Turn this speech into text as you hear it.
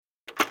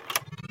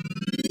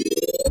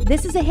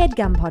This is a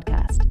HeadGum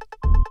podcast.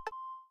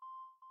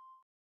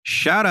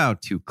 Shout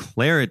out to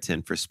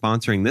Claritin for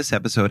sponsoring this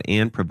episode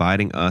and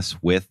providing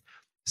us with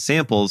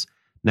samples.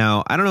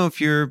 Now, I don't know if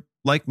you're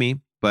like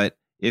me, but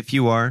if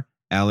you are,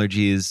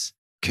 allergies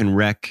can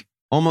wreck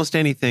almost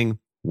anything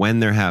when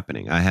they're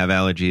happening. I have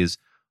allergies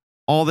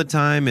all the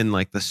time in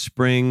like the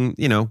spring,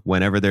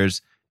 whenever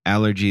there's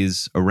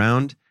allergies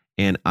around,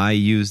 and I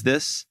use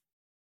this.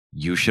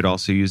 You should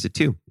also use it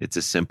too. It's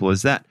as simple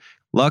as that.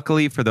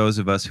 Luckily, for those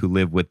of us who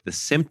live with the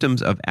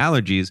symptoms of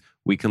allergies,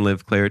 we can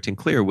live Claritin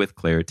Clear with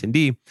Claritin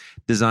D.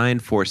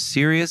 Designed for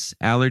serious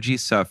allergy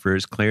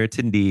sufferers,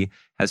 Claritin D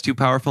has 2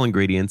 powerful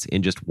ingredients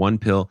in just 1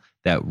 pill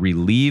that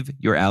relieve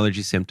your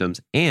allergy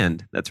symptoms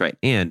and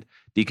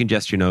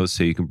decongest your nose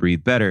so you can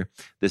breathe better.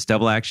 This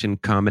double action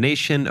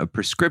combination of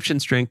prescription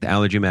strength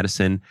allergy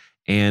medicine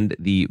and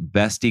the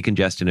best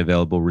decongestant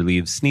available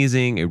relieves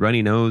sneezing, a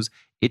runny nose,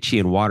 itchy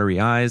and watery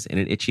eyes, and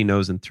an itchy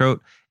nose and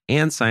throat,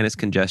 and sinus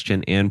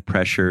congestion and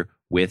pressure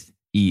with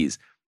ease.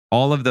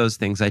 All of those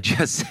things I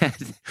just said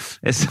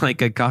is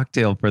like a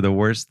cocktail for the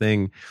worst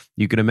thing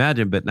you could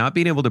imagine, but not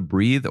being able to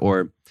breathe,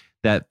 or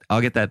that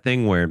I'll get that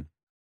thing where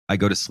I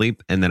go to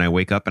sleep and then I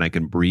wake up and I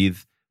can breathe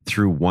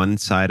through one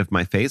side of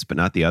my face, but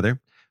not the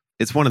other.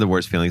 It's one of the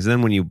worst feelings. And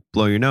then when you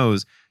blow your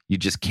nose, you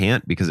just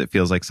can't because it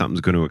feels like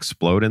something's going to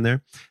explode in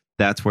there.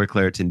 That's where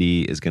Claritin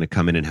D is going to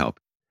come in and help.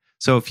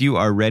 So if you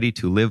are ready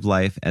to live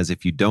life as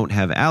if you don't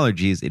have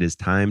allergies, it is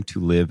time to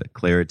live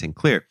Claritin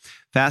Clear.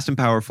 Fast and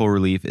powerful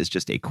relief is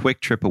just a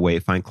quick trip away.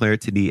 Find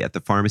Claritin D at the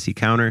pharmacy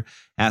counter.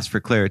 Ask for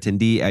Claritin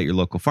D at your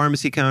local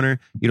pharmacy counter.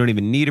 You don't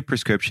even need a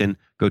prescription.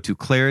 Go to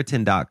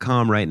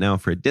Claritin.com right now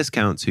for a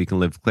discount so you can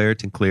live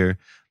Claritin Clear.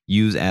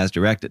 Use as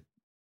directed.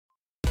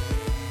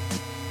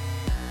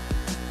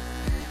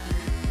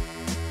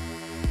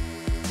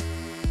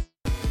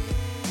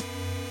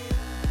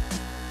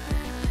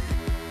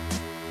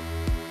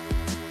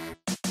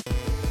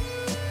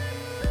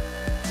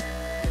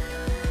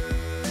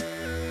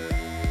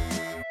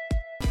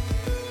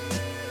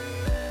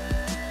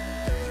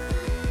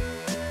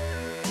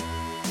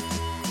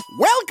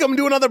 Welcome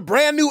to another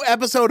brand new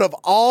episode of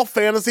All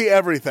Fantasy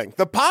Everything,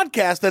 the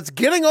podcast that's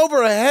getting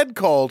over a head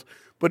cold,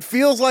 but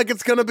feels like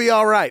it's going to be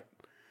all right.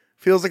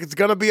 Feels like it's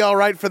going to be all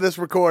right for this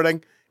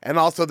recording and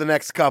also the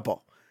next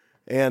couple.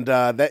 And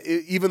that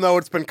even though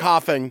it's been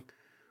coughing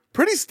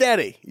pretty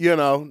steady,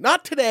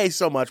 not today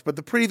so much, but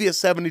the previous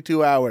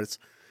 72 hours,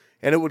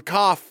 and it would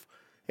cough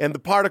and the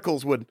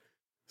particles would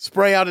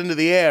spray out into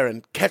the air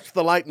and catch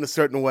the light in a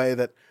certain way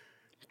that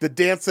the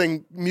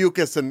dancing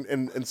mucus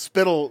and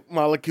spittle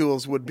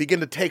molecules would begin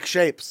to take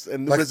shapes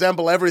and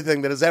resemble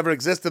everything that has ever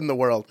existed in the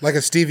world. Like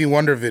a Stevie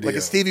Wonder video. Yeah,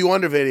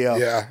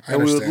 I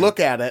understand. We would look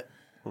at it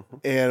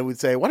and we'd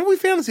say, why don't we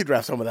fantasy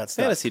draft some of that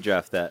stuff? Fantasy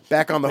draft that.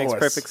 Back on the Makes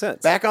horse. Perfect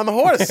sense. Back on the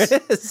horse.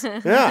 It is.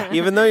 Yeah.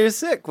 Even though you're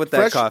sick with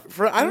that cough.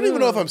 I don't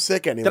even know if I'm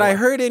sick anymore. Did I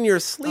heard in your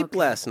sleep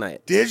last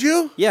night? Did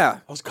you?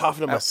 Yeah. I was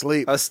coughing in my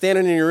sleep. I was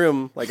standing in your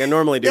room like I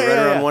normally do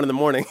around 1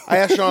 a.m. I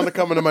asked Sean to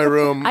come into my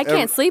room. I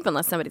can't sleep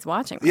unless somebody's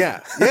watching me. Yeah.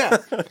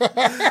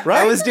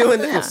 Right? I was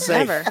doing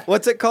never.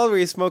 What's it called where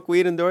you smoke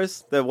weed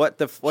indoors? What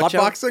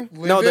hotboxing?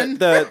 No,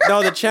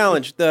 the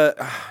challenge.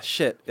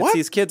 Shit. What?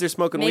 These kids are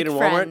smoking Make weed in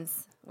friends. Walmart.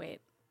 Wait.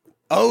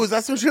 Oh, is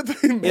that some shit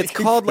they make? It's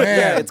called like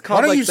Man, it's called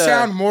why don't like you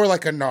sound more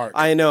like a narc?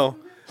 I know.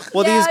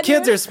 Well, Yeah, these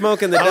kids dude. are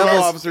smoking the I don't know,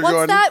 devil's. Officer What's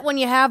Jordan. that when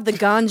you have the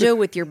ganja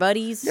with your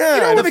buddies?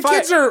 Yeah, when the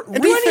kids are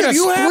reefing a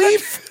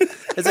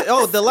spleef? Is it?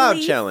 Oh, the loud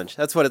challenge.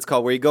 That's what it's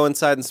called. Where you go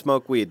inside and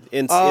smoke weed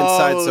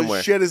inside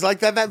somewhere. Shit, is like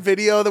that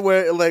video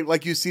where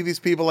like you see these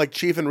people like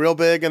chiefing real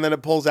big and then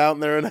it pulls out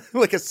and they're in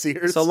like a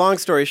Sears. So long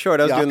story short,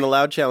 I was Yuck. doing the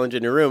loud challenge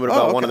in your room at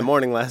about 1 okay. in the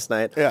morning last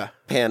night. Yeah.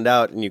 Panned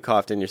out and you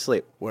coughed in your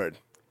sleep. Word.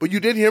 But you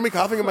did hear me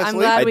coughing in my I'm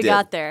sleep? glad I we did.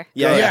 got there.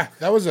 Yeah.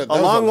 That was a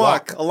long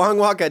walk. A long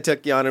walk I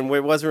took you on, and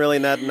it wasn't really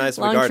that nice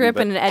of a Long garden. trip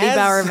but in an Eddie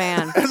Bauer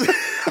van.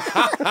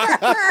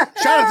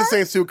 Shout out to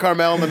St. Sue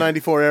Carmel and the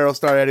 '94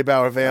 Aerostar Eddie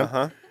Bauer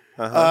van.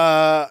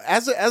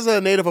 As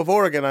a native of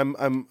Oregon,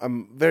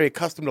 I'm very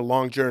accustomed to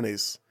long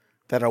journeys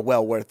that are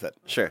well worth it.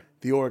 Sure.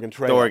 The Oregon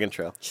Trail. The Oregon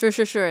Trail. Sure.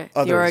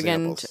 Other The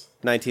Oregon examples.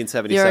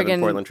 1977 The Oregon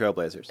Portland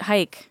Trailblazers.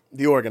 hike.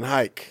 The Oregon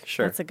Hike.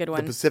 Sure. That's a good The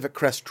one. Pacific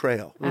Crest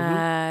Trail.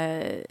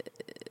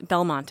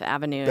 Belmont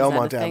Avenue.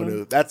 Belmont is that a thing?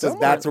 Avenue.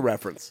 That's a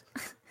reference.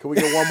 Can we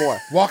get one more?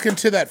 Walk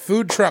into that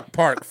food truck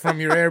park from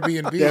your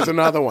Airbnb. There's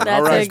another one. That's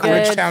All right. a good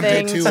Bridgetown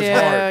Day thing 2 is too.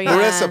 hard. Yeah.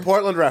 Marissa,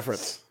 Portland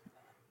reference.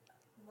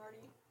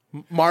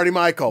 Marty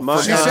Michael.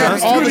 She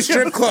said all the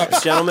strip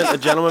clubs. A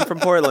gentleman from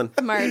Portland.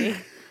 Marty.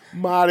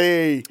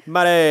 Marty.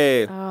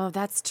 Marty. Oh,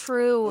 that's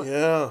true.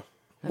 Yeah.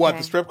 What, Okay.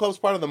 the strip clubs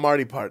part or the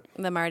Marty part?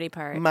 The Marty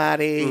part.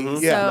 Marty.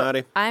 Mm-hmm. Yeah. So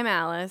Marty. I'm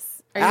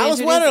Alice. Are Alice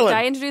you introducing- Wetterlund. Did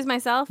I introduce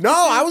myself? No,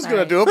 I was going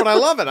to do it, but I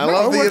love it. I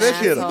love the we're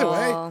initiative. Either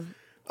way.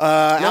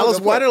 Asshole. Alice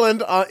go for it.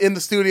 Wetterlund in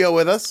the studio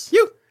with us.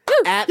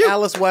 At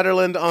Alice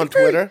Wetterlund on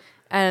Twitter.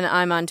 And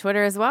I'm on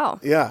Twitter as well.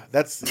 Yeah,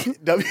 that's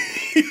that's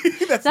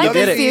Is that You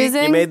did it.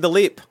 confusing? You made the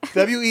leap.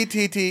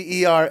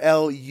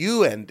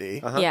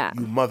 WETTERLUND. Yeah.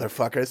 You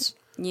motherfuckers.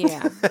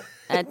 Yeah.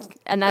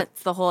 And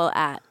that's the whole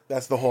at.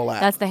 That's the whole app.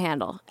 That's the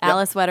handle.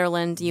 Alice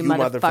Wetterlund, you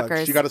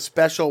motherfuckers. She got a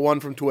special one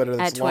from Twitter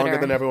that's At longer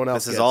Twitter. than everyone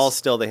else This is gets. all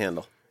still the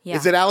handle. Yeah.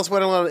 Is it Alice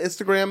Wetterlund on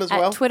Instagram as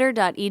well? At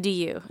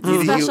twitter.edu. It's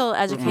a special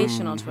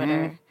educational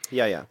Twitter.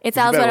 Yeah. It's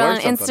You Alice better learn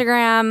Wetterlund on something.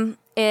 Instagram.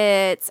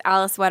 It's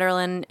Alice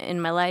Wetterlund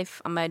in my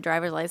life on my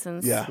driver's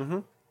license. Yeah.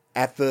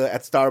 At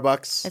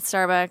Starbucks. At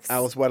Starbucks.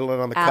 Alice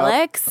Wetterlund on the cup.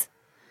 Alex,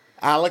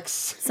 Sometimes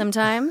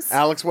sometimes.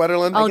 Alex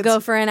Wetterlund. I'll go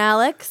for an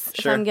Alex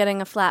Sure. if I'm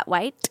getting a flat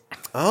white.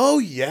 Oh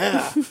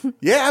yeah,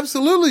 yeah,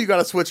 absolutely. You got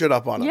to switch it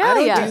up on it. Yeah, I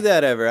don't yeah. do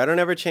that ever. I don't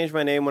ever change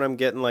my name when I'm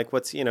getting like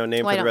what's name Why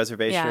for the don't-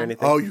 reservation yeah. or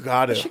anything. Oh, you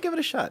got I it. should give it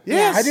a shot.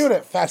 Yes. I do it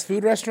at fast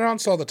food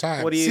restaurants all the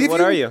time. What do See you? if What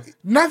you- are you?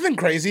 Nothing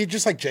crazy,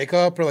 just like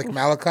Jacob or like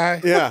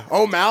Malachi. Yeah.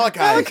 Oh, Malachi.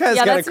 Malachi's Yeah,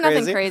 kinda that's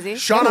nothing crazy. crazy.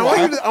 Sean, I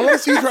want to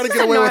see you try to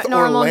get away with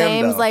Normal Orlando.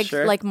 names like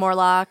Sure. like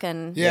Morlock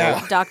and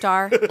Yeah.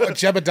 Doctor.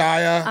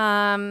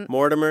 Jebediah.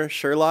 Mortimer,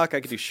 Sherlock. I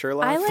could do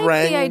Sherlock. I like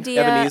Frang, the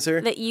idea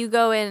Ebenezer. that you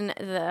go in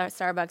the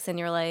Starbucks and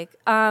you're like,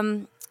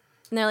 and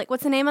they're like,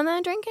 "What's the name on the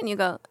drink?" And you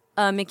go,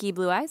 Mickey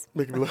Blue Eyes.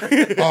 Mickey Blue. And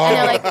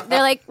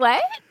they're like,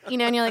 "What?" And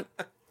you're like,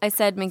 "I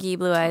said Mickey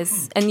Blue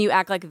Eyes," and you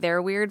act like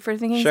they're weird for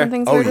thinking Sure.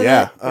 something's Oh weird with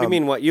yeah. What do you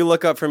mean? What you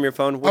look up from your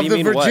phone? What Of do the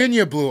you mean?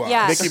 Virginia Blue Eyes.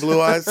 Yeah. Mickey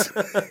Blue Eyes.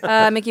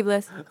 Mickey Blue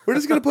Eyes. We're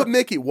just gonna put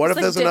Mickey. What if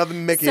It's there's like another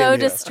Mickey so in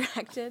here?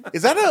 distracted.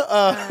 Is that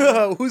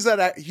a who's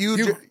that?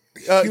 Hugh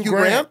Grant?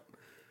 Grant.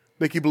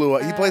 Mickey Blue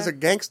Eyes. He plays a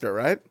gangster,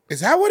 right? Is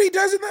that what he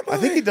does in that movie? I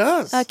think he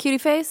does. Cutie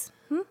Face.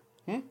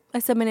 I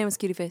said my name was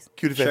Cutie Face.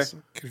 Cutie face.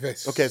 Cute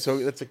face. Okay, so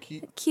that's a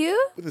key. Q?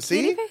 With a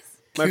C? Cutie Face?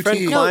 My QT.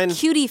 friend No, Klein.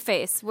 Cutie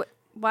Face.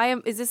 Why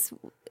is this?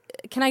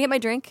 Can I get my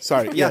drink?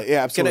 Sorry. Yeah,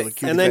 absolutely. Can I-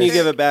 Cutie and then you face.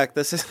 give it back.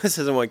 This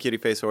isn't what Cutie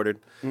Face ordered.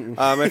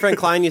 My friend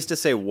Klein used to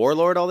say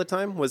Warlord all the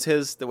time. Was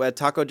at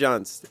Taco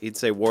John's? He'd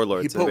say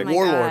Warlord. He So put big- my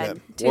Warlord God.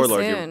 in. Too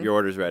Warlord. soon. Your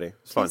order's ready.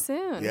 It's fun. Too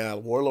soon. Yeah,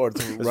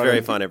 Warlord's It's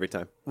very fun every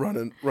time.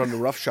 running the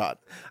rough shot.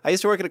 I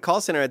used to work at a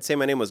call center. I'd say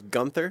my name was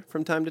Gunther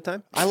from time to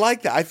time. I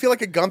like that. I feel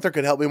like a Gunther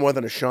could help me more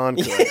than a Sean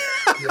could.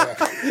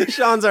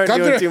 Sean's aren't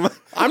doing too much.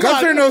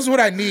 Gunther knows what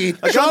I need.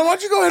 Sean, why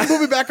don't you go ahead and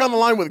move me back on the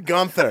line with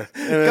Gunther?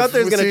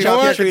 Gunther's gonna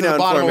chop your tree down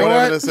for me. Whatever You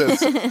know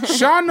this is.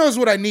 Sean knows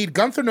what I need.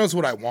 Gunther knows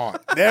what I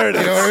want. There it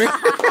is. You know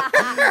what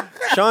I mean?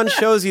 Sean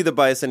shows you the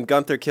bison.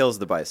 Gunther kills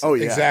the bison. Oh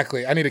yeah,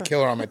 Exactly. I need a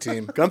killer on my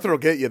team. Gunther will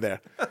get you there.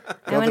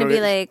 I want to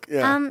be like,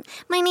 yeah.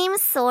 my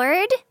name's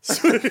Sword.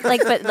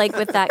 but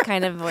with that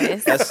kind of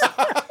voice.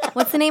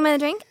 What's the name of the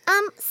drink?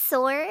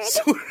 Sword.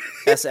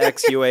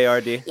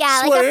 SXUARD.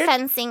 Yeah, like Sword? a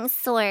fencing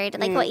sword,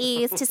 like what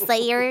you use to slay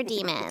your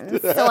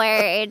demons.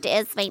 Sword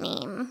is my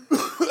name.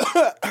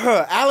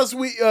 Alice,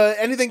 we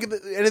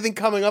anything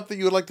coming up that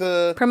you would like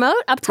to Promote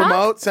up top.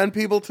 promote, send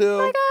people to? Oh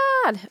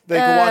my God. They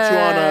can watch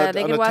you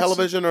They on can a watch-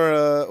 television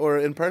or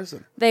in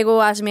person. They will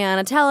watch me on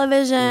a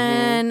television.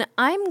 Mm-hmm.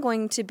 I'm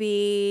going to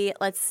be,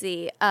 let's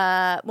see.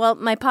 Well,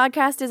 my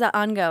podcast is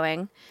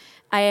ongoing.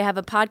 I have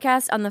a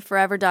podcast on the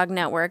Forever Dog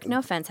Network. No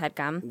offense,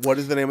 Headgum. What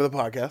is the name of the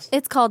podcast?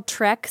 It's called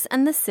Treks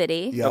and the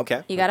City. Yep.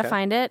 Okay. You got to okay.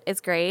 find it. It's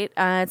great.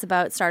 It's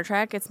about Star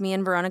Trek. It's me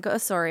and Veronica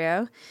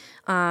Osorio.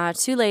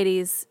 Two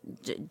ladies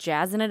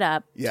jazzing it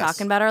up, Yes.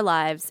 talking about our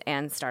lives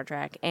and Star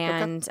Trek.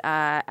 And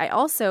I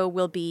also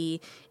will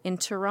be in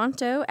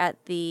Toronto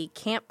at the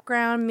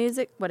Campground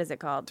Music. What is it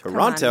called? Come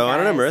on, Toronto. I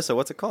don't know, guys. Marissa.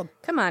 What's it called?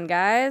 Come on,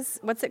 guys.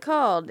 What's it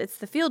called? It's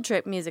the Field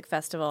Trip Music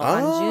Festival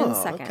on June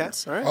 2nd. Okay.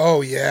 All right.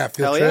 Oh, yeah.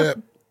 Field Hell yeah.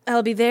 trip.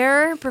 I'll be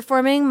there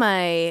performing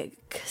my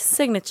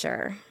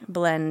signature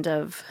blend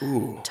of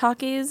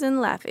talkies and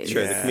laughies.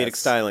 Sure. The comedic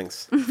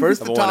stylings. First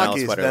Of the one Alice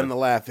talkies, Wetterlund. then the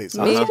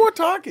laughies. Me? Some more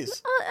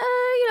talkies.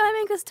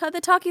 I think the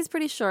talkie's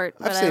pretty short,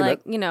 but I seen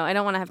like, it. I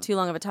don't want to have too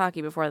long of a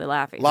talkie before the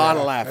laughy. A lot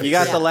of laughs. You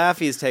got the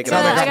laughies taken I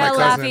Sounds over. like got a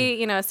my cousin.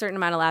 laughy, a certain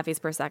amount of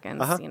laughies per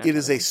second. It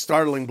is a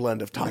startling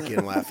blend of talkie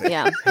and laughing.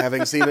 Yeah.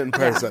 Having seen it in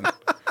person,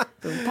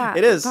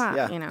 It is,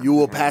 yeah. you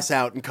will pass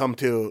out and come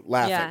to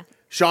laughing. Yeah.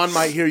 Sean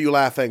might hear you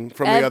laughing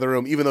from the other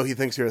room, even though he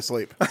thinks you're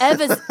asleep.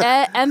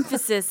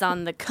 Emphasis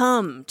on the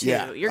come, too.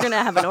 Yeah. You're going to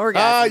have an Ah,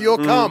 orgasm. you'll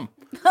come.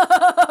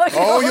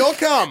 Oh, you'll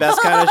come.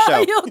 Best kind of show.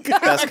 You'll come.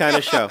 Best kind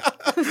of show.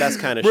 Best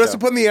kind of Marissa, show.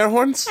 put in the air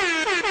horns. The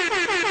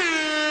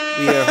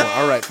air horn.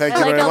 All right, thank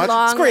you like very a much.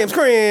 long, Scream,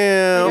 scream.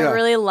 a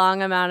really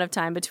long amount of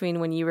time between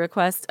when you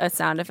request a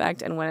sound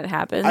effect and when it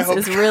happens I hope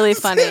is really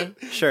funny.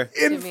 Sure.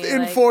 In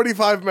me,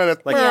 45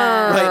 minutes. Like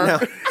Yeah.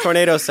 right now,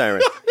 tornado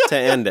siren to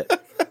end it.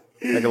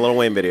 Like a Little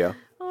Wayne video.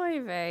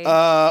 Oy vey.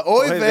 Oy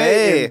Oy vey,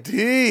 vey.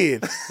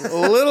 indeed. A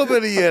little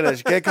bit of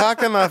Yiddish. Get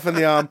cock enough in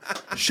the arm.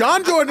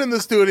 Sean Jordan in the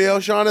studio.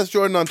 Sean S.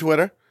 Jordan on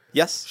Twitter.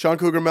 Yes. Sean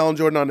Cougar Mellon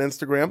Jordan on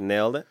Instagram.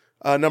 Nailed it.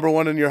 Number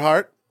one in your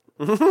heart.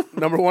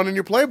 Number one in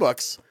your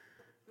playbooks.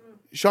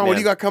 Sean, what Man.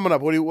 do you got coming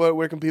up?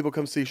 Where can people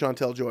come see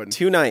Chantel Jordan?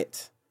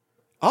 Tonight,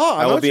 Oh,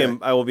 I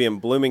will be in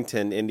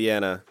Bloomington,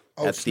 Indiana,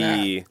 at snap.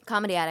 the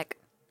Comedy Attic.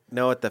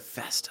 at the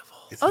festival.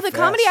 The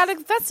Comedy Attic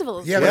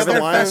Festival. Yeah, Yeah, that's the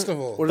their lime-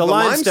 festival. What is The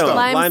Limestone.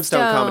 Limestone?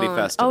 Limestone Comedy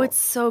Festival. Oh, it's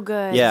so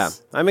good. Yeah,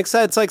 I'm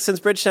excited. It's like since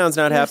Bridgetown's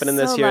not You're happening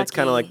this so year, it's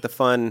kind of lucky. like the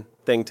fun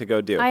thing to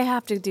go do. I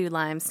have to do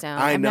Limestone.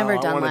 I I've know. never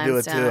done I want to do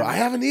it Limestone. too. I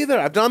haven't either.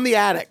 I've done the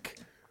Attic,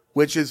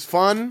 which is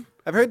fun.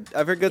 I've heard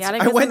good. The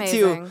Attic I is went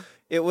amazing. to.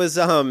 It was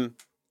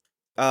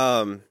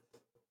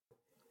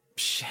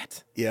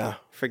Shit. Yeah.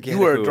 Forget You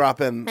were who.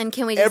 dropping And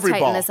can we just every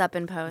tighten ball. this up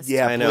in post?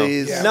 Yeah, I know.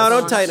 please. Yeah. No,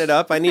 don't tighten it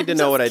up. I need to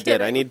know what I did.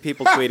 kidding. I need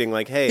people tweeting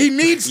like, "Hey, He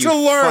needs you to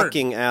learn."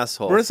 fucking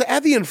asshole." Marissa,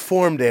 add the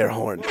informed air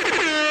horn.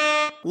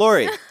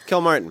 Lori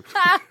Kilmartin.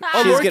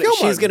 Lori Kilmartin.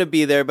 She's gonna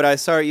be there, but I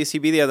saw her at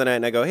UCB the other night,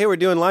 and I go, "Hey, we're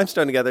doing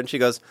Limestone together," and she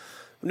goes,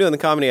 "I'm doing the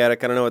Comedy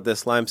Attic. I don't know what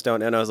this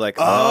Limestone," and I was like,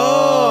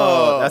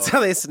 "Oh, that's how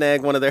they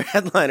snag one of their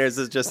headliners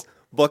is just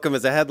book him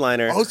as a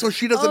headliner." Oh, so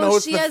she doesn't know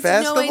it's she the has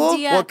festival? no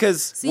idea. Well,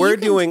 because So you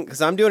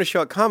can- I'm doing a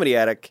show at Comedy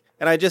Attic,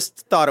 and I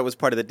just thought it was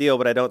part of the deal,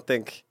 but I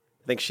think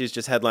she's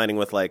just headlining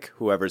with like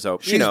whoever's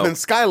open. She's been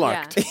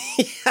skylarked.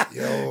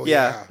 Yeah.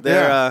 Yeah,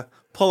 they're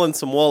pulling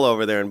some wool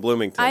over there in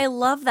Bloomington. I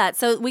love that.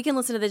 So we can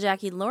listen to the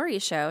Jackie Laurie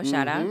show,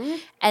 shout out,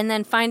 and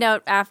then find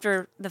out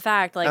after the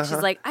fact. Like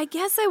she's like, I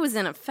guess I was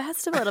in a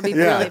festival. It'll be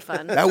really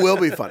fun. That will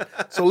be fun.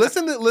 So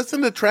listen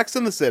to Treks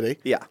in the City.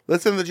 Yeah.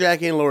 Listen to the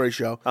Jackie and Laurie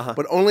show,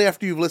 but only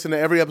after you've listened to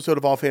every episode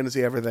of All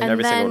Fantasy Everything. And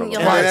Every single then one of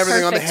you'll them. have And a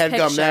everything on the perfect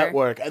HeadGum picture.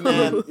 Network. And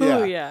then,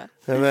 Ooh, yeah.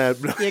 And then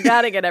You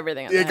got to get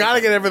everything on you that. got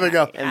to get everything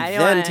up. and I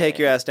then wanna- take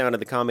your ass down to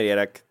the Comedy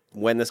Attic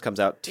when this comes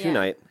out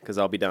tonight, because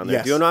I'll be down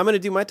there. Yes. I'm going to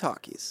do my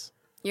talkies.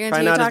 You're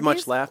Probably gonna not do as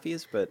much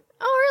talkies? laughies, but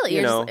Oh, really?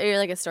 you know. You're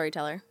like a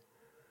storyteller.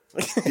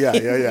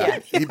 Yeah.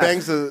 He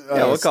bangs the we'll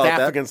call it staff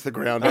that. against the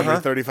ground every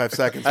 35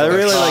 seconds. I while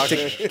really they're like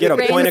talking. to get a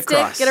Rain point stick,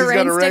 across. get a He's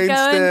got a rain rain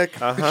stick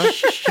going.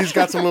 stick. He's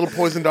got some little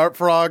poison dart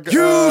frog.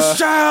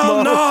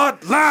 shall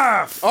not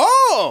laugh.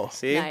 Oh!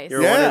 See? Nice. You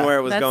were Yeah. wondering where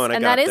it was That's- going. I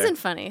and got that there. isn't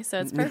funny, so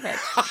it's perfect.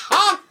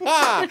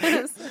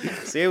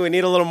 See, we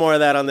need a little more of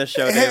that on this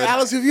show, Hey, David.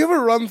 Alice, have you ever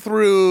run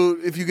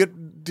through, if you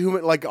get do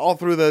it like all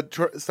through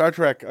the Star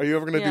Trek, are you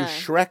ever going to Yeah. do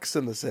Shreks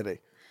in the city?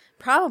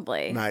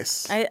 Probably.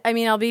 Nice. I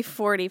mean, I'll be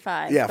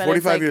 45. Yeah, but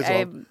 45 it's like,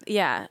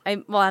 years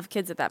old. I'll have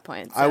kids at that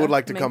point. I so would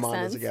like to makes come on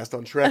as a sense. guest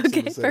on Shreks in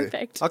Okay, the city.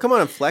 perfect. I'll come on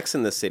and flex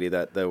in the city,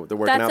 the Working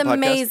That's Out podcast.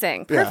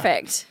 amazing. Yeah.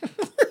 Perfect.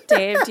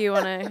 Dave, do you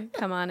want to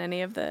come on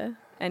any of the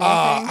anything?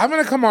 I'm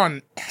going to come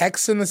on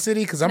Hex in the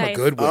City because I'm Nice. a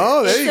good witch.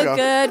 Oh, there It's you a go.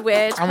 good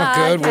witch. I'm a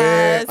good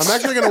podcast. witch. I'm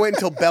actually going to wait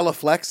until Bella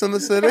Flex in the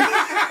city.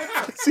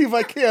 See if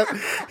I can't.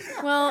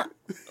 Well,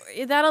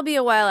 that'll be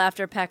a while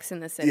after Pecs in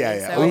the city.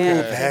 Yeah. So we Ooh,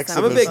 have to get Pecs in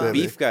I'm a the big city.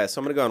 beef guy, so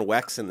I'm going to go on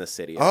Wex in the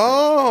city.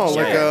 Oh,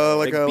 Yeah.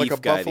 like Big a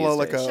beef guy buffalo, these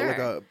like days.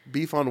 a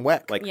beef on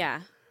weck. Like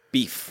Yeah.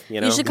 beef, you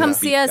know? You should come Yeah.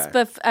 see Beef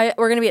us. guy.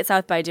 We're going to be at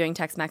South by doing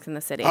Tex-Mex in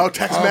the city. Oh,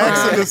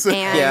 Tex-Mex in the city.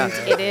 And Yeah.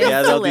 it is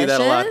Yeah, they'll do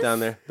that a lot delicious. down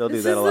there. They'll do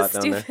This that a is lot the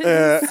down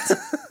there.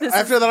 stupidest-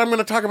 After that, I'm going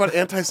to talk about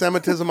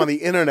anti-Semitism on the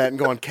internet and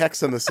go on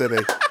Kex in the city.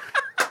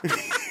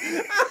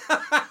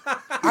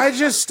 I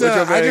just I'm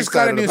very got a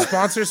excited new about.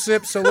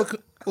 sponsorship, so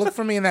look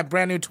for me in that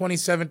brand new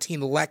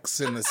 2017 Lex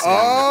in the city.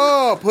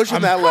 Oh,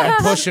 pushing that I'm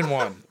Lex. pushing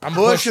one. I'm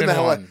Pushing pushing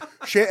that one.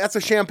 Lex. That's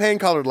a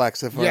champagne-colored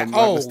Lex, if Yeah. I'm not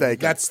Oh, mistaken.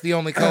 that's the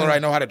only color I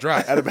know how to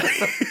drive.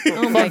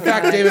 Oh my Fun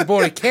fact: God. David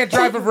Gborie can't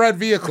drive a red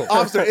vehicle.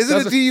 Officer, is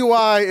it a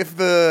DUI if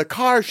the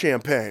car's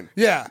champagne?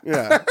 Yeah.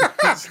 Yeah.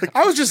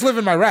 I was just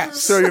living my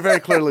raps. So you're very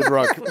clearly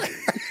drunk.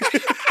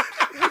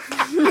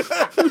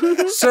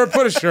 Sir,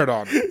 put a shirt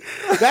on.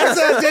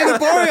 That's David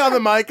Gborie on the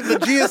mic. The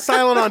G is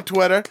silent on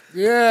Twitter.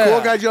 Yeah.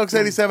 Cool Guy Jokes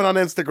 87 on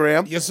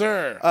Instagram. Yes,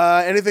 sir.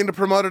 Anything to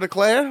promote or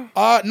declare?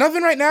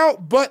 Nothing right now,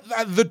 but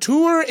the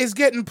tour is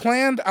getting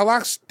planned. I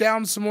locked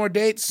down some more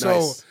dates.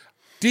 Nice. So,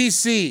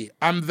 DC,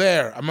 I'm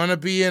there. I'm going to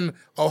be in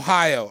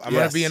Ohio. I'm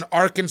going Yes. to be in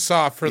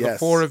Arkansas for the Yes.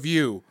 four of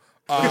you.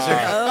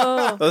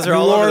 Those are New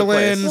all over the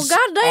Orleans. place. Well,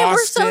 goddamn,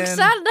 we're so Austin.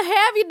 excited to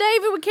have you,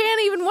 David. We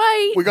can't even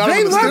wait. We got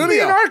They him in the love me in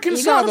studio. You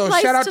Arkansas, got a though.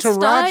 place Shout out to to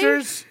stay?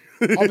 Rogers.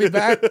 I'll be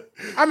back.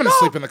 I'm going to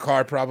sleep in the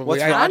car probably.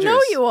 What's I Rogers? know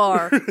you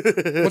are.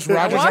 What's I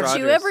Rogers? watch Rogers.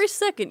 you every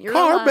second. You're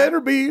Car alive. better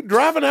be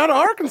driving out of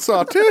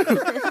Arkansas, too.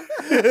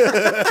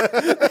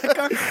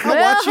 Well,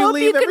 watch you hope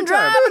leave you can every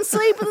time. drive and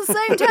sleep at the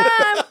same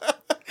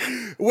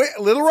time. Wait,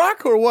 Little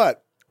Rock or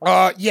what?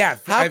 Yeah.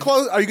 How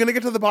close are you going to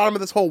get to the bottom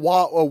of this whole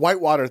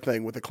Whitewater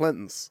thing with the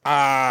Clintons?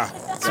 God.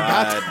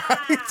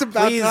 It's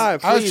about Please. time.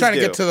 I was Please trying to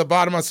do. get to the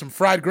bottom of some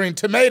fried green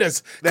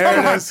tomatoes. There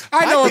Come it on. is.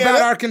 I know I get about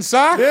it.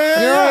 Arkansas. Yeah,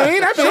 You know what I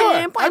mean?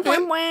 I've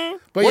been.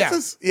 But What's yeah,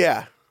 this?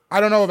 Yeah. I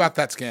don't know about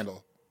that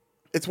scandal.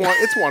 It's one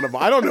of them.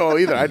 I don't know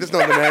either. I just know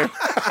the name.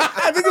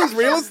 I think it was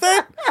real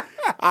estate.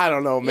 I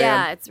don't know, man.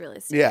 Yeah, it's really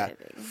stupid. Yeah.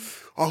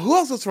 Oh, who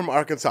else was from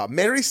Arkansas?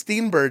 Mary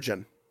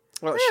Steenburgen.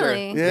 Well,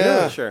 Really? Sure.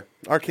 Yeah. Sure.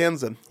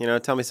 Arkansan. You know,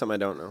 tell me something I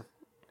don't know.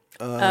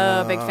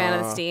 Oh, big fan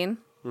of the Steen.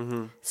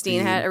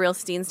 Steen had a real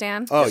Steen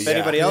stand. Oh, If yeah.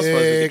 anybody else was,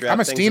 we could grab I'm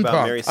a things steam about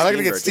punk. Mary I like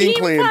to get Steenburgen. steam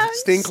cleaned. punks.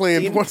 Steam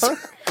cleaned Steam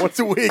once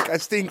a week. I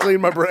steam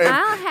clean my brain. I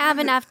don't have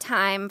enough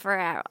time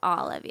for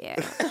all of you.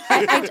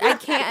 I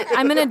can't.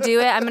 I'm gonna do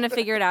it. I'm gonna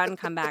figure it out and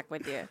come back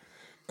with you.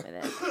 With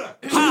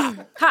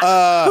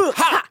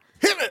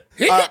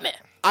it.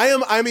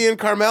 I'm Ian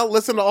Carmel.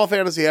 Listen to All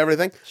Fantasy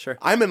Everything. Sure.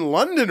 I'm in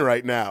London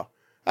right now.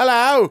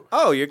 Hello.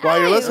 Oh, you're While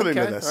you're Hi. listening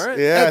Okay, to this. all right.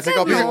 Yeah, I think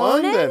I'll be in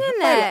morning, London.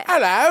 isn't it?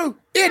 Hello.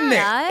 Isn't it?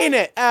 Hello. In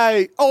it.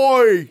 Hey.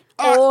 Oi.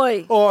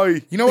 Oi.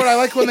 Oi. You know what I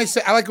like when they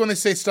say? I like when they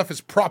say stuff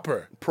is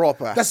proper.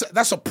 Proper.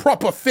 That's a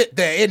proper fit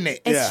there, isn't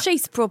it? It's Yeah.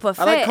 she's proper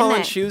fit, I like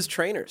calling innit? shoes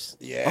trainers.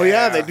 Yeah. Oh,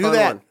 yeah, they do Fun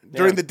that. one.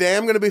 During Yeah. the day,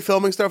 I'm going to be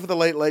filming stuff for the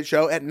Late Late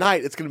Show. At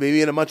night, it's going to be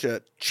me and a bunch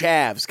of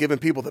chavs giving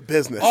people the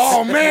business.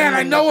 Oh man,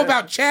 I know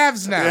about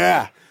chavs now.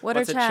 yeah. What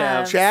What's are a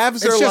chav? chavs? Chavs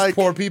It's are just like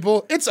poor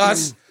people. It's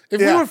us. If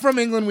Yeah. we were from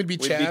England, we'd be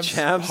We'd be chavs.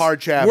 chavs. hard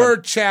chav. We're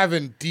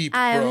chaving deep,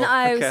 I bro.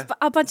 know, Okay.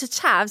 a bunch of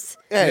chavs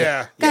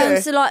Yeah. going Yeah.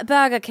 to like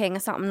Burger King or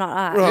something like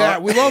that. Right. Yeah,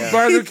 we love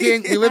Burger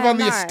King. We live I on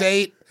the know.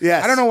 estate.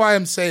 Yes. I don't know why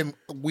I'm saying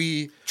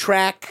we.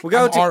 Track. We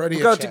go I'm already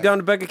a chav. down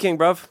to Burger King,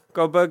 bruv.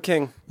 Go Burger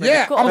King.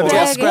 Yeah, Go I'm to top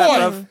Burger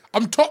boy. King.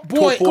 I'm top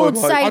boy. Top boy, God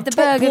save I'm the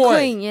top Burger boy.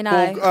 Queen, you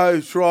know.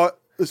 It's right.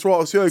 It's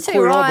right. I see a Too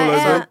queen right,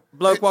 unbelievable. yeah.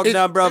 Bloke walking It-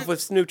 down, bruv,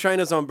 with new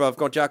trainers on, bruv.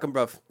 Go jack 'em,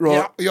 bruv.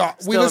 Yeah, yeah.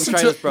 We Still listen in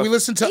trainers, to bro. we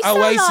listen to You sound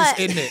Oasis, like-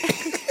 isn't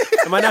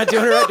it? Am I not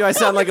doing it right? Do I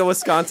sound like a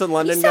Wisconsin,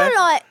 London You guy? sound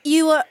like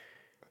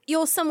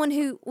you're someone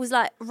who was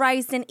like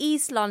raised in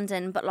East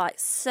London, but like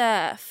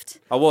surfed.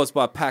 I was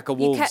by a pack of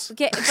You wolves.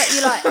 kept but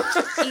you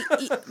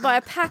like by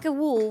a pack of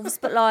wolves,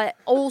 but like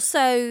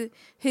also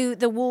who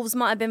the wolves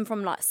might have been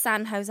from like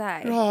San Jose.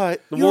 Right.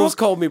 The wolves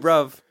called me,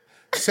 bruv.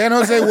 San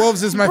Jose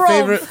Wolves is my Bro.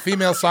 favorite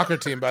female soccer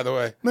team, by the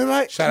way. My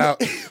mate. Shout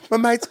out. My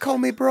mates call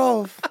me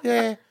bro.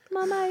 Yeah.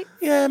 My mate.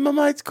 Yeah, my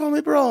mates call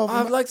me bro.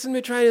 I've like some new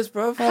trainers,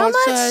 bruv. How much?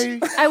 say-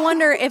 I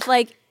wonder if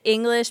like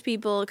English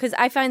people, because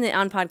I find that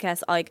on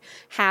podcasts, like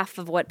half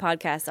of what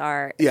podcasts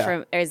are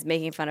Yeah. is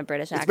making fun of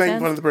British It's accents. making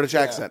fun of the British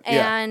accent.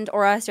 Yeah. and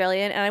or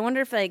Australian, and I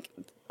wonder if like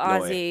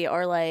Aussie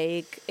or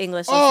like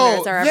English Oh,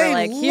 listeners are they ever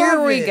like, here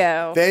love we it.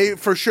 go. They,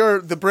 for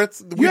sure, the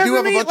Brits, we ever do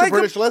have a meet, bunch like, of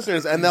British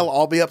listeners, and they'll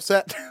all be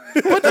upset.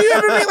 But do you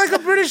ever meet like a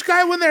British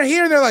guy when they're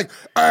here and they're like,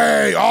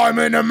 "Hey, I'm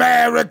an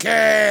American."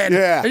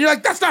 Yeah. And you're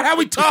like, "That's not how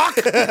we talk."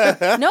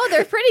 No,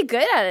 they're pretty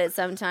good at it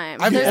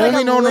sometimes. I've There's only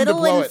like a known them to little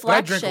blow it, but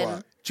I drink a inflection.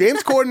 lot.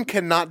 James Corden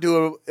cannot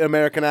do an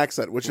American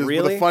accent, which is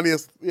Really? the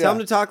funniest. Yeah. Tell him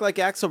to talk like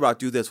Axl Rock.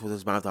 Do this with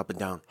his mouth up and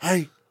down.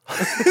 Hey,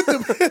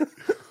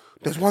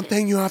 there's one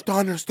thing you have to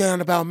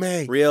understand about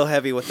me. Real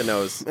heavy with the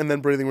nose. And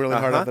then breathing really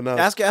hard out the nose.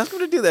 Ask him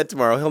to do that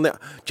tomorrow. He'll know.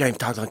 James,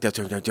 talk like that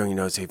during your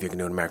nose. See if you can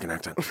do an American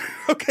accent.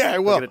 Okay, I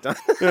will. Get it done.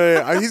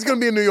 Yeah. He's going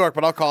to be in New York,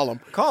 but I'll call him.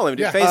 Call him. Dude.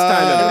 Yeah.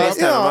 FaceTime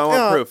him. I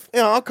want proof.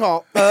 Yeah, I'll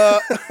call.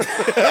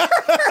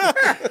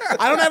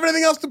 I don't have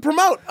anything else to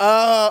promote.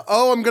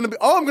 I'm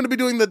gonna be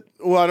doing the.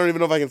 Well, I don't even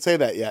know if I can say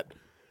that yet.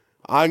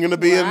 I'm gonna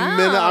be I'm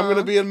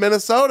gonna be in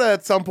Minnesota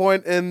at some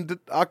point in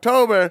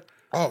October.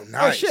 Oh,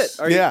 nice. Oh shit.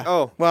 Are Yeah. You,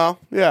 oh. Well,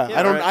 yeah. Yeah,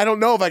 I don't. right. I don't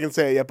know if I can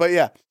say it yet, but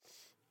yeah.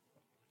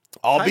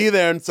 I'll be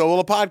there, and so will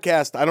a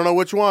podcast. I don't know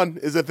which one.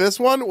 Is it this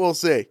one? We'll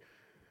see.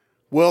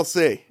 We'll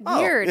see.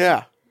 Weird.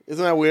 Yeah.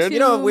 Isn't that weird? Too You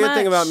know, a weird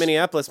thing much. about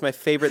Minneapolis, my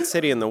favorite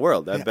city in the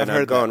world. I've been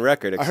heard on going that.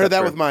 record. I except heard that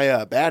for- with my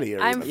baddie.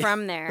 I'm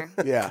from there.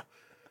 Yeah.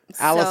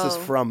 Alice is So-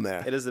 from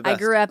there. It is the I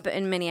best. grew up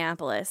in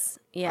Minneapolis.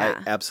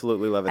 Yeah. I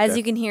absolutely love it. As there.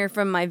 you can hear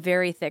from my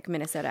very thick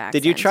Minnesota accent.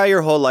 Did you try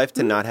your whole life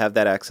to not have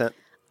that accent?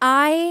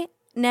 I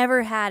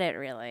never had it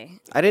really.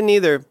 I didn't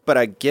either, but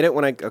I get it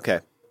when I. Okay.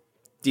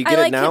 Do you get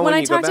I it like now when I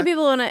you go talk to back?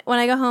 people when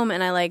I go home,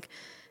 and I like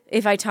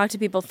if I talk to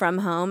people from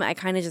home, I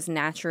kind of just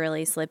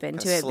naturally slip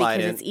into it slide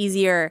because in. it's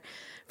easier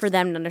for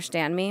them to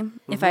understand me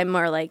Mm-hmm. if I'm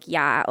more like,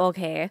 yeah,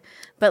 okay.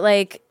 But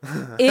like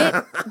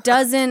it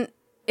doesn't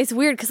it's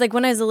weird because like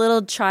when I was a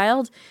little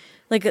child,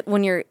 like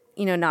when you're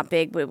not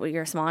big but when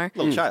you're smaller,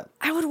 Little child.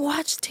 I would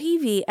watch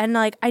TV and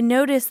like I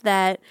noticed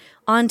that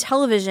on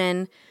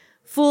television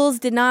fools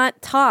did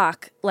not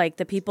talk like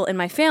the people in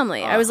my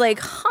family. I was like,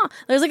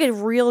 there's like a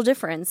real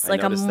difference,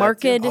 like a noticed that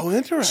marked too. Oh,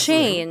 interesting.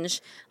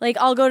 change. Like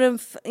I'll go to,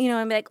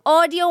 and be like,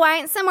 oh, do you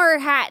want some more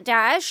hot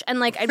dash? And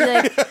like, I'd be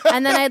like,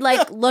 and then I'd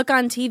like look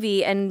on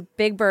TV and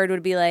Big Bird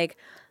would be like,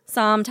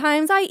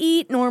 sometimes I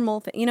eat normal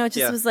things. It just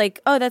Yeah. was like,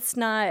 oh, that's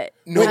not.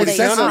 Nobody Wait,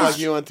 sounded that's like not-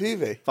 you on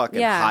TV. Fucking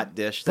Yeah. hot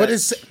dish. But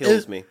That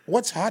kills me.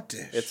 What's hot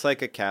dish? It's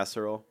like a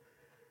casserole.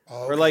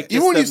 Oh, Or like Even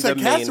just when you the said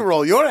main-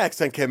 casserole, your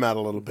accent came out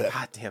a little bit.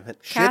 God damn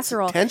it.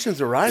 Casserole. Tensions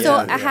are rising. So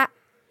out here.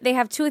 they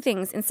have two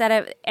things. Instead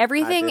of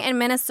everything dish. in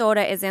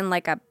Minnesota is in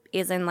like a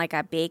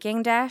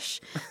baking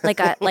dish, like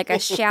a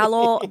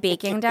shallow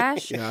baking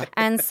dish.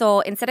 And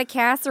so instead of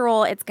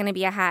casserole, it's going to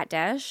be a hot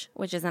dish,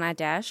 which isn't a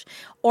dish.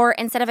 Or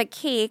instead of a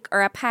cake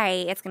or a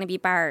pie, it's going to be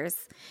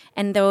bars.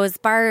 And those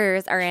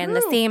bars are in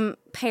the same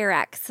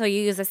Pyrex. So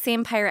you use the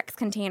same Pyrex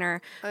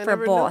container for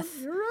never both.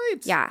 know. You're right.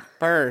 Yeah.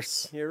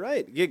 Burst. You're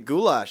right. You get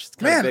goulash. It's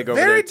kind Man, of big over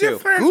very there too.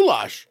 different.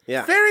 Goulash.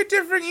 Yeah. Very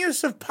different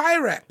use of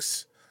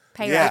Pyrex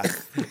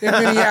Pyrex. Yeah.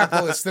 in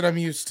Minneapolis that I'm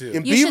used to.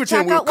 In You should Beaverton,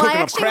 check we were out. Well, I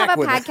cooking up actually have crack a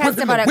with it.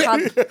 podcast about it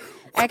called.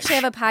 I actually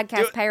have a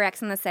podcast,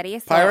 Pyrex in the City.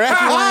 So Pyrex?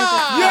 if you wanted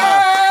to-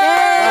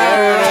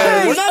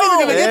 Hey, we're not even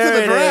going to get to There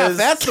the it draft. is.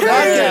 That's the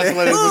podcast,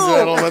 ladies and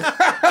gentlemen.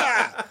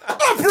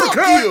 Fuck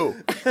you.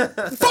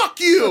 Fuck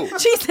you.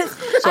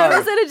 Jesus. I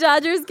was at a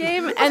Dodgers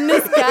game and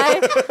this guy,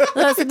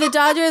 so the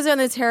Dodgers are on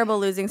a terrible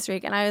losing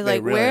streak. And I was They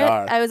like, really where?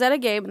 are. I was at a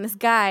game and this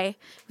guy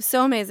was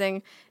so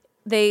amazing.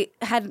 they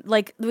had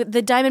like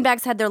the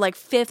Diamondbacks had their like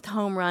 5th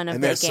home run of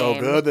And the they're game. so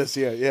good this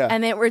year. Yeah.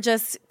 And they were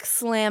just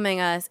slamming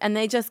us. And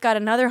they just got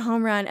another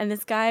home run. And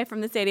this guy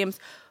from the stadium's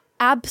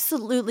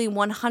absolutely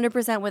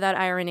 100% without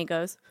irony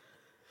goes,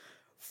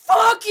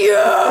 "Fuck you!"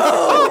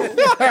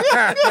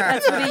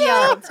 That's what he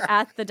yelled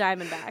at the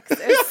Diamondbacks.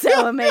 It's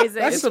so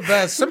amazing. That's the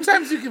best.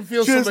 Sometimes you can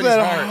feel Just somebody's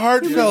that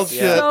heart. heartfelt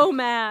shit. so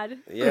mad.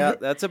 Yeah,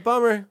 that's a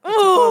bummer.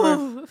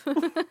 Ooh.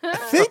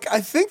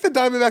 I think the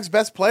Diamondbacks'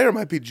 best player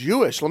might be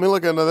Jewish. Let me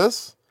look into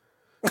this.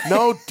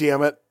 No,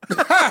 damn it.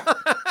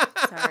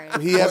 Sorry.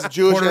 He has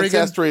Jewish Puerto Rican?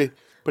 ancestry,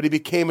 but he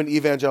became an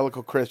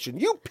evangelical Christian.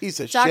 You piece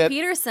of Jock shit.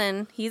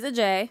 Peterson, he's a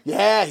J.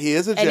 Yeah, he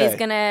is a J.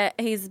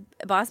 And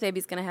Boss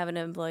Baby's gonna have an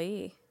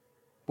employee.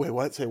 Wait,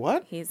 what? Say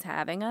what? He's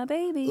having a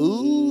baby.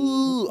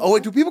 Ooh. Oh,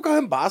 wait, do people call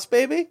him Boss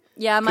Baby?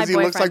 Yeah, my 'Cause he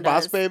boyfriend looks like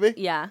Boss does. Baby?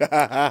 Yeah.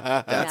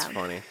 That's Yeah.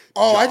 funny.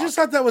 Oh, I just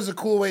thought that was a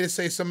cool way to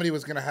say somebody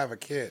was going to have a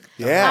kid.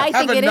 Yeah. I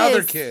Have think it another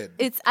is. kid.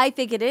 I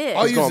think it is.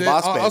 I'll use going it.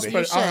 Boss I'll Baby. spread You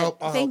it. I'll should.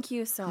 help. I'll Thank help.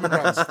 you so No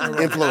much.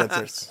 problem.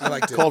 Influencers. I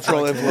liked it. Cultural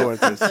I liked it.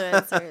 influencers.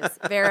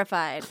 Influencers.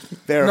 Verified.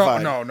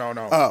 Verified. No.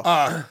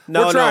 Oh.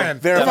 No, we're trying.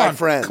 Verified Come on.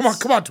 friends.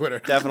 Come on, Twitter.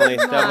 Definitely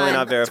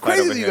not verified Crazy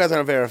over that you here. guys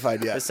aren't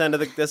verified yet.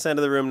 This end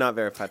of the room, not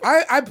verified.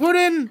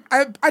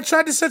 I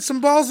tried to set some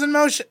balls in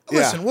motion. Yeah.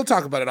 Listen, we'll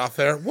talk about it off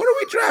there. What are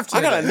we drafting?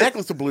 I got a today?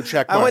 necklace of blue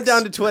check I marks. went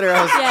down to Twitter.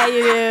 I was Yeah,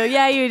 you do.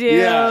 Yeah, you do.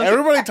 Yeah,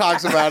 everybody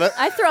talks about it.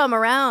 I throw them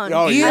around.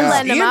 Oh, yeah. I'm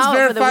letting them Ian's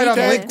out for the verified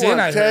on weekend. LinkedIn,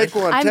 I heard. Take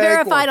one. I'm take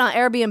verified one. on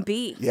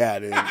Airbnb. Yeah,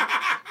 dude.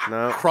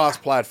 no.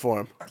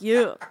 Cross-platform.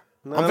 You.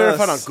 I'm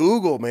verified on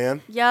Google,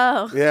 man.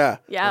 Yo. Yeah.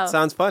 Yo. That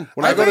sounds fun.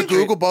 When I I go to think-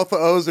 Google, both the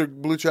O's are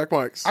blue check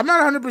marks. I'm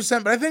not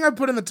 100%, but I think I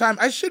put in the time.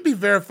 I should be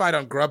verified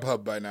on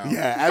Grubhub by now.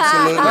 Yeah,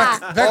 absolutely.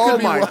 That Oh could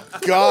be my one.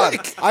 God.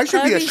 I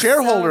should be That'd a be so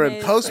shareholder in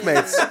amazing.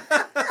 Postmates.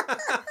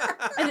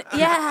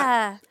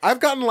 Yeah. I'm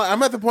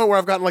at the point where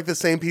I've gotten like the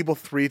same people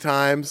 3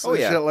 times and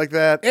yeah. shit like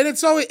that. And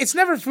it's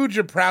never food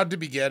you're proud to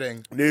be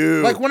getting.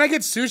 No. Like when I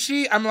get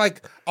sushi, I'm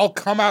like, I'll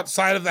come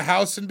outside of the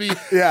house and be,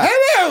 Yeah.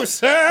 hello,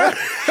 sir.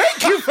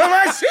 Thank you for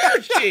my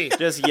sushi.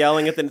 Just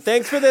yelling at them.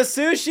 Thanks for the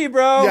sushi,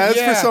 bro. Yeah,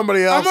 it's for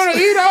somebody else. I'm gonna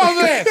eat all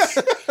this.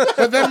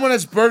 But then when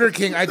it's Burger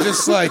King, I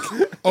just like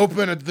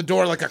open the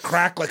door like a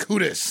crack, like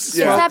Hooters.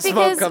 Yeah. Is that Smoke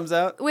because comes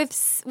out. with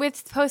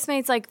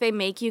Postmates, like they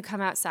make you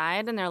come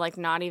outside and they're like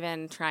not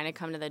even trying to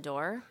come to the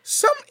door?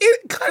 For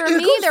For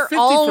me, they're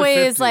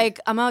always like,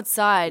 I'm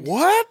outside.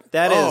 What?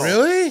 That is Oh,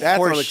 Really? That's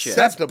Horse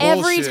unacceptable.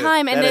 Every Bullshit.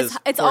 time, and That it's is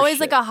it's always horseshit.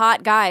 like a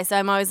hot guy, so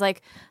I'm always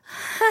like,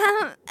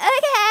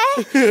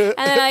 okay, and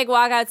then I like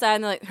walk outside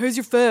and they're like, "Where's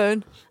your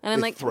phone?" And I'm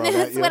like, throw it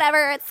at It's you.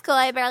 whatever. It's cool.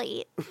 I barely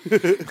eat. My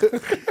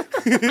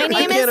I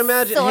name can't is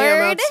imagine. Sword. Hey,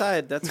 I'm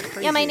outside. That's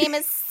crazy. Yeah, my name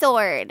is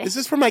Sword. This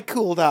is for my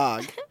cool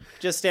dog.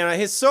 Just stand out.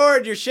 His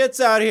sword. Your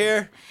shit's out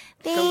here.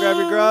 Come grab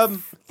your grub.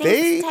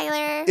 Thanks,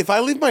 Tyler. If I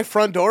leave my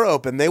front door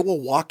open, they will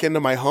walk into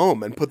my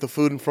home and put the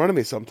food in front of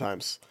me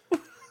sometimes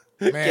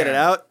Get it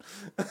out.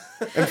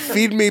 and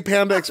feed me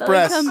Panda They'll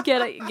Express. come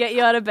get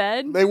you out of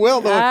bed. They will.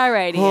 They're like, All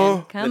right, Ian,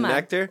 The come on.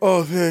 nectar.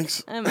 oh,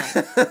 thanks. Come on.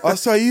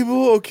 Acai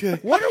bowl? Okay.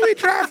 What are we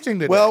drafting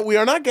today? Well, we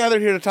are not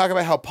gathered here to talk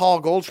about how Paul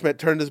Goldschmidt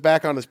turned his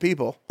back on his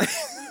people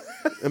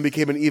and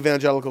became an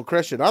evangelical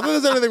Christian. Not that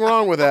there's anything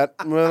wrong with that.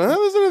 Well, not that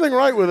there's anything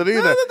right with it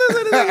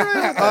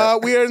either.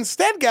 We are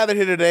instead gathered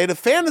here today to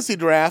fantasy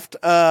draft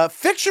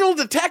fictional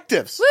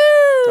detectives.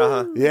 Woo!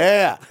 Uh-huh.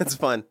 Yeah. That's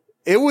fun.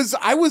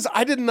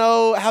 I didn't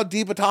know how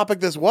deep a topic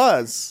this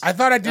was. I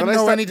thought I didn't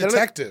know any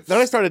detectives. Then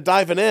I started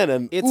diving in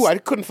and I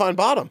couldn't find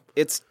bottom.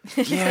 It's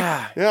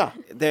yeah. Yeah.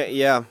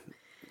 Yeah.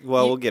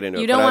 Well, we'll get into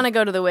it. You don't but want to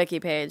go to the wiki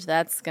page.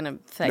 That's gonna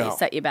No.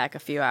 set you back a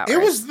few hours. It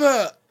was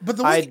the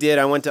I did.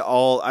 I went to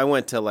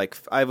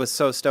I was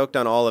so stoked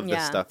on all of this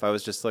Yeah. stuff. I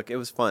was just it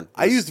was fun.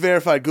 I used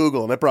verified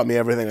Google and it brought me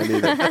everything I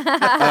needed.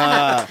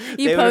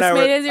 you David and I were-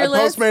 Postmated your I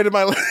list. postmated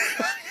my list.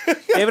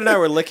 David and I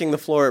were licking the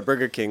floor at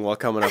Burger King while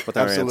coming up with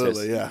our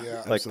Absolutely, answers. yeah.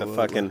 Like Absolutely.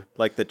 the fucking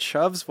the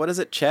chovs. What is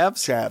it? Chavs.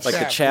 Chavs. Like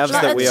the Chavs. chavs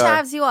Not that we the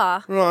are. chavs you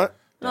are. Right.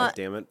 God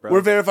damn it, bro.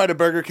 We're verified at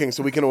Burger King,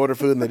 so we can order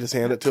food and they just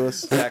hand it to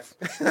us.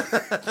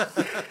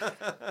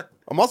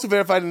 I'm also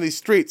verified in these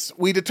streets.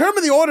 We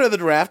determine the order of the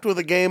draft with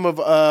a game of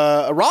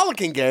a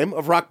rollicking game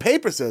of rock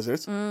paper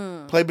scissors,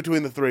 played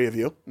between the 3 of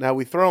you. Now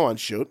we throw on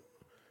shoot.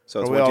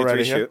 So it's Are we 1, all 2, 3,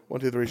 ready here? shoot. 1,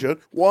 2, 3,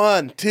 shoot.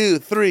 1, 2,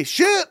 3,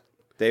 shoot.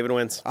 David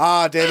wins.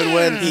 Ah, David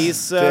wins.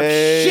 Piece of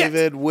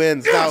David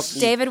wins. Now,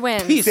 David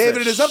wins.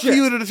 David, it is up to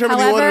you to determine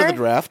the order of the However-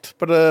 draft.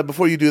 But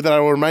before you do that, I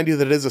will remind you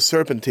that it is a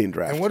serpentine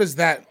draft. And what does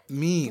that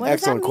mean? What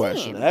does that Excellent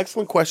question. mean?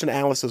 Excellent question,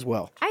 Alice, as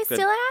well. I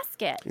still ask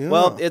it.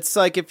 Well, it's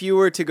like if you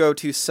were to go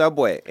to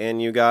Subway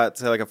and you got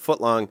say, like a foot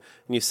long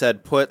and you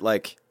said put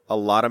like a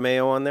lot of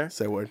mayo on there.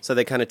 Say word. So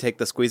they kind of take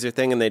the squeezer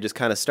thing and they just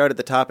kind of start at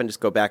the top and just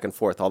go back and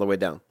forth all the way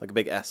down like a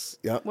big S.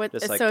 Yep. What,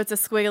 Just like- so it's a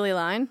squiggly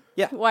line?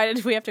 Yeah. Why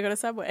did we have to go to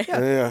Subway?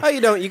 Yeah. Oh, you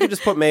don't. You could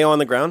just put mayo on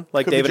the ground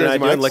like Could be David and I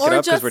Jersey do and Mike's. lick it Or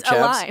up because just we're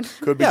a chavs. line.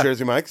 Could be Yeah.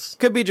 Jersey Mike's.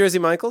 Could be Jersey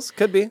Michaels.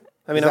 Could be.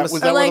 I mean, Was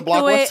that where the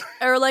block was?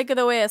 Or like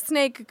the way a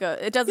snake goes.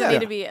 It doesn't Yeah.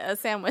 need to be a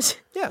sandwich.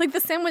 Yeah. Like the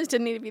sandwich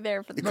didn't need to be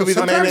there for the. It could be the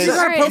sometimes mayonnaise. you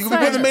gotta You poke could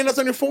fun. put the mayonnaise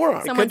on your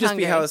forearm. It Someone's could just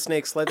be hungry. how a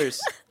snake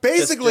slithers.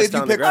 Basically, just if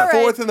you on the pick ground.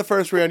 fourth in the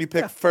first round, you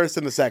pick first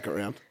in the second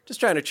round. Just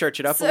trying to church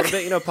it up a little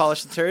bit,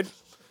 polish the turd.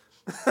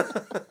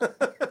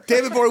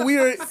 David Boy, we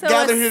are So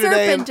gathered a here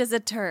today. serpent is a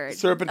turd.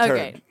 Serpent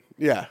Okay. turd.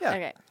 Yeah.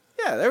 Okay.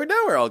 Yeah, now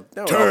we're all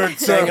Turd hanging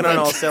serpent. on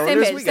all Same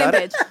cylinders. page. We Same got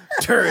page.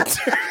 it. Turd.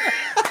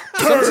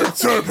 Turd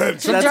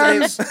serpent.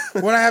 Sometimes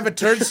when I have a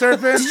turd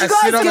serpent, Did I you sit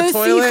guys on the go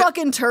toilet. see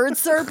fucking Turd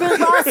Serpent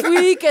last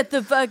week at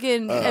the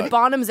fucking at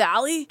Bonham's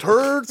Alley?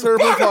 Turd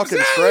serpent fucking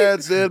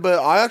shreds, dude. But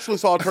I actually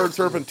saw a turd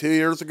serpent 2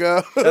 years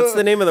ago. That's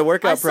the name of the I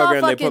workout saw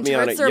program they fucking put me on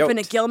Turd at Serpent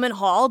Yoked. at Gilman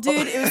Hall,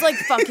 dude. It was like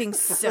fucking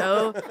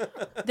so.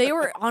 They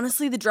were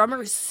honestly the drummer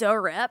was so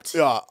ripped.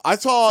 Yeah, I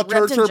saw a turd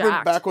Ripped and serpent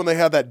jacked. back when they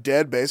had that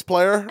dead bass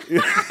player.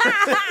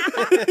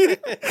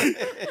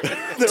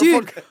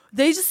 Dude,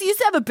 they just used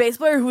to have a bass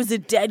player who was a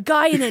dead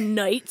guy in a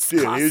knight's Dude,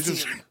 he costume. was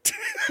just.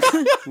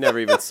 Never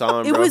even saw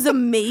him, It bro. was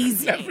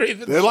amazing.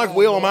 They like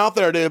wheel him out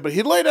there, dude. But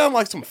he'd lay down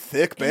like some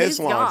thick bass He's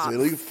lines, got-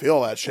 dude. You can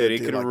feel that shit. Dude,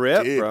 he could like,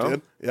 rip, deep, bro.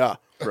 Dude. Yeah.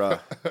 Bruh.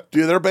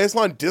 Dude, their bass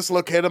line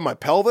dislocated my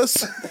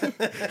pelvis.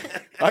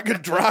 I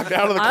could drag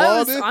out of the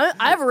claw, dude.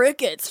 I have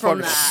rickets from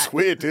Fucking that.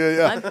 sweet, dude.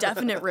 Yeah. I have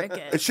definite That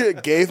rickets.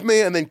 shit gave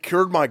me and then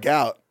cured my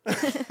gout.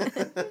 Dave,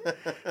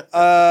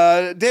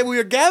 we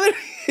are gathered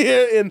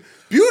here in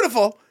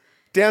beautiful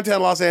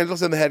downtown Los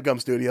Angeles in the Headgum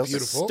Studios.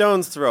 Beautiful.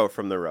 Stone's throw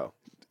from the row.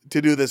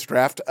 To do this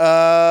draft.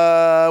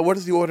 What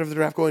is the order of the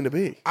draft going to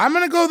be? I'm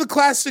gonna go the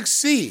classic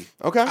C.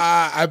 Okay.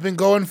 I've been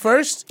going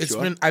first.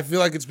 Sure. I feel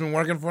like it's been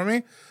working for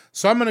me.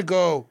 So I'm gonna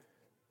go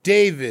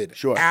David,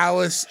 Sure.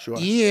 Alice, Sure.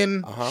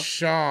 Ian,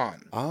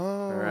 Sean.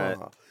 Ah, right.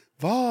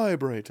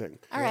 vibrating.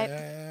 All right.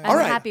 All I'm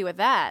right. happy with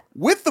that.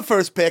 With the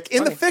first pick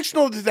in the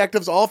Fictional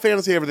Detectives All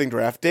Fantasy Everything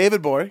draft,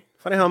 David Boy.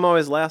 Funny how I'm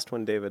always last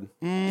one, David.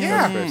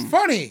 Yeah,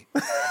 funny.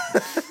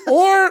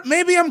 Or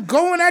maybe I'm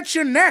going at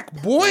your neck,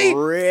 boy.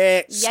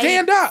 Prick.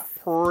 Stand up.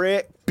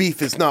 Prick.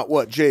 Beef is not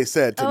what Jay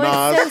said to Oh,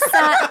 Nas. it's so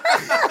sad.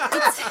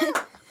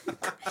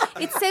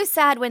 It's so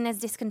sad when there's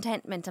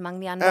discontentment among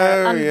the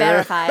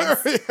unverified.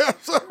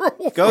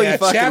 Go, Yeah, you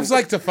fucking... chavs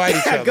like to fight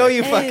each other. Go,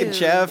 you fucking Ew.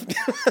 chav.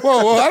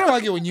 Whoa, I don't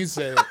like it when you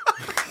say it.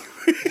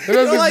 It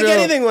doesn't like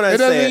anything when I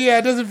say it. Yeah,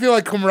 it doesn't feel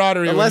like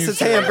camaraderie. Unless when you it's,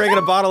 say hey, I'm it. bringing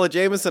a bottle of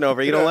Jameson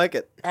over. You don't like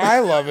it. I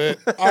love it.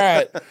 All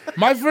right.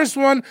 My first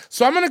one.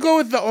 So I'm going to go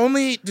with the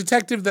only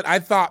detective that I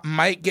thought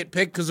might get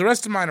picked because the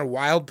rest of mine are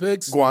wild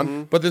picks. Go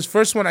on. But this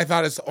first one I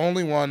thought is the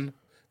only one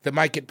that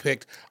might get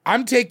picked.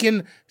 I'm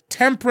taking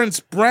Temperance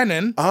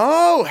Brennan,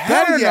 Oh,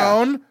 hell better yeah.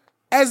 known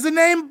as the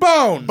name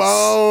Bones.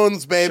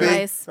 Bones, baby.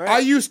 Nice. I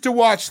used to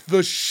watch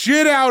the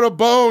shit out of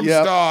Bones,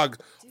 Yep. dog.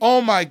 Oh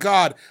my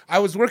God. I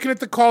was working at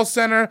the call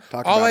center.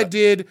 Talk All about I it.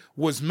 did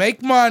was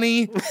make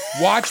money,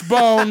 watch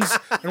Bones,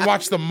 and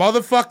watch the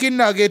motherfucking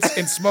Nuggets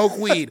and smoke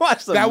weed.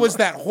 Watch the That was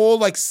that whole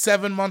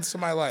 7 months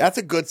of my life. That's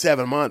a good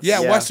 7 months.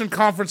 yeah, Yeah. Western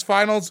Conference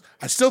Finals.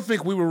 I still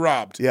think we were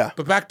robbed. Yeah.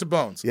 But back to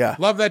Bones. Yeah.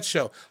 Love that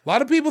show. A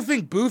lot of people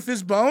think Booth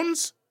is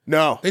Bones.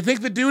 No. They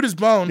think the dude is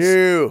Bones.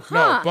 No.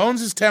 No,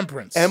 Bones is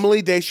Temperance.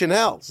 Emily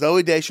Deschanel.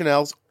 Zoe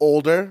Deschanel's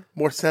older,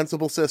 more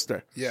sensible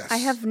sister. Yes. I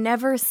have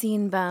never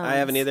seen Bones. I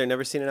haven't either.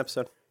 Never seen an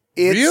episode.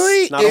 It's,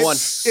 Really? Not a one.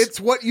 It's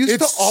what used to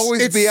It's-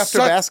 always it's be after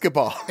such-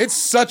 basketball. It's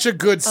such a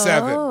good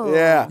 7. Oh.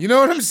 Yeah. You know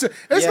what I'm saying?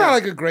 It's Yeah. not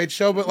like a great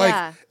show, but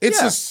Yeah.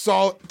 it's Yeah. a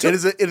solid. It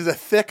is a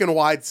thick and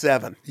wide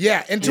 7.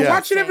 Yeah, and to Yeah.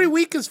 watch it every Same.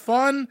 week is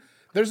fun.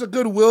 There's a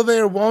good will they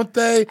or won't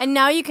they? And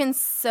now you can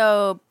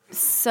so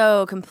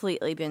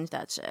completely binge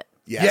that shit.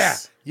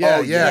 Yes. Yeah,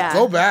 Oh, yeah.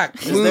 Go back.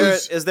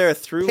 Is there a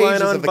through line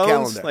pages on of the Bones?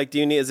 calendar. Like, do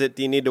you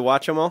need to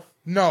watch them all?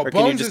 No, Or Bones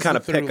can you just is kinda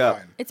the pick through up?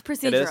 line. It's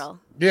procedural.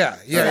 Yeah.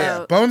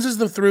 So- Bones is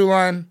the through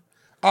line.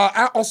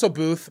 Also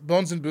Booth.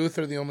 Bones and Booth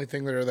are the only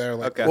thing that are there.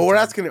 Okay. Well, we're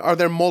asking, are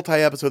there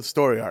multi-episode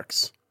story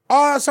arcs?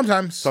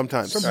 Sometimes.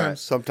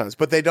 Sometimes.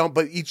 But they don't.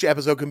 But each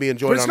episode can be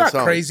enjoyed But it's on not its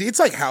own. crazy. It's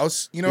like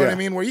House. You know what Yeah. I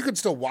mean? Where you could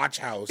still watch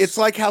House. It's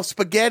like how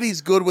spaghetti's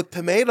good with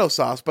tomato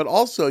sauce, but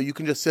also you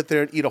can just sit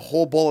there and eat a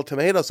whole bowl of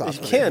tomato sauce.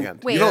 You by can. the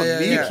end. Wait. You don't Yeah,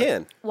 need yeah. You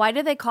can. Why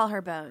do they call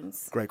her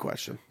Bones? Great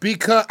question.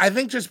 because I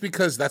think just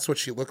because that's what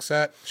she looks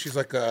at. She's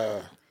like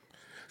a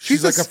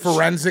She's like a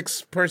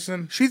forensics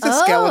person. She's a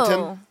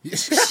skeleton.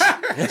 She's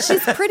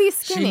pretty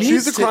skinny. needs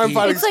She's a to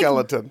crime-fighting It's like-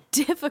 skeleton.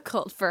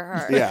 difficult for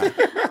her.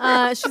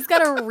 Yeah, She's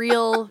got a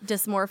real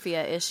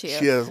dysmorphia issue.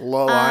 she has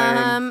low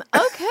iron.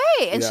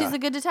 Okay, and Yeah. she's a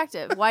good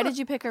detective. Why did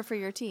you pick her for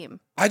your team?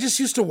 I just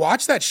used to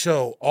watch that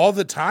show all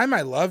the time.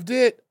 I loved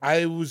it.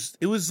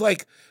 It was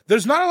like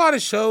there's not a lot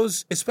of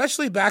shows,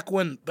 especially back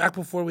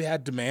before we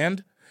had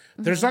demand.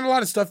 There's not a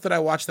lot of stuff that I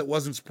watched that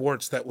wasn't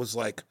sports that was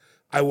like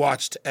I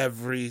watched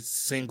every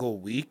single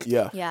week.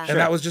 Yeah. Yeah. And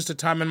that was just a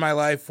time in my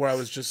life where I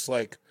was just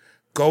like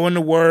going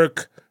to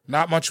work,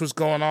 not much was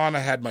going on. I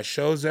had my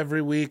shows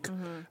every week.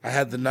 I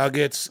had the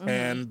Nuggets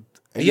and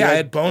you I had-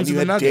 had Bones and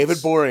you and the had Nuggets. David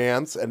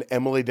Boreanaz and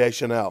Emily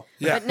Deschanel.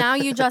 Yeah. But now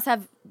you just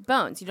have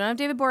Bones. You don't have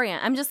David Borean.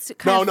 I'm just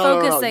kind No, of no,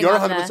 no, no. focusing You're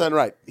on 100%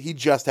 right. He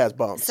just has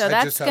bones. So I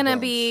that's just have gonna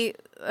Bones. be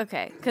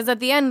okay, because at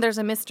the end there's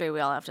a mystery we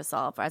all have to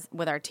solve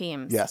with our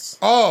teams. Yes.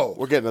 Oh,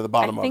 We're getting to the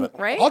bottom of it.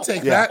 Right? I'll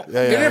take Yeah, that.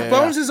 yeah, And yeah, if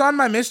Bones is on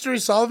my mystery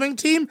solving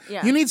team,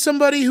 Yeah. you need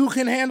somebody who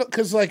can handle.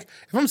 Because like,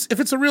 if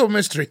it's a real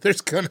mystery,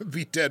 there's gonna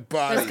be dead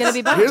bodies. There's gonna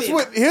be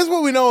bones. Here's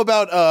what we know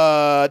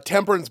about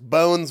Temperance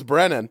Bones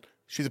Brennan.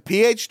 She's a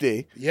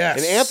PhD, Yes.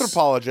 an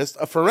anthropologist,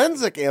 a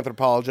forensic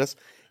anthropologist,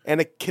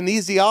 and a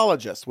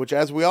kinesiologist, which,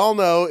 as we all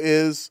know,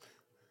 is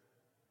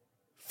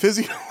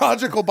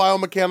physiological,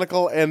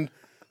 biomechanical, and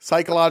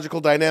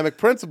psychological dynamic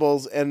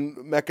principles and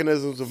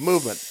mechanisms of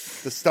movement,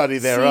 the study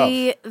thereof.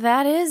 See,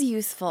 that is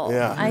useful.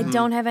 Yeah. I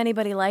don't have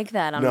anybody like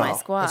that on No. my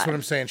squad. That's what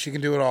I'm saying. She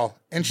can do it all,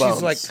 and Bones.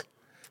 she's like,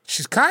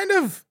 she's kind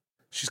of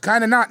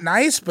not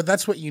nice, but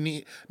that's what you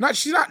need.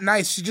 She's not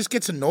nice. She just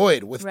gets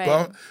annoyed with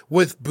Right.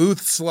 with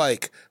Booth's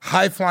like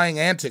high flying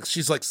antics.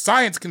 She's like,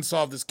 science can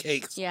solve this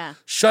case. Yeah.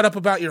 Shut up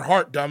about your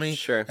heart, dummy.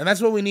 Sure. And that's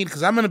what we need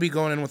because I'm going to be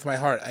going in with my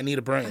heart. I need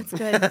a brain.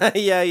 Good.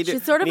 Yeah, you do.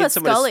 She's sort of need a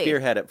someone Scully. to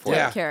spearhead it for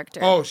Yeah. you. Character.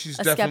 Oh, she's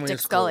a definitely skeptic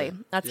a Scully.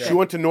 Scully. That's Yeah. She good.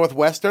 went to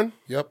Northwestern.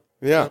 Yep.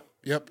 Yeah.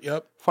 Yep.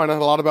 Find out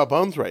a lot about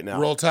Bones right now.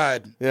 Roll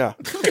Tide. Yeah.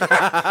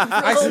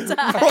 I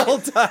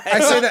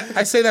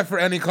say that for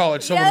any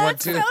college someone Yeah, went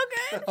that's to. so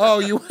good. Oh,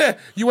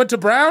 you went to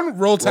Brown? Roll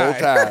Roll Tide.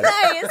 Tide.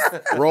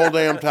 Nice. Roll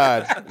damn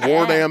Tide.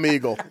 War damn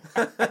Eagle.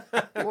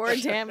 War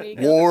damn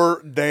eagle.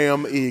 War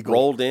damn Eagle.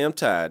 Roll damn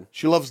tide.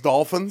 She loves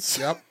dolphins.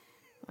 Yep.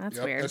 That's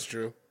Yep. weird. That's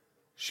true.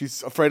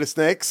 She's afraid of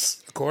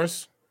snakes. Of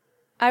course.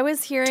 I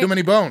was hearing Too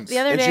many bones. the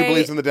other And day. she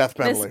believes in the death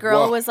penalty. This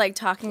girl Whoa. was like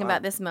talking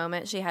about this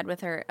moment she had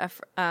with her.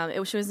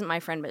 She wasn't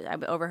my friend, but I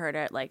overheard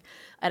her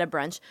at a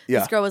brunch. Yeah.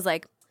 This girl was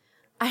like,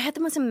 "I had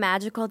the most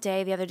magical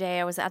day the other day.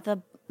 I was at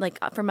the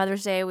for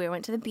Mother's Day. We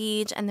went to the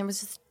beach, and there was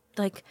just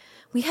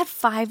we had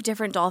 5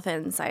 different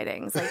dolphin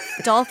sightings. Like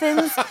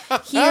dolphins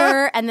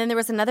here, and then there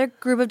was another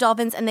group of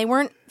dolphins, and they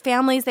weren't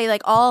families. They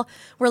all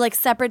were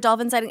separate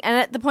dolphin sightings. And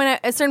at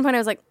a certain point, I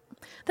was like,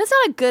 that's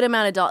not a good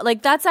amount of dolphins.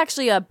 That's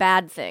actually a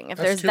bad thing. If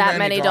That's there's too that many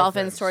many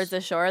dolphins dolphins. towards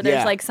the shore,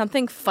 there's Yeah.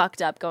 something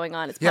fucked up going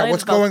on. It's Yeah, probably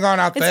what's the vol- going on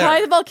out It's there?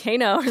 probably the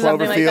volcano or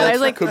something like that. I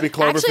was like, Could be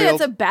actually, Cloverfield.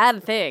 that's a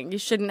bad thing. You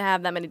shouldn't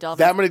have that many dolphins.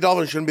 That many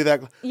dolphins shouldn't be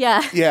that.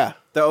 yeah. Yeah.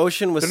 The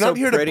ocean was They're so not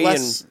here to pretty,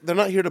 bless. and They're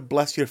not here to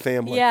bless your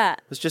family. Yeah. it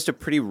was just a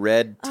pretty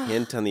red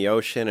tint on the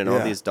ocean, and all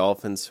Yeah. these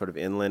dolphins sort of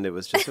inland. It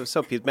was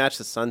so peaceful. Matched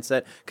the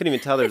sunset. Couldn't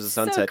even tell there was a It's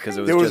so sunset because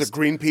it was There was just a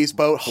Greenpeace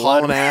boat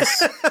hauling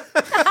ass.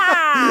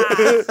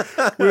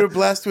 We were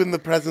blessed in the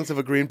presence of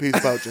a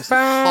Greenpeace boat just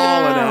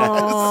hauling ass.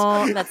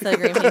 Oh, that's the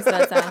Greenpeace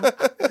boat sound.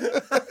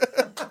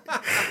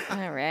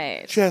 All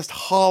right. Just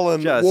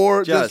hauling.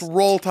 Just just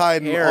roll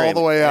tide all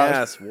the way out.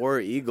 Yes, war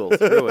eagle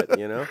through it.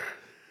 You know.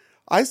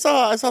 I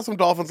saw some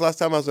dolphins last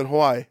time I was in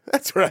Hawaii.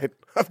 That's right.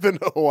 I've been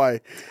to Hawaii.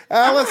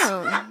 Alice,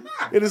 Oh,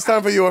 it is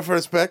time for your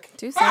first pick.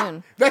 too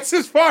soon. That's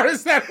as far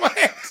as that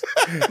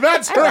went.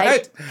 That's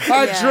right.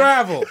 I yeah.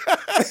 travel.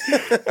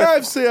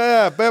 I've seen,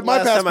 but my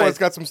Last time passport's I-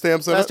 got some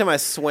stamps in Last it. time I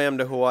swam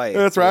to Hawaii.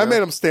 That's right. you I know?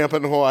 made him stamp it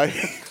in Hawaii.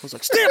 I was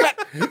like, stamp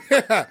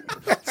it!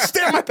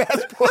 Stamp my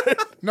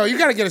passport! No, you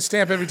got to get a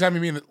stamp every time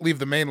you leave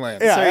the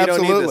mainland. Yeah, So you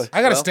don't need absolutely. this.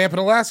 I got a Well, stamp in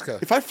Alaska.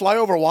 If I fly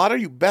over water,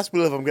 you best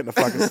believe I'm getting a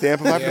fucking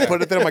stamp. If I have to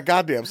put it there my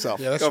goddamn self.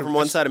 Yeah, that's Go true. from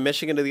one side of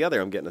Michigan to the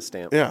other. I'm getting a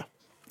stamp. Yeah.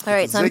 All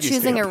right, so I'm Ziggy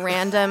choosing stamp. a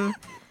random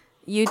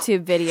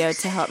YouTube video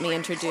to help me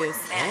introduce.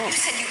 Man, you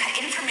said you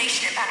had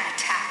information about an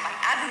attack by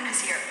Abu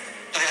Nazir.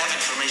 I have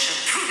information.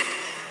 Prove it.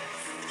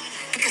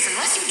 Because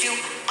unless you do,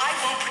 I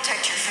won't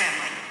protect your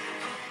family.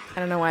 I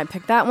don't know why I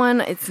picked that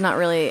one. It's not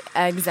really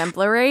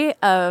exemplary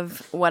of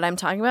what I'm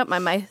talking about.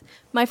 My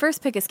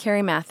first pick is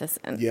Carrie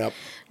Matheson. Yep.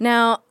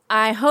 Now,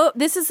 I hope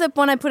this is the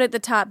one I put at the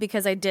top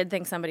because I did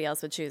think somebody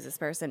else would choose this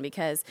person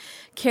because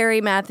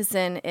Carrie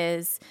Matheson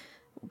is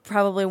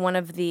probably one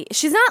of the...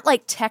 She's not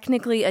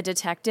technically a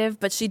detective,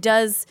 but she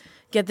does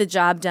get the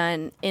job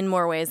done in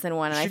more ways than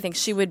one. And I think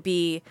she would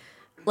be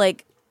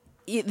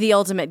the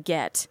ultimate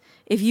get.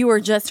 If you were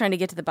just trying to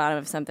get to the bottom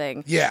of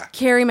something, Yeah.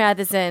 Carrie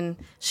Matheson,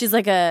 she's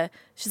like a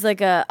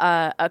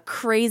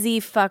crazy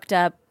fucked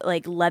up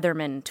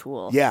Leatherman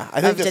tool. Yeah,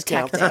 I think of this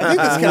counts. detective. I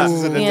think this counts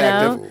as a You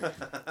know?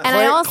 detective. And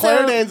I also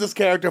Claire Danes'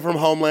 character from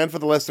Homeland for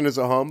the listeners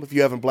at home, if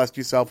you haven't blessed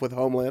yourself with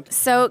Homeland.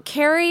 So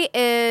Carrie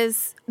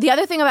is the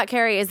other thing about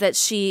Carrie is that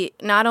she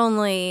not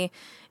only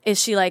is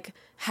she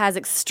has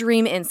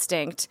extreme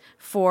instinct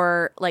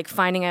for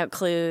finding out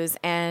clues,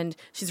 and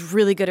she's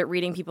really good at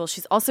reading people.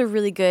 She's also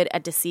really good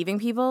at deceiving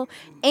people,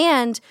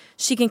 and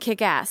she can kick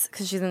ass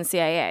because she's in the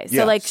CIA. So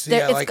Yeah. See,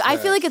 I like I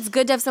that. feel like it's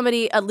good to have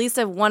somebody, at least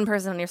have one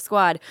person on your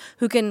squad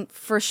who can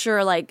for sure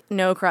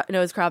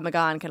knows Krav Maga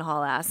and can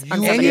haul ass. on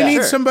And somebody you else.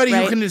 need somebody who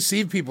Right? can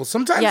deceive people.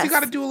 Sometimes Yes. you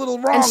got to do a little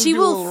wrong. And she do a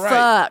will little right.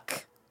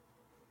 fuck.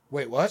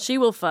 Wait, what? She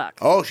will fuck.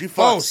 Oh, she fucks.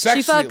 Oh, She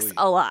sexually. fucks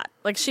a lot.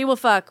 She will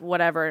fuck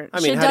whatever. I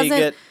mean, she how do you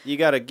doesn't- get? You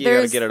gotta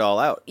there's- get it all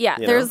out. Yeah,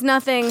 you there's know?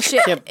 nothing. She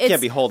Can't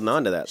be holding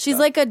on to that. She's stuff.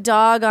 like a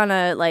dog on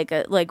a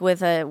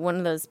with a one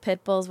of those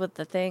pit bulls with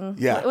the thing.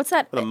 Yeah. What's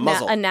that With a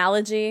muzzle.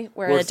 analogy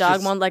where Where a it's dog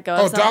just- won't let go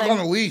Oh, of something? dog on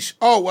a leash.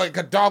 Oh, like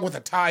a dog with a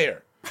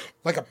tire.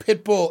 like a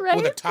pit bull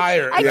with a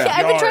tire. I've been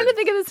trying to think.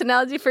 think of this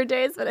analogy for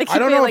days, but I keep don't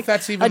being know like if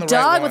that's even a the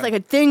dog right with one.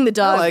 like a thing the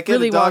dog like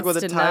really a dog wants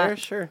with a to tire, not.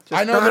 sure.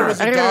 I know there was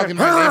a dog in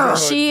my neighborhood.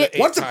 that ate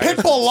Once a pit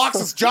tires. bull locks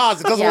its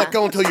jaws, it doesn't let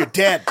go until you're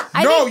dead.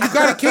 No, you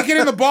got to kick it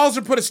in the balls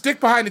or put a stick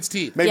behind its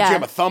teeth. Maybe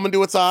jam a thumb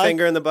into its eye.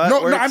 Finger in the butt.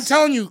 No, works. I'm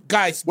telling you,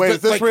 guys. Wait, is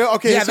this real?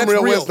 Okay, yeah, some that's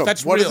real real. wisdom.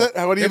 That's What real. is it?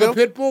 What do you if do? a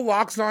pit bull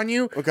locks on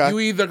you, Okay. you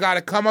either got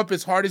to come up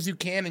as hard as you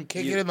can and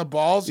kick it in the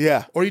balls,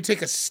 or you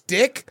take a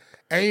stick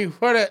and you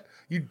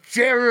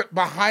jam it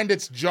behind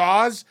its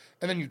jaws,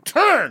 and then you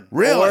turn.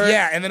 Really?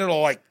 Yeah, and then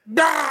it'll like,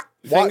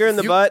 Finger in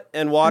the butt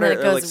and water, And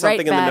then it or like goes something right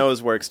in the back.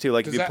 nose works too.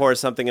 Like if you that- pour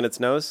something in its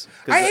nose.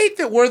 'Cause I hate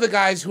that we're the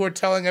guys who are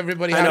telling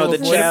everybody I how know to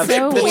the avoid a chavs. pit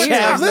so The bull. weird.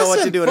 chavs know what to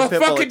Listen, do in a The pit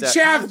bull fucking attack.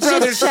 Chav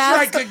brothers Chav-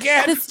 strike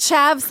again. This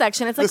chav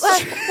section. It's like, well,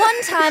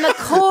 one time a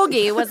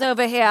corgi was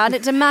over here and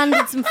it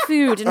demanded some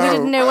food and we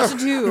didn't know what to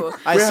do.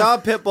 I saw a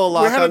pit bull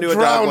lock had it onto a dog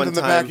drowned one in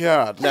the time.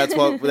 backyard. That's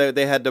what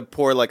they had to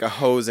pour like a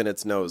hose in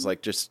its nose,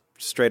 like just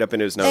straight up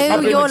into his nose. Oh, Up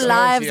in your its nose,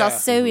 lives yeah. are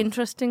so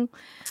interesting.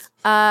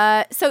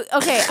 So,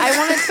 okay, I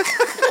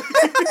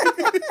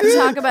want to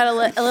talk about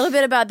a little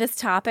bit about this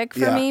topic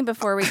for me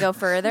before we go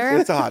further.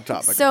 It's a hot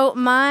topic. So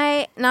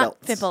not Belts.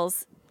 pit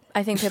bulls.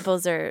 I think pit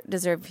bulls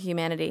deserve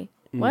humanity.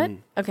 What?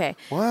 Okay.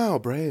 Wow,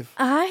 brave.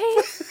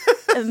 I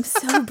am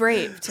so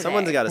brave today.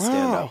 Someone's got to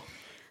stand Wow. up.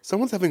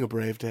 Someone's having a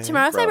brave day.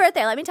 Tomorrow's my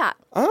birthday. Let me talk.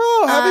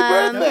 Oh,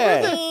 happy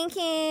birthday. Thank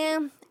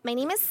you. My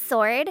name is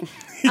Sword.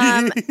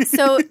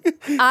 So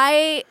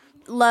I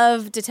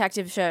love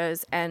detective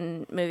shows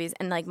and movies,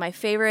 and like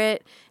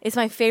it's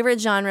my favorite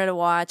genre to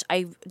watch.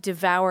 I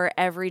devour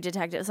every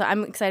detective. So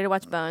I'm excited to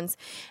watch Bones,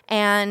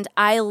 and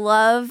I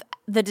love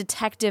the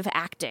detective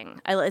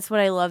acting. It's what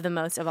I love the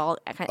most of all.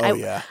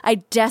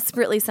 I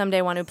desperately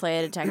someday want to play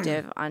a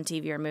detective on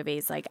TV or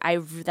movies. Like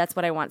that's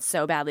what I want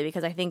so badly,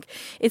 because I think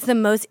it's the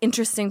most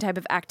interesting type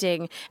of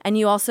acting, and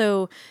you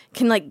also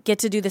can like get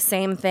to do the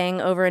same thing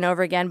over and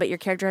over again, but your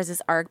character has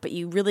this arc. But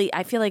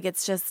I feel like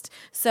it's just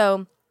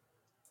so.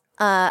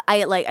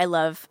 I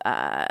love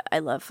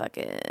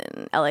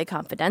fucking LA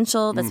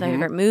Confidential. That's my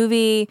favorite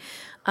movie.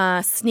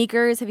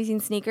 Sneakers. Have you seen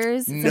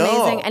Sneakers? It's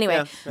amazing. Anyway,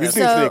 Yeah. You've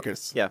seen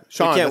Sneakers. Yeah,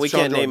 Sean, we that's Sean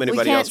can't name Jordan.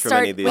 anybody else from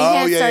any of these. We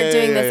can't yeah, start yeah,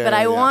 doing yeah, this, yeah, but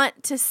I yeah.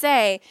 want to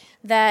say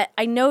that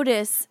I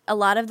notice a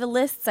lot of the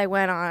lists I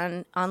went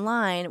on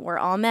online were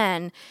all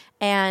men,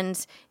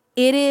 and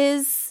it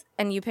is.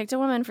 And you picked a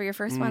woman for your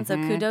first one, so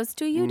kudos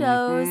to you,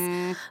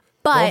 Does.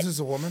 But Bones is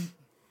a woman?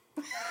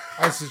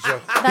 That's a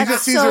joke. He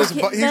just sees her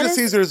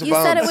as a You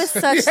said it bone. with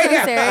such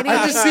sincerity.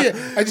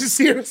 I just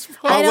see her as bones.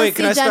 I don't wait, see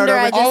can I start gender.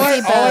 over? I just All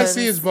see bones. I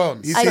see is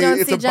bones. I don't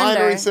It's see a binary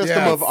gender. system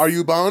Yeah. of are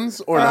you bones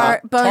or Or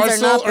not? bones are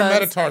Tarsal not or bones.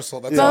 metatarsal?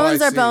 That's all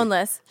Bones I are see.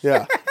 boneless.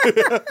 Yeah.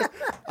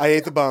 I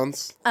ate the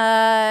bones.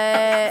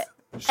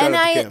 Shout And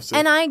out to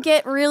I KFC.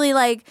 get really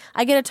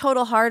I get a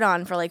total hard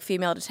on for like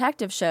female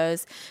detective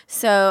shows.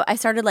 So I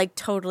started like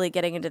totally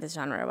getting into this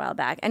genre a while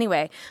back.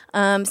 Anyway,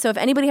 so if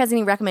anybody has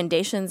any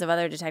recommendations of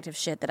other detective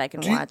shit that I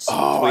can watch,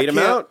 Tweet him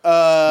out.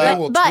 They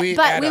will but tweet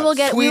at we will us.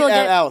 get Tweet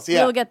at Alice,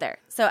 yeah. we will get there.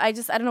 So I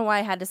don't know why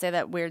I had to say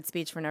that weird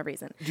speech for no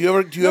reason. Do you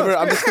ever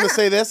I'm just going to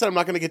say this and I'm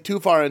not going to get too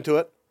far into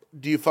it.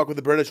 Do you fuck with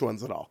the British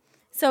ones at all?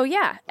 So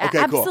yeah,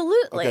 Okay, cool.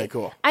 absolutely. Okay,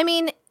 cool. I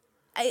mean,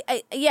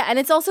 yeah, and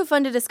it's also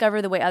fun to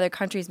discover the way other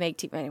countries make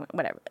TV. Anyway,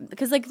 whatever,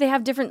 because like they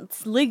have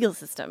different legal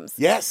systems.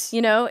 Yes.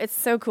 You know, it's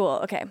so cool.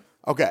 Okay.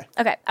 Okay.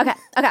 Okay.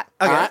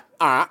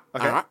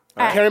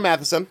 Carrie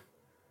Matheson.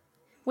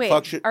 Wait,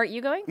 Fuck shit. are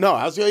you going? No,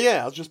 I was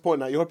just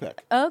pointing out your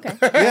pick. Oh, okay.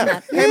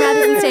 Harry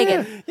Madison's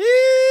taken.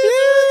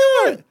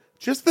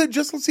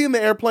 Just seeing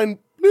the airplane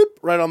bloop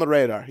right on the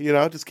radar,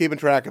 just keeping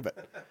track of it.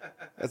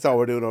 That's all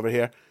we're doing over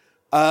here.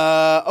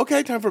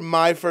 Okay, time for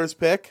my first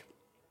pick.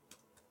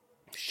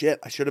 Shit,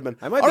 I should have been.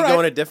 I might All be right.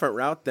 going a different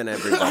route than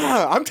everybody.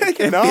 I'm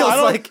taking. No, feels I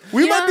don't. like-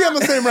 We might be on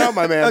the same route,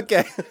 my man.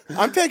 Okay.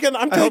 I'm taking.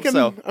 hope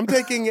so. I'm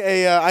taking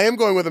a. I am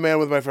going with a man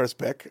with my first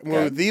pick. I'm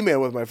going with the man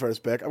with my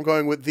first pick. I'm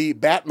going with the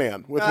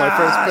Batman with my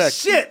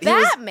first pick. Shit.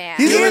 Batman.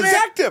 He's a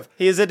detective.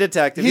 He is a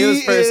detective. He He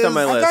was first on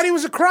my is- I list. thought he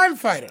was a crime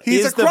fighter.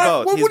 He's He's a the crime.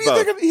 both. Well, He's what do you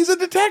both. think? He's a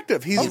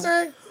detective. He's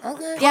Okay.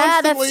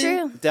 Yeah, that's constantly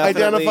true.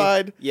 Definitely.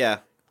 identified Yeah.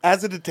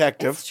 as a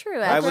detective. It's true.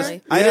 I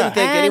Actually, didn't think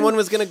And- anyone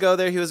was going to go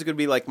there. He was going to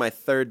be like my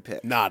third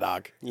pick. Nah,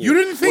 dog. You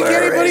didn't think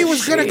anybody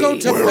was going to go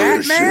to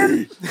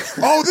Batman?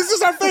 Oh, this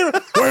is our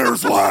favorite.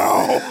 Where's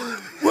Lau?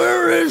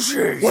 Where is she?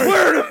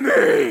 Where to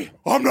me?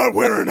 I'm not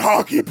wearing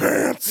hockey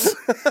pants.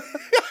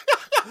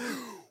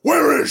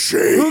 Where is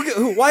she?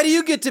 Why do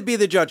you get to be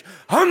the judge?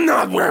 I'm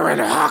not wearing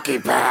hockey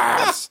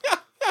pants.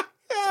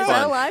 is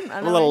that a line?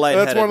 I'm a little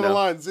lightheaded That's one of the now.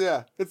 lines,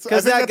 yeah.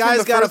 Because that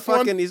guy's got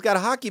he's got a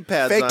hockey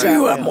pads Fake on. Do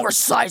you have more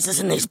sizes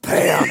in these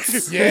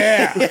pants?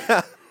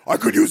 Yeah. I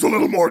could use a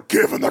little more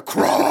give in the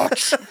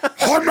crotch.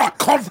 I'm not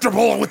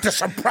comfortable with this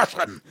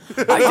impression.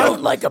 I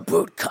don't like a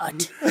boot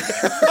cut.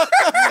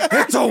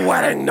 It's a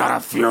wedding, not a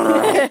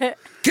funeral.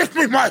 Get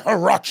me my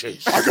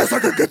Hirachis. I guess I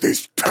could get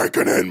these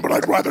taken in, but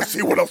I'd rather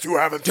see what else you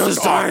have in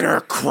Designer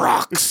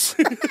Crocs.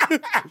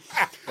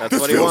 That's This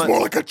what he feels wants.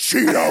 more like a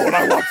Cheeto, and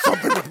I want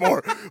something with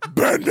more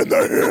bend in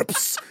the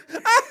hips.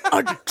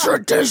 A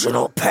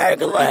traditional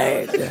peg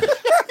leg.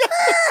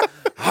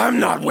 I'm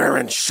not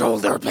wearing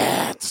shoulder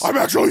pads. I'm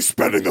actually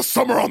spending the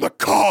summer on the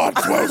cod,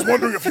 so I was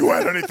wondering if you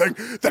had anything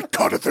that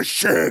cut at the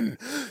shin.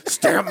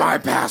 Stamp my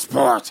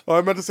passport. Oh,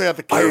 I meant to say at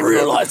the I cave.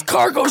 realize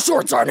cargo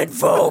shorts aren't in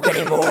vogue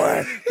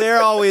anymore.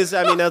 They're always,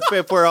 I mean, that's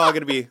if we're all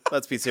going to be,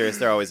 let's be serious,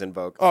 they're always in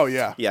vogue. Oh,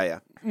 yeah. Yeah.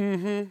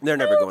 Mm-hmm. They're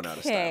never going out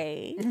of style.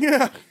 Okay.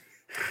 Yeah.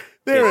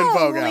 They're in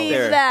vogue, Leave Alex.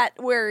 There. that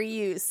where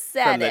you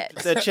said From it.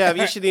 the Chav,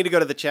 you should need to go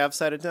to the Chav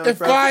side of town, If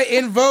bro. by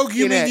invoke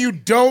you mean you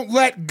don't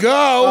let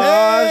go.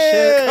 Oh,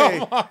 shit.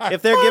 Come on.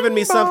 If they're giving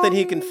me something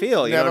he can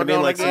feel, you know what I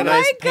mean? Like some gonna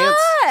nice get it. pants,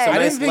 Oh some my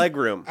nice God. leg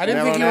room. I didn't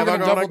Never, think you were never going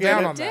to gonna double get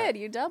down it. on that.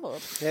 You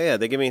doubled. Yeah,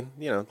 they give me,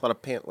 a lot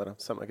of pant,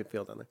 something I could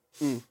feel down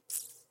there.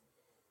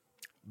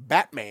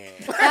 Batman.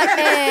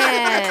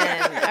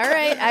 Batman. All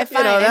right, I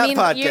find. know, that I mean,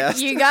 podcast.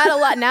 you got a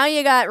lot. Now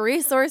you got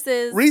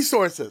resources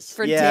Resources.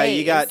 for Yeah, days.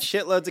 you got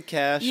shitloads of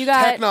cash. You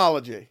got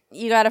Technology.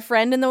 you got a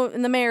friend in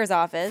the mayor's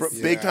office.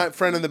 Big time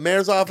friend in the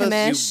mayor's office.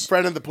 Commish.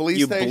 Friend in the police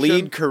you station.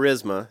 bleed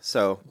charisma,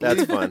 so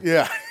that's fun.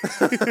 Yeah.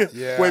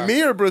 Yeah. Wait,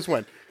 me or Bruce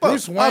Wayne?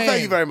 Bruce Oh, Wayne.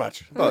 thank you very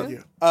much. Both. Thank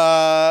you.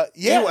 Yeah,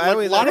 You- I a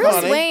would- lot of Bruce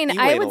money. Wayne, You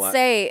I weigh a would lot.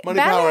 say Money,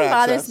 power, Batman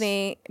bothers access.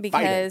 me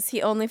because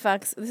he only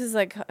fucks. This is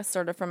like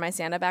sort of from my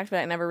stand-up act, but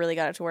I never really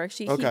got it to work.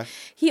 Okay.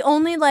 He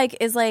only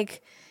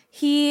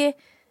he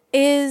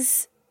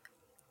is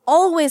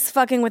always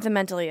fucking with the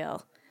mentally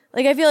ill.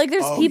 Like I feel like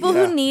there's people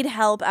yeah. who need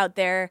help out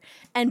there,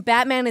 and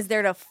Batman is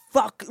there to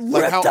fuck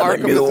Like Rip how them a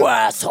Arkham new is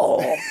asshole.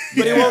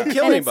 But he won't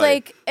kill and it's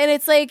anybody.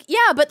 like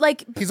yeah, but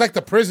like He's like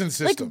the prison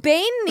system.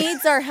 Bane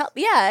needs our help.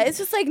 Yeah, it's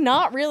just like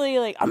not really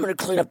like. I'm gonna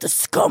clean up the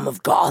scum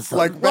of Gotham.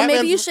 Like Well, maybe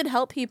Batman's- you should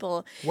help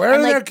people. Where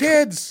And, are their like,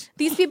 kids?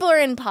 These people are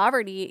in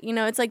poverty. You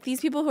know, it's like these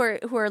people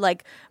who are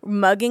like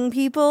mugging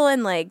people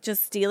and like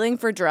just stealing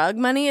for drug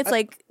money. It's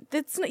like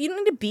you don't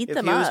need to beat If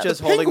them he was up.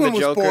 just holding Penguin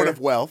the was born Joker. of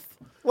wealth.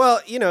 Well,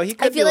 he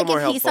could I be feel a like little if more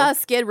he helpful. saw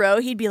Skid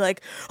Row, he'd be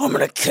like, I'm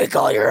gonna kick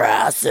all your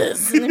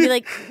asses. and I'd be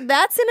like,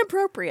 that's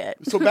inappropriate.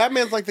 So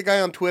Batman's like the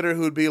guy on Twitter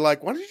who'd be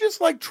like, why don't you just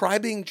like try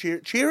being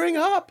cheering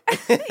up?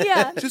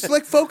 Yeah. Just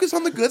like focus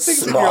on the good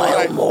things in your Smile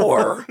life.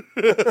 more.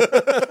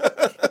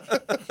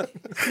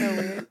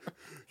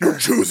 You're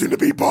choosing to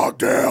be bogged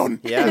down.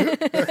 Yeah.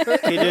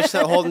 He just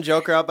holding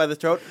Joker out by the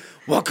throat.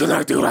 What can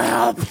I do to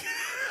help?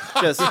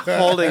 Just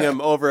holding him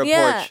over a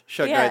Yeah, porch,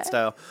 Shug yeah. Knight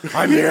style.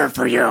 I'm here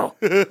for you.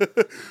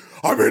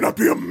 I may not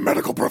be a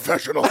medical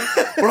professional,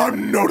 but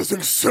I'm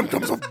noticing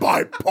symptoms of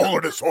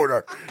bipolar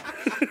disorder.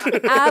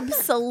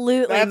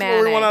 Absolutely, That's manic.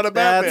 what we want out of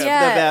That's Batman.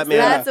 Yes, the Batman.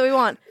 that's what we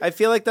want. I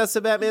feel like that's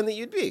the Batman that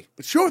you'd be.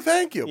 Sure,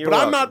 thank you. You're but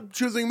I'm welcome. not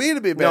choosing me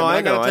to be Batman. No,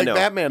 I know. gotta I take know.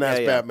 Batman as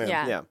Yeah. Batman.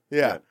 Yeah. Yeah.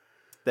 Yeah.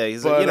 Yeah,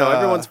 he's But,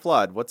 everyone's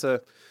flawed. What's a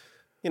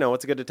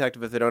good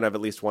detective if they don't have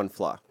at least one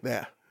flaw?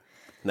 Yeah.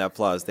 And that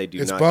flaw is they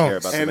do It's not bones. care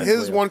about the And mentally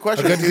his ill. one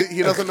question is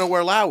he doesn't know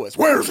where Lau is.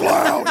 Where's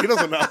Lau? He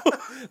doesn't know.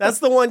 That's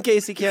the one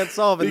case he can't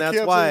solve, and He that's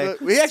can't why. say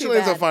that- He actually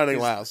ends up bad. finding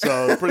Lau,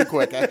 so pretty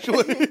quick,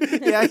 actually.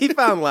 Yeah, he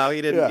found Lau.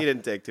 He didn't. Yeah. He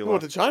didn't take too He long.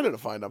 went to China to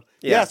find him.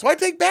 Yeah. Yeah, so I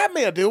take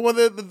Batman, dude,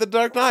 with the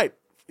Dark Knight.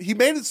 He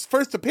made his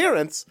first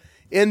appearance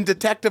in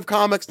Detective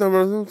Comics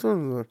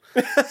number.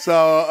 So,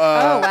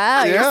 Oh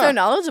wow, you're yeah. so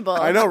knowledgeable.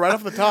 I know, right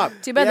off the top.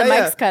 Too bad Yeah, the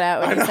yeah. mic's cut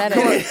out when you said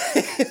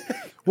it.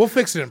 We'll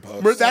fix it in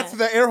post. That's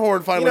the air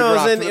horn finally You know,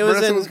 dropped. it that was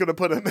Marissa in- was going to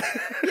put in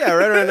there. Yeah,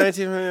 right around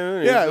 19.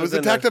 Yeah, it was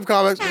Detective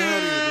Comics.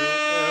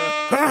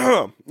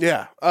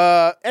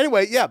 Yeah.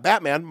 Anyway, yeah,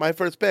 Batman, my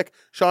first pick.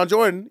 Sean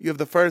Jordan, you have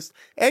the first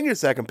and your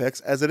second picks,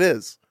 as it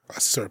is. A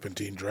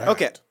serpentine draft.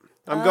 Okay,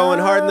 I'm going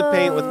hard in the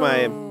paint with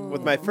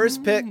my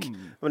first pick.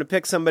 I'm going to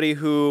pick somebody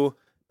who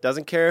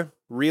doesn't care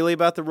really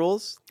about the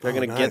rules. They're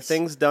going to get nice.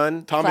 things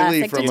done. Tommy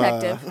Lee Classic from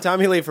detective.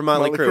 Tommy Lee from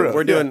Motley Motley Crue.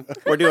 Crue,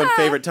 We're doing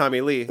favorite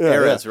Tommy Lee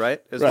eras, right?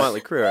 It was Right.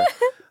 Motley Crue.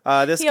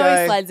 This He always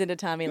guy, slides into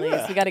Tommy Lee,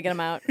 so we got to get him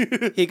out.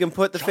 he can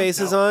put the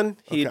faces on.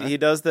 He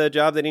does the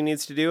job that he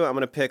needs to do. I'm going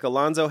to pick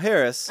Alonzo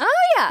Harris, Oh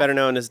yeah. better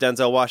known as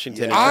Denzel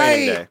Washington in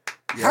Training Day.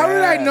 How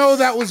did I know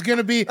that was going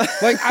to be?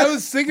 Like, I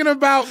was thinking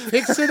about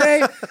picks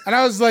today, and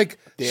I was like,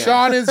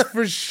 Sean is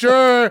for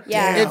sure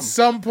Yeah. at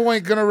some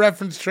point going to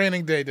reference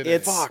Training Day today.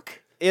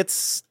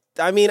 It's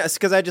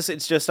because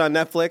it's just on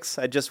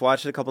Netflix. I just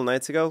watched it a couple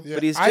nights ago.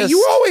 But he's just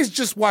you always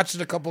just watched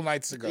it a couple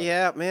nights ago.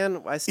 yeah,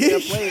 man. I stay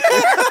up late.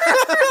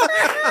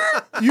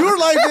 Your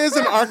life is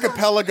an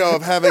archipelago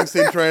of having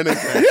seen Training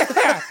Day.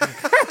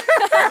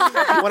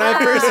 when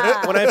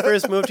I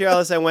first moved here,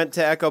 Alice, I went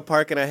to Echo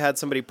Park and I had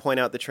somebody point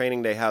out the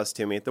Training Day house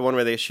to me, the one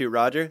where they shoot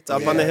Roger. It's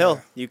up on the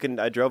hill.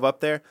 I drove up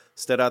there,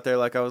 stood out there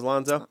like I was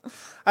Lonzo.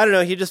 I don't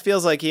know. He just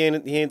feels like he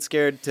ain't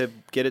scared to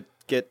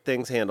get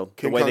things handled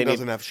King the way Kong they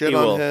doesn't need. have shit He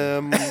on will.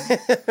 him.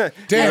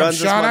 Damn, runs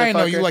this Sean, I didn't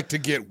know you motherfucker. like to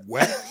get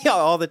wet. Yeah,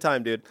 all the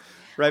time, dude.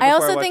 Right. I before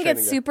also watch think Training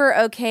it's Day. super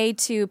okay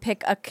to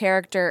pick a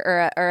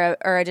character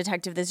or a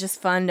detective that's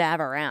just fun to have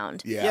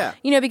around. Yeah.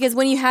 You know, because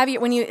when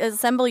you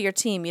assemble your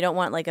team, you don't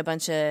want like a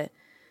bunch of,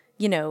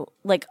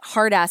 like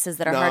hard asses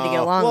that are hard to get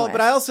along Well, with.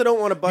 but I also don't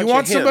want a bunch You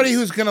want of somebody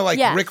hymns. who's going to like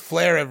Yeah. Ric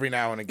Flair every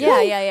now and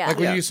again. Yeah. Like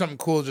when Yeah. you do something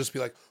cool, just be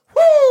like,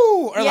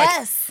 woo! Or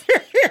Yes.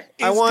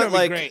 I want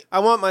great. I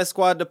want my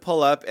squad to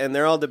pull up, and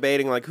they're all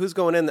debating like who's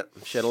going in.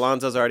 Shit,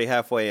 Alonzo's already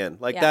halfway in.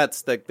 Like Yeah.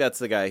 that's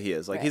the guy he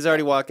is. Like he's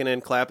already walking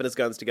in, clapping his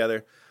guns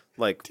together,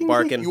 like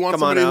barking. You want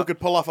Come on somebody who out. could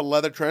pull off a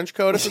leather trench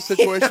coat if a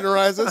situation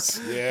arises?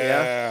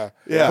 Yeah.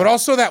 Yeah. But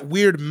also that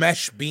weird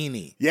mesh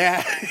beanie.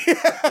 Yeah.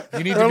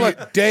 You need to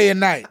be day and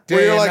night. Where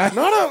Day you're and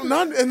like,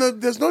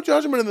 night. there's no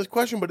judgment in this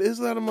question, but is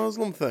that a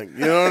Muslim thing?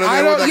 You know what I mean?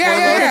 I With don't.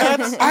 that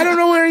kind of- I don't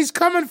know where he's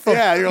coming from.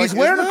 Yeah, you're he's like,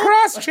 wearing is a it?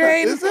 cross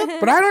chain, Is it?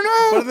 but I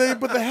don't know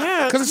But the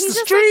hat. because it's the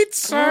just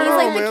streets. He's Oh,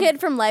 like the man. kid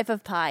from Life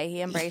of Pi.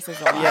 He embraces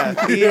a lot.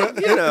 Yeah, he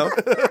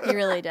He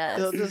really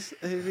does.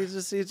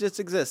 he's just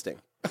existing.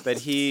 But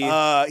he's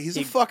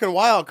a fucking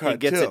wild card. he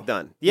gets too. it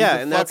done. Yeah,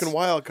 he's and a that's fucking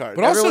wild card.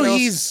 But also, Everyone else-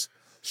 he's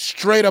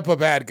straight up a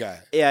bad guy.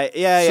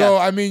 yeah. So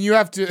I mean, you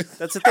have to.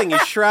 That's the thing.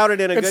 He's shrouded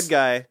in a good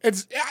guy.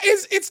 It's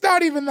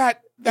not even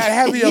that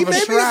heavy he of a may be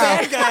a shroud.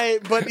 bad guy,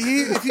 but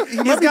he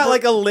He's got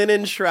like a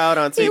linen shroud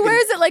on. So He you can-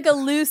 wears it like a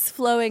loose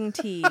flowing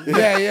tee.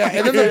 Yeah.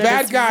 And then the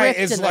bad It's guy ripped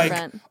is in the like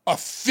front. a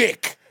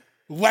thick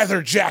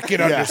leather jacket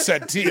under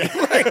said tee.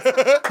 Like,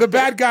 the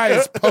bad guy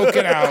is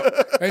poking out,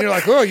 and you're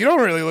like, oh, you don't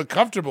really look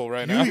comfortable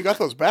right now. You got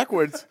those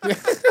backwards. Oh,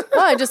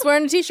 I'm just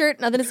wearing a t-shirt.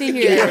 Nothing to see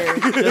here.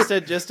 just a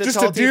Just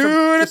tall a tee from-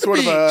 dude at Just the sort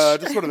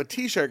beach. of a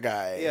t-shirt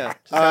guy. Yeah,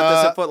 just got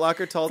this at Foot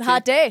Locker tall It's a tee.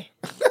 hot day.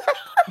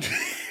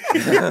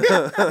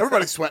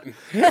 Everybody's sweating.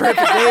 Perfect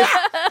day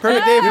for a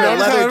notice how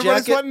leather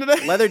everybody's sweating jacket,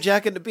 today? leather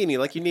jacket and a beanie,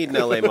 like you need in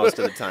LA most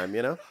of the time.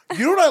 You know.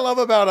 You know what I love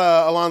about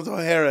Alonzo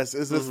Harris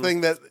is this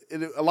thing that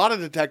a lot of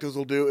detectives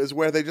will do is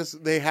where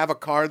they have a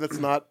car that's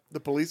not the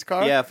police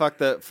car. Yeah, fuck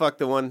the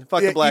one,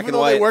 fuck Yeah, the black even and though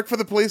white. they work for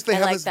the police, they I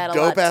have like this that a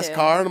lot, dope ass too.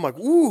 car, and I'm like,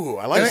 ooh,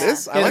 I like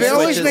this. I And like they this.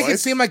 always switches. make it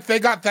seem like they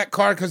got that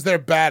car because they're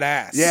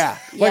badass. Yeah.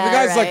 Like the Yeah,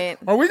 guy's right.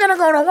 like, are we going to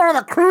go to one of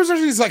the cruisers?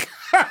 He's like,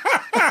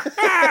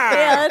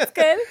 Yeah, that's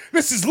good.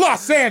 this is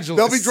Los Angeles.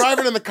 They'll be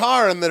driving in the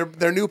car, and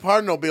their new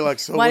partner will be like,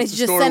 so Why what's don't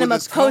you the just story send with him a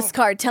this car?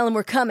 postcard? Tell him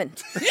we're coming.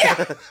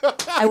 Yeah.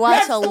 I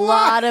watch a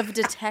lot of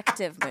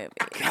detective movies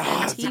and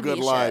that's a TV good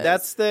shows. line.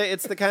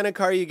 It's the kind of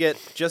car you get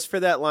just for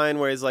that line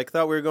where he's like,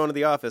 thought we were going to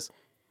the office.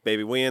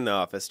 Baby, we in the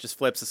office. Just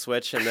flips a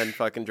switch and then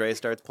fucking Dre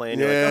starts playing.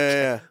 You're like,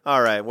 okay. Yeah. All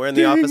right, we're in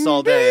the office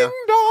all day. Ding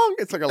dong.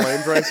 It's like a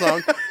Lane Dre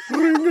song.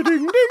 Ring a ding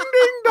ding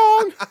ding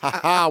dong. Ha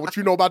ha. What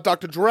you know about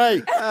Dr. Dre?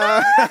 Ding ding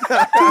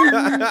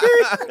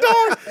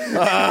dong.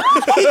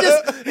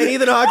 And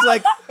Ethan Hawke's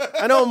like,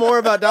 I know more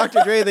about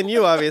Dr. Dre than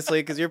you, obviously,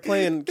 because you're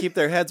playing Keep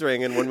Their Heads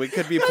Ringing when we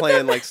could be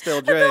playing like Still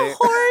Dre.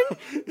 Horn.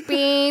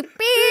 Beep,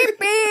 beep,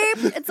 beep.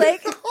 It's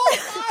like...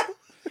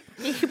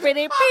 beep, beep, beep,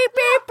 beep,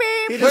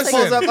 beep. He just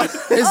pulls up.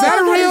 Is that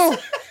a real?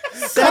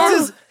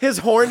 That's his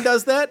horn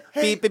does that.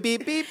 Beep beep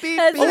beep beep beep.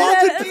 That's, beep.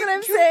 that's what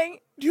I'm saying.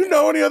 Do you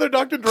know any other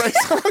Dr. Dre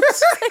songs?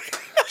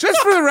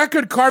 Just for the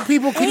record, car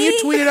people, can you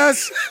tweet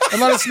us and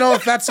let us know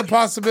if that's a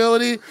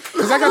possibility?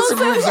 Because I got some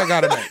moves I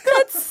got to make.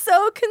 That's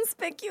so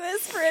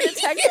conspicuous for a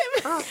detective.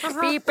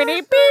 Beep, beep,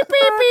 beep, beep,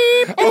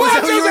 beep.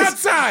 Alonzo's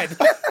outside.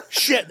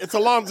 Shit, it's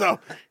Alonzo.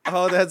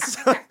 Oh, that's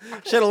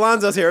shit.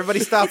 Alonzo's here. Everybody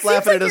stop Seems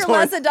laughing like at his you're horn.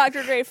 less a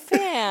Dr. Dre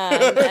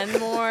fan and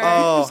more.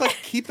 Just like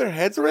keep their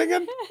heads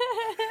ringing.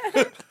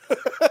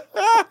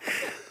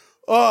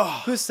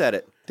 Who said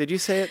it? Did you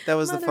say it? That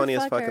was the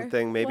funniest Motherfucker. fucking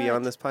thing. Maybe What?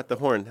 on this pot, the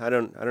horn. I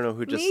don't know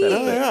who just Me. said it.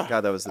 Oh, But yeah.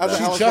 God, that was the That's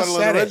best. a Alice just Wetterlund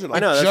said it. original. I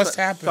know. That's just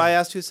what- happened. If I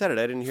asked who said it,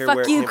 I didn't hear where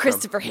Fuck it you, came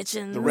Christopher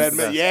Hitchens. The red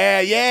man.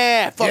 Best.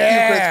 Yeah. Fuck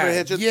Yeah, you,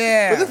 Christopher Hitchens.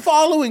 yeah. For the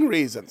following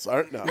reasons.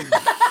 Aren't no.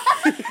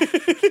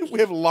 We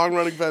have a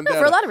long-running vendetta.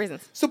 For a lot of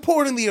reasons.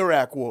 Supporting the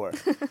Iraq War.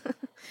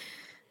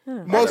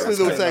 Mostly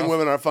they were saying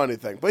women are a funny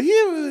thing. But he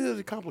was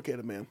a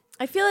complicated man.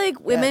 I feel like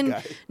women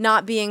guy.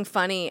 not being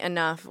funny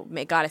enough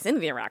got us into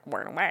the Iraq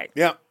War in a way.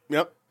 Yep.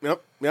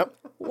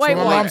 White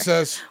My water. mom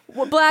says,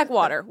 Black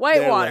water. White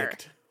They're water.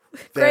 linked.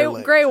 They're Gray,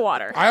 linked. gray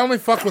water. I only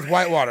fuck with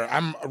white water.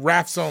 I'm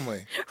rafts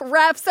only.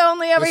 Raps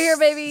only over here,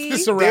 baby.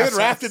 This is a David rafts.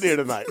 Rafted here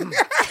tonight.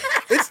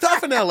 It's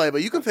tough in LA,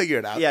 but you can figure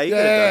it out. Yeah, you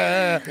could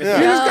have done.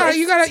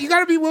 Yeah. You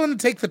gotta be willing to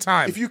take the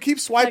time. If you keep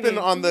swiping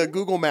on the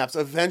Google Maps,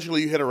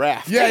 eventually you hit a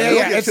raft. yeah. You'll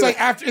get It's to like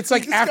the- after you just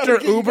after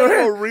gotta you gotta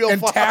go Uber real and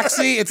far.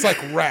 taxi. It's like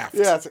raft.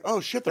 Yeah, it's like, oh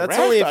shit, the That's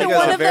raft. only if died. you guys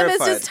One are of them is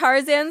verified. just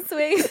Tarzan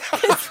swings,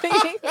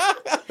 swinging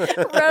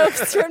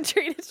ropes from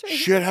tree to tree.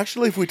 Shit,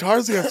 actually, if we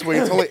Tarzan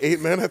swing, it's only 8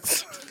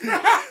 minutes.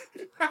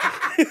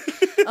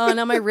 Oh,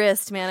 no, my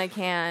wrist, man, I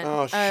can't.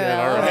 Oh, shit,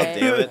 all right.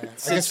 Damn it.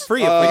 It's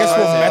free. I guess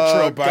we'll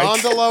metro bike.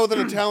 Gondola with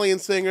an Italian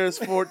singer is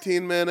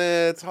 14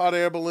 minutes. Hot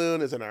air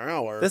balloon is an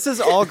hour. This is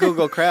all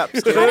Google crap.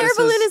 Hot air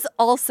balloon is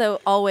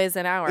also always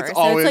an hour. It's so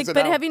always it's like, an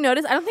but hour. have you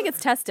noticed? I don't think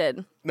it's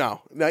tested.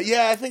 no,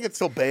 yeah, I think it's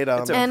still beta.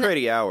 It's a And-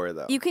 pretty hour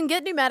though. You can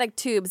get pneumatic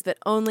tubes, but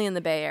only in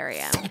the Bay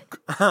Area.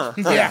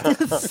 Yeah.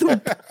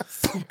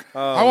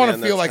 Oh, I want to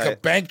man, feel that's like a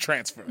tight. bank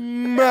transfer.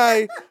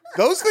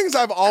 Those things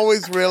I've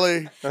always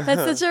really.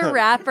 That's such a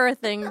rapper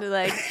thing to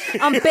like.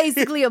 I'm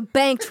basically a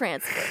bank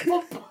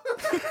transfer.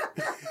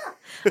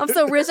 I'm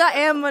so rich, I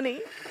am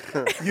money.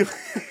 You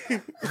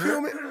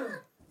feel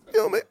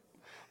me?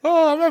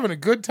 Oh, I'm having a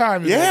good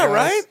time. today, Yeah, guys.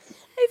 right?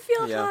 I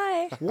feel Yeah.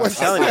 high. I'm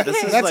telling you,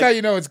 this is That's like, how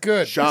you know it's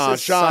good. Sean,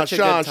 This is such a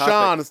good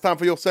topic. it's time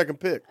for your second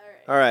pick.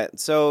 All right,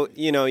 so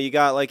you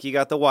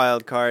got the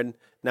wild card.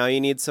 Now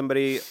you need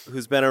somebody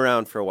who's been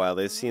around for a while.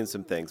 They've seen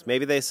some things.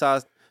 Maybe they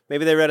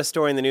read a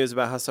story in the news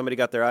about how somebody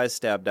got their eyes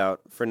stabbed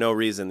out for no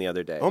reason the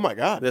other day. Oh my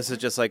God! This is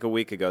just like a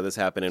week ago. This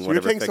happened in So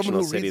whatever you're taking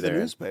fictional someone who city reads the they're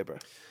in. newspaper.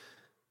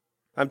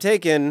 I'm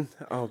taking.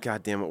 Oh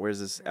God damn it! Where's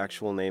his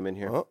actual name in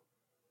here? Oh.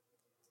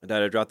 Did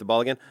I drop the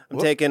ball again? I'm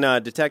taking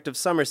Detective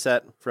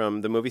Somerset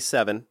from the movie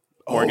Seven.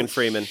 Morgan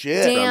Freeman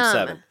shit. from Damn.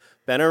 Seven.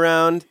 Been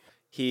around.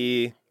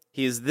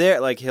 He's there.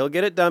 Like he'll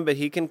get it done, but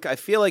I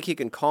feel like he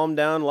can calm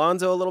down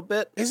Lonzo a little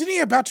bit. Isn't he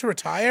about to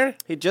retire?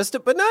 We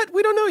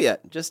don't know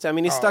yet.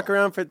 He's stuck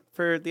around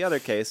for the other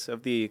case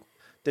of the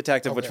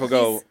detective, which will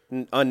go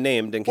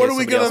unnamed in case What are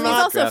we somebody else gonna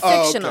wants He's to also draft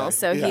it. fictional, okay.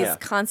 so Yeah. he's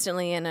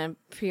constantly in a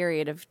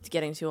period of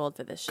getting too old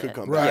for this shit.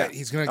 Come Right. back.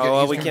 He's gonna get. Oh,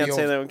 well, he's we gonna can't be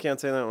say old. that. We can't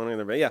say that one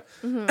either. But yeah,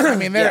 I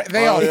mean,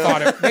 they all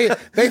thought it.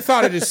 They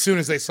thought it as soon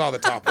as they saw the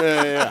topic.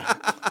 yeah.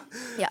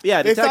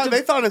 They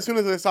Detective. thought as soon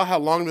as they saw how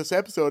long this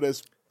episode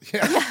is,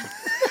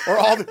 or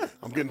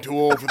I'm getting too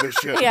old for this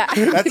shit. Yeah.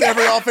 That's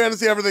every All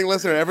Fantasy Everything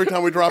listener. Every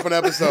time we drop an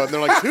episode, and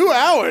they're like 2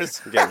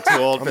 hours. I'm getting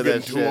too old I'm for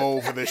getting this too shit.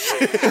 old for this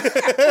shit.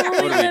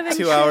 I'm gonna be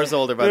 2 hours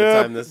older by the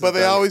time this. but is they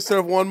done. always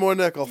serve one more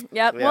nickel.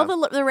 Yep. Yeah.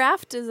 Well, the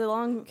raft is a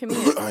long commute.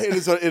 It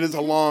is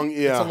a long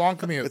It's a long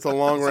commute. It's a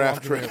long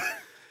raft trip. commute.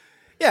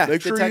 Yeah,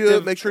 Make sure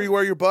detective. you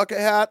wear your bucket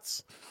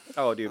hats.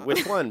 Oh, dude,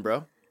 which one,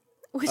 bro?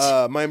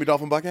 Miami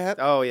Dolphin bucket hat.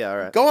 Oh yeah, all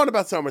right. Go on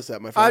about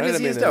Somerset, my friend. I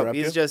didn't mean He's to dope.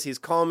 interrupt you. He's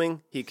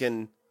calming. He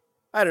can.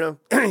 I don't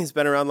know. He's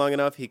been around long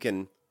enough. He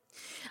can.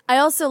 I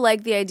also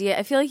like the idea.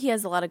 I feel like he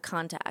has a lot of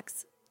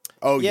contacts.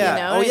 Oh Yeah.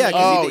 yeah. know Oh what I yeah. mean?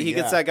 'Cause Oh, he yeah.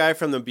 gets that guy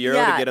from the bureau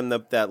Yeah. to get him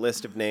that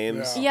list of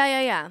names.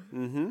 Yeah.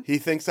 He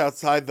thinks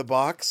outside the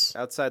box.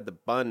 Outside the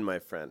bun, my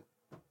friend.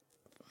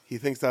 He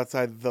thinks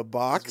outside the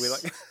box. We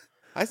like.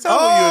 I saw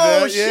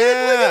what you did. shit!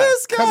 Yeah. Look at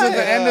this guy. Because of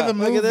the end of the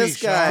movie. Look at this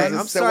guy. Sean.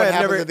 I'm So sorry. what I've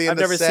happens never, at the end I've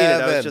of never seen it. I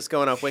Seven? was just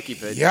going off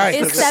Wikipedia.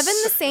 Yikes. Is Seven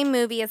the same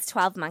movie as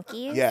 12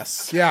 Monkeys?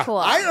 Yes. Yeah. Cool.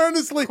 I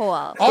honestly. Cool.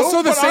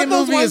 Also, the But same aren't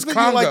those movie ones as that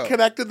Congo. You like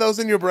connected those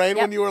in your brain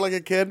Yep. when you were like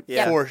a kid?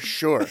 Yeah. For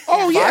sure.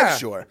 Oh, yeah. I'm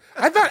sure.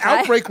 I thought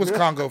Outbreak was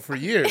Congo for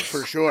years.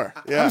 For sure.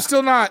 Yeah. I'm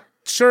still not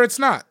sure it's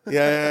not.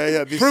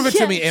 Yeah. These Prove it to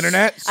Yeah. me,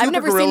 internet. I've super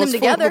never seen them gorillas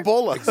full of together.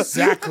 Ebola.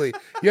 Exactly.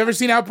 You ever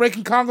seen Outbreak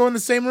and Congo in the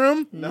same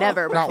room?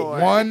 Never Not before.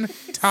 one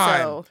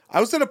time. So,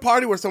 I was at a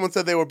party where someone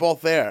said they were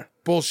both there,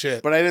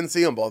 Bullshit. but I didn't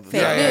see them both. fake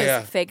Yeah, news. yeah,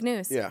 yeah. Fake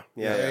news. Yeah.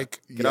 Yeah. Like,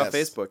 Get off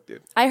Yes. Facebook,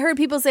 dude. I heard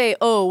people say,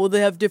 "Oh, well,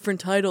 they have different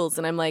titles,"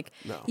 and I'm like,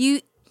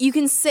 You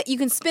can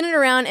spin it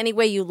around any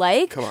way you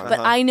like, Come on. but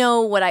I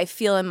know what I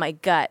feel in my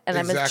gut, and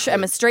Exactly.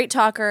 I'm a straight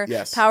talker.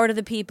 Yes. Power to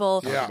the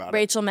people. Yeah.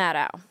 Rachel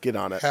Maddow. Get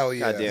on it. Hell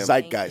yeah. Goddamn.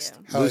 Zeitgeist.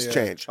 Hell Loose yeah.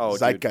 change. Oh, dude.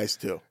 Zeitgeist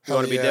too. You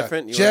want to be Yeah.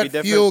 different? You want Jet to be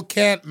different? fuel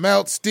can't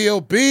melt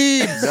steel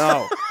beams.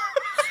 No.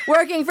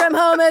 Working from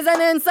home is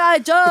an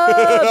inside job.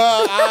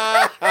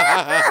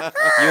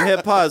 You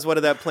hit pause. What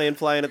did that plane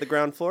fly in at the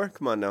ground floor?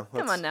 Come on now.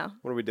 Come on now.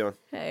 What are we doing?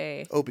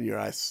 Hey, Open your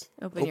eyes.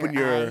 open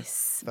your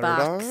ice third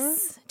box.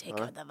 eye. Take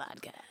out the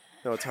vodka.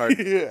 No, it's hard.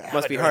 Yeah.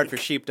 Must be hard for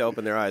sheep to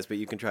open their eyes, but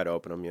you can try to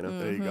open them, you know?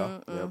 There you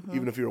go. Mm-hmm.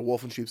 Even if you're a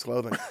wolf in sheep's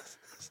clothing.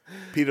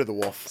 Peter the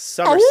wolf.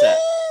 Somerset.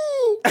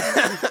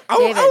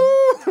 David.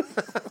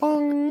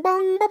 Bong, bong,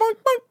 bong, bong,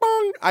 bong,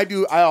 bong.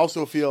 I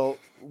also feel,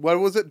 what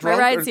was it? Drunk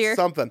ride's or here.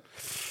 something.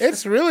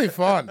 It's really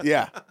fun.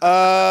 Yeah.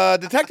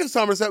 Detective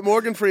Somerset,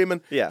 Morgan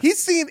Freeman. Yeah. He's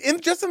seen, in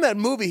that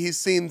movie, he's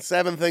seen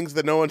 7 things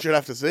that no one should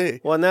have to see.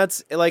 Well, and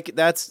that's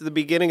the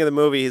beginning of the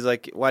movie. He's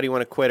like, why do you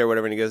want to quit or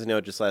whatever? And he goes, no,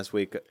 just last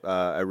week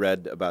I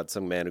read about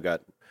some man who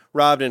got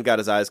robbed and got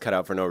his eyes cut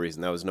out for no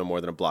reason. That was no more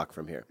than a block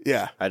from here.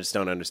 Yeah. I just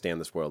don't understand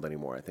this world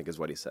anymore, I think is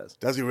what he says.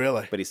 Does he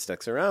really? But he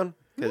sticks around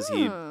because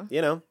he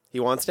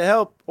wants to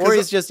help. Or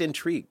he's just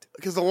intrigued.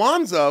 Because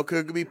Alonzo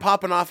could be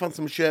popping off on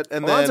some shit,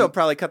 and Alonzo then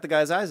probably cut the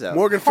guy's eyes out.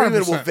 Morgan Freeman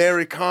will 100%.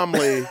 very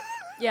calmly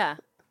Yeah.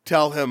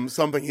 tell him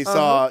something he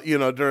saw,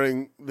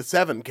 during the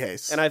 7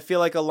 case. And I feel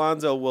like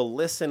Alonzo will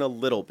listen a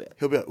little bit.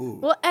 He'll be like, ooh,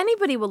 Well,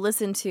 anybody will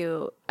listen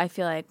to, I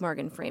feel like,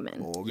 Morgan Freeman.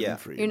 Morgan Yeah.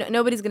 Freeman.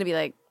 Nobody's going to be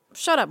like,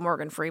 shut up,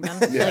 Morgan Freeman.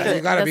 Yeah. Like,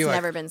 You gotta that's be like-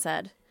 never been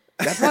said.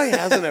 That probably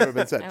hasn't ever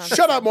been said. don't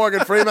Shut up, Morgan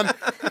Freeman.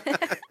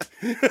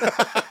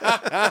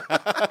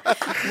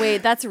 Wait,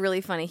 that's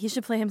really funny. He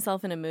should play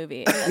himself in a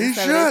movie. He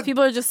should.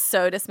 People are just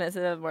so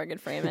dismissive of Morgan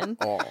Freeman.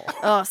 Oh.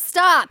 Oh,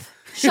 stop.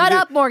 Shut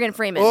up, Morgan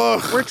Freeman.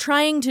 Ugh. We're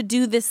trying to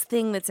do this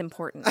thing that's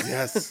important.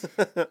 Yes.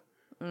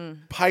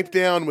 Pipe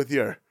down with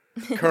your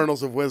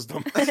kernels of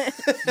wisdom.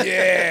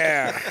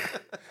 Yeah.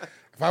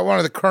 If I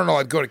wanted the Colonel,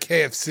 I'd go to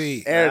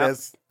KFC. There it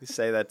is. You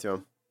say that to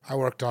him. I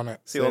worked on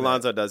it. See what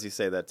Alonzo does, you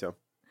say that to him.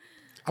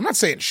 I'm not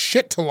saying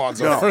shit to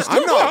Lonzo. No, first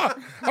I'm not.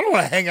 I don't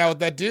want to hang out with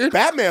that dude.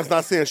 Batman's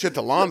not saying shit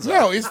to Lonzo.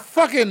 No, he's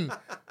fucking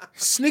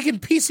sneaking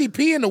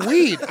PCP into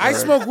weed. I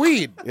smoke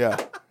weed. Yeah.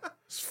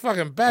 It's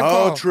fucking bad. Oh,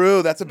 call.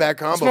 true. That's a bad I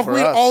combo smoke for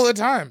weed us. all the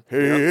time. Hey,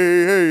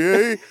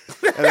 hey.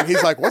 And then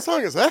he's like, what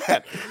song is that?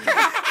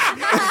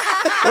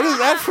 What is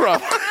that from?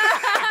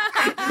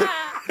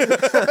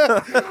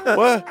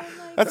 What?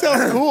 That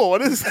sounds cool.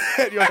 What is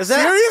that? You're like, Is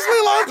that-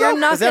 seriously, Lonzo? You're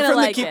not Is that gonna from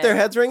the like Keep it. Their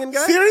Heads Ringing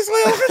guy?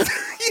 Seriously?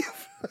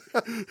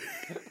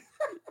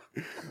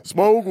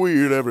 Smoke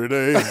weed every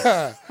day.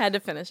 Had to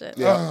finish it.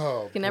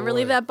 Oh, You can never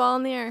leave that ball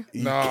in the air.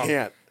 You No.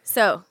 can't.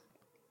 So,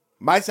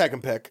 My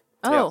second pick.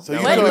 oh, So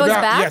you wait, it go goes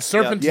down- back? Yeah,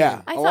 serpentine.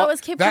 Yeah. I thought it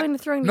was kept That- going to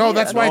throwing No, potatoes.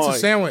 that's why it's a No.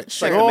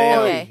 sandwich. Like a No,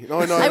 mayo. Okay. no.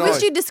 I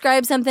wish you'd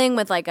describe something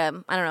with like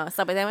a, I don't know, a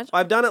Subway sandwich.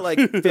 I've done it like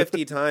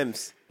 50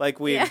 times. Like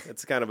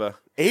it's kind of a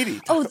 80.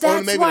 Oh, Or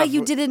that's maybe why not-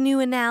 you did a new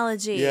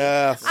analogy.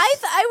 Yes.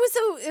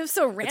 It was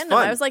so random.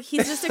 fun. I was like,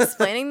 he's just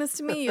explaining this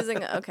to me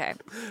using, okay,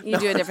 you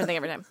do a different thing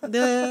every time. All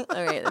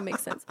right, that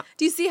makes sense.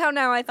 Do you see how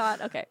now I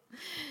thought, okay,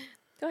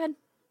 go ahead.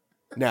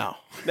 Now.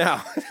 now.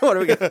 What do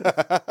we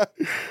got?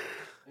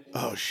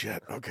 Oh,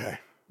 shit. Okay.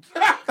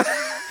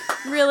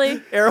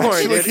 Really? Air horn.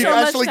 Actually, dude. so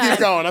much Actually, keep time.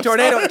 going. I'm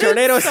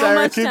Tornado So siren.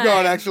 much Keep time.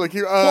 going, actually.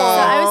 So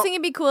I Oh. was thinking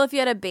it'd be cool if you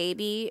had a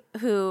baby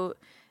who,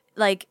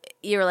 like,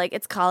 you were like,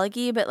 it's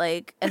colicky, but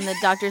like, and the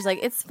doctor's like,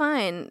 it's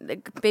fine.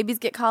 Like, babies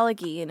get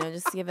colicky, you know,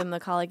 just give him the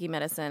colicky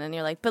medicine. And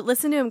you're like, but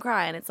listen to him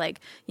cry. And it's like,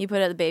 you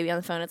put the baby on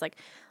the phone, it's like,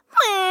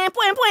 you're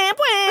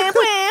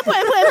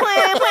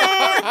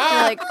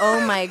like,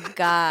 oh my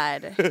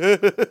God.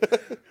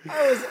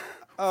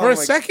 For a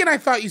second, I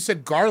thought you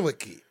said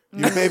garlicky.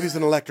 Your baby's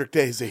an electric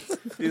daisy.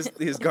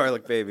 These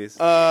garlic babies.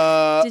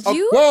 Did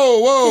you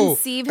Whoa.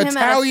 conceive him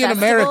Italian at a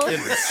festival?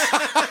 Americans.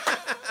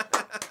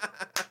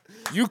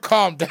 You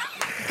calm down.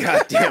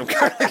 Goddamn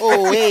garlic.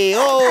 Oh, hey,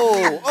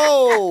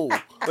 oh.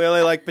 We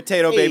only like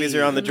potato babies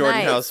around the Jordan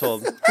Nice.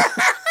 household.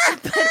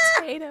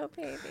 Potato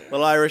baby.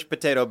 Little Irish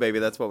potato baby.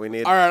 That's what we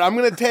need. All right, I'm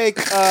going to take...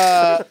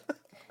 I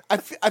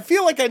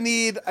feel like I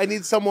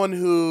need someone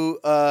who...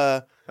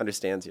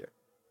 Understands you.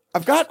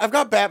 I've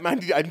got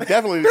Batman. I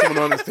definitely need someone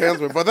who understands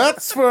me, but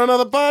that's for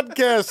another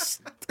podcast.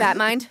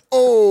 Batmind?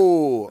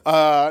 Oh,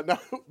 no,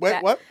 wait,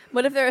 Bat- what?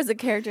 What if there was a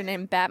character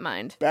named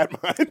Batmind?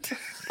 Batmind?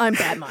 I'm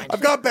Batmind.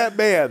 I've got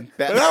Batman,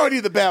 but now I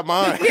need the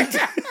Batmind.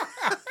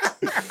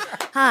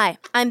 Hi,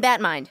 I'm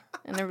Batmind.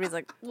 And everybody's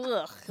like,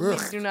 ugh, we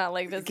do not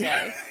like this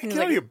guy. He's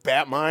Get out like, of here,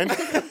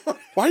 Batmind.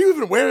 Why are you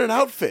even wearing an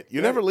outfit?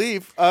 You never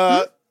leave.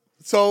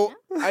 So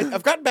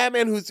I've got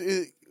Batman, who's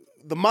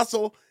the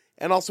muscle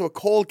and also a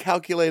cold,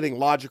 calculating,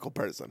 logical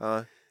person.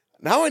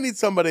 Now I need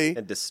somebody.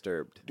 And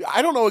disturbed.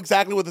 I don't know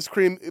exactly what this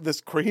crime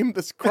is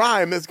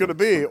going to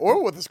be,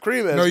 or what this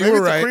cream is. No, you Maybe were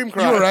it's a right. cream You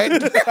crime. were right.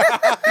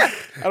 I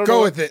don't know.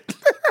 Go with it.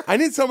 I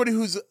need somebody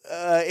who's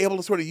able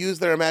to sort of use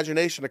their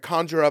imagination to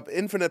conjure up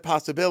infinite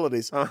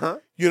possibilities.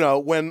 You know,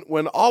 when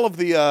all of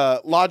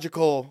the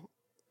logical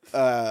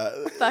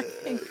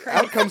fucking Christ.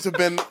 outcomes have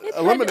been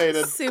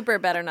eliminated, Super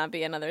better not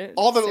be another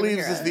all that it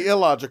leaves superhero. is the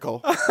illogical,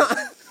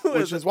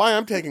 which is why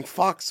I'm taking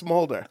Fox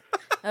Mulder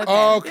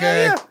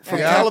Okay. from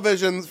Yeah.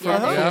 television's from Yeah,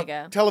 there you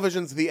go.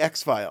 television's The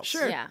X-Files.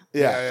 Sure. Yeah.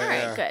 Yeah. All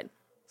right, good.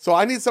 So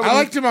I need someone. I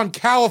liked him on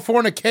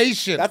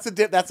Californication.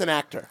 That's an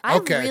actor. I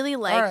Okay. really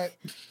All like right.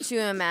 to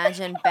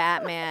imagine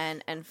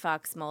Batman and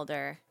Fox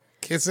Mulder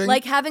Kissing.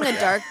 like having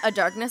a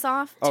darkness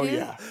off too. Oh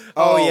yeah.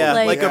 Oh, yeah.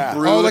 Like- Like a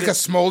brood. like a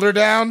smolder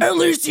down. At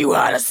least you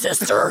had a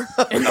sister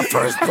in the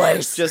first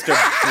place. Just a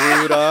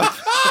brood up.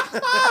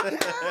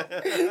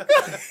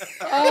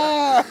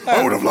 I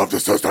would have loved a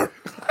sister.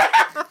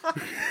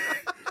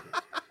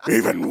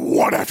 Even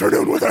one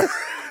afternoon with her.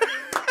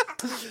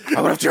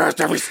 I would have cherished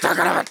every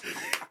second of it.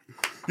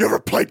 You ever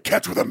played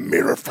catch with a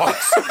mirror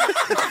fox?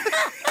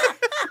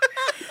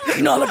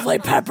 You know how to play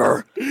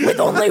Pepper with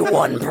only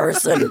one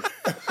person?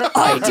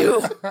 I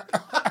do.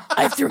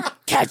 I threw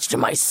catch to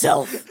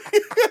myself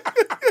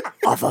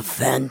off a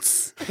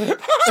fence.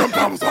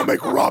 Sometimes I'll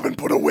make Robin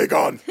put a wig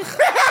on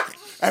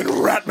and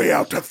rat me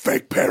out to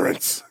fake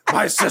parents.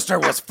 My sister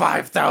was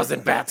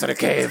 5,000 bats in a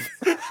cave.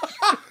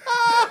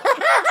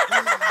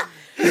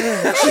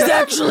 She's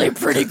actually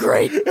pretty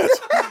great.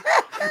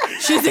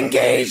 She's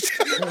engaged.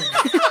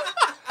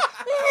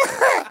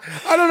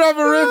 I don't have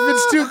a riff.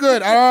 It's too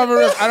good. I don't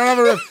have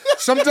a riff.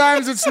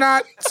 Sometimes it's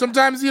not.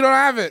 Sometimes you don't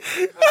have it.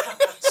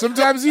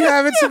 Sometimes you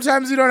have it.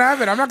 Sometimes you don't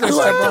have it. I'm not I going to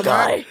step like the on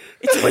that. guy.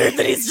 It's weird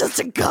that he's just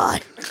a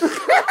guy.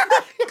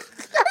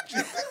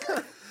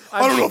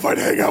 I don't know if I'd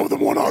hang out with him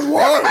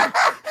one-on-one.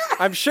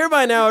 I'm sure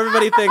by now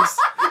everybody thinks.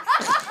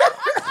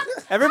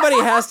 Everybody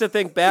has to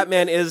think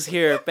Batman is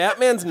here.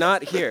 Batman's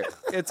not here.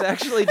 It's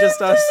actually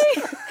just us.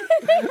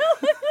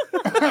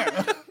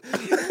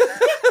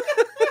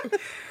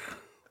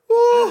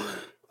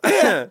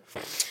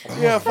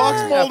 Yeah,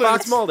 Fox Mulder.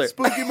 Fox Mulder.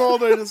 Spooky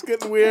Mulder just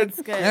getting weird.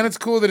 It's good. And it's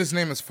cool that his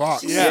name is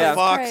Fox. Yeah,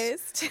 Fox.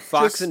 Christ.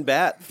 Fox and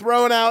Bat.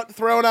 Throwing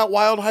out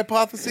wild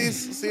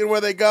hypotheses, seeing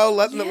where they go,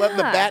 letting the Yeah.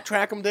 bat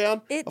track them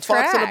down. It a tracks.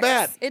 fox and a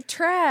bat. It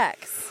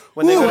tracks.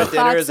 When they go A to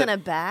dinner, fox is it and a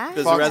bat?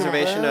 there's Fox a and a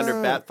reservation bat.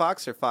 under Bat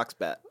Fox or Fox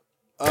Bat?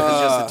 If it's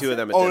just the two of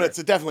them at Oh, dinner.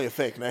 it's definitely a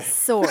fake name.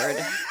 Sword.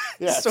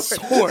 Yeah,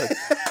 sword.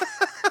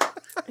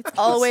 It's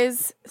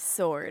always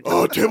sword.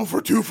 Oh, table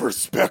for two for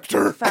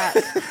Spectre. Fact.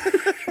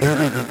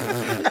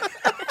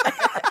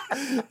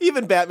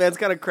 Even Batman's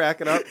kind of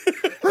cracking up.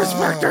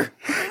 Spectre.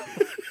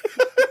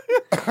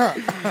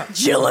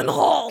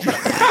 Gyllenhaal.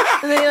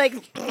 And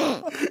then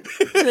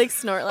he like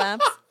snort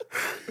laughs.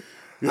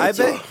 I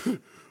bet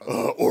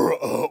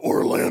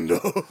Orlando.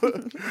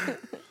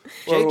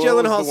 Jake What was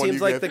Gyllenhaal the one seems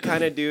you like gave? the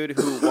kind of dude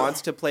who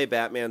wants to play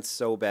Batman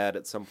so bad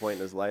at some point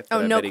in his life. That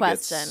Oh, I no bet he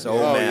gets question. so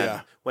Oh, mad.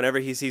 yeah. Whenever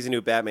he sees a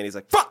new Batman, he's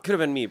like, fuck, could have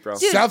been me, bro.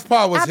 Dude,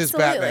 Southpaw was his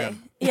absolutely.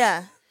 Batman.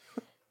 Yeah.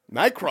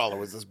 Nightcrawler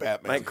was this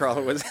Batman.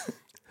 Nightcrawler was...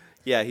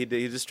 Yeah, he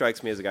just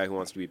strikes me as a guy who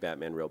wants to be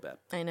Batman real bad.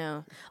 I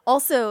know.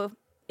 Also,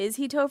 is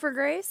he Topher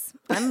Grace?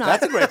 I'm not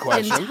That's a great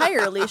question.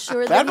 entirely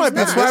sure That that might he's be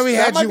not. That's why we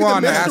had that might you be the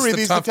on to ask mystery the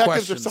these tough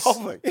detectives questions. are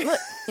solving. Look,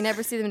 you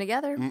never see them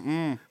together.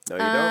 No, you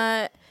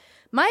don't.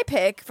 My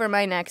pick for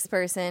my next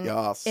person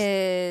Yes.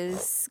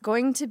 is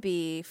going to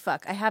be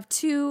I have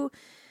two.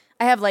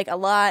 I have like a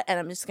lot, and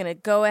I'm just gonna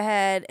go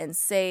ahead and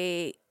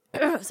say.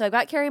 So I've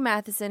got Carrie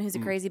Mathison, who's a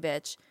crazy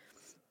bitch,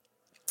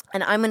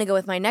 and I'm gonna go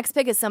with my next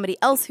pick is somebody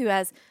else who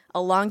has a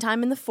long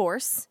time in the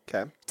force.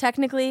 Okay.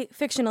 Technically,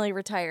 fictionally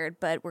retired,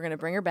 but we're gonna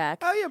bring her back.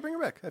 Oh, yeah, bring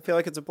her back. I feel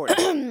like it's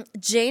important.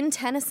 Jane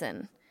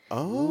Tennyson.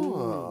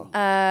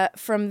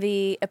 From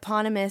the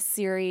eponymous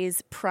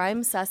series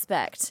Prime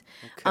Suspect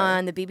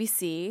on the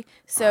BBC.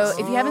 So if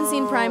you haven't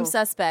seen Prime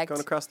Suspect,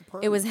 Going across the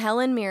pond. it was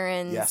Helen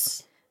Mirren's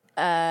Yes.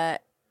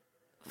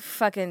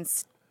 fucking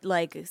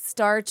like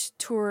star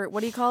tour.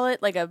 What do you call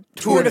it? Like a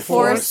Tour de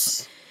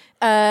force.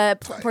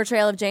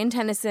 portrayal of Jane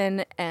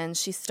Tennyson, and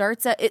she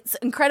starts out. It's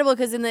incredible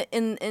because in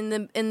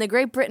the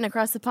Great Britain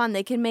across the pond,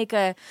 they can make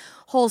a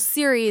whole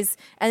series,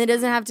 and it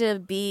doesn't have to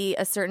be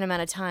a certain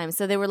amount of time.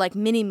 So they were like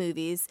mini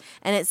movies,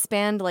 and it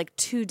spanned like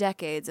 2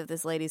 decades of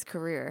this lady's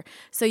career.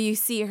 So you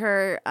see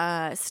her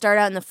start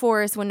out in the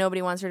force when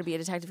nobody wants her to be a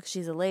detective because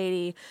she's a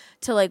lady,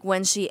 to like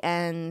when she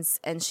ends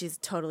and she's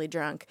totally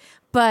drunk.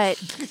 But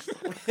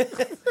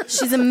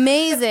she's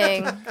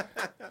amazing.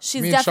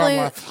 She's Me and Sean definitely.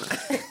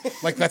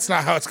 laugh. Like that's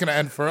not how it's gonna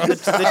end for us. the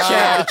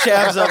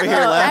chavs over here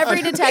laughing.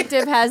 Every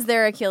detective has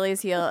their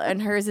Achilles heel,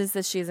 and hers is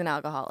that she's an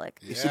alcoholic,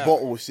 Is she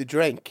bottle? Is she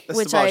drink? This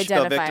which is about I she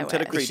fell identify victim to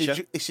the with.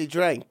 creature. Is she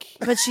drank?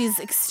 But she's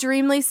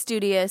extremely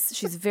studious.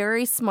 She's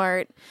very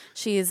smart.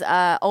 She's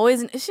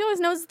always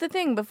knows the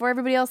thing before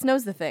everybody else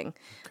knows the thing.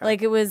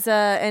 Like it was,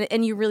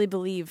 and you really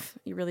believe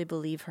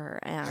her,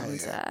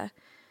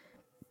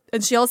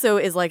 and she also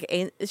is like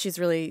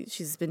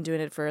she's been doing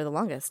it for the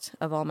longest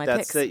of all my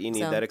That's picks. it. You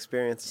need So that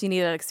experience. She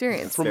needed that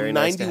experience. From Very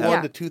nice to 91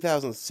 have. to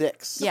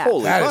 2006. Yeah.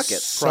 Holy That bucket.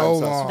 is so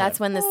long. That's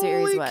when the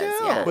series was. cow.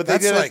 Yeah. But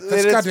That's they did like- it, that's they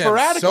did it goddamn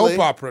sporadically soap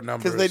opera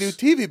numbers. because they do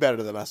TV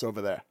better than us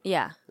over there.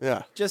 Yeah.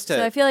 Yeah. Just to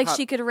So I feel like hop-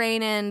 she could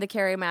rein in the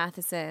Carrie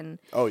Mathison.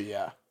 Oh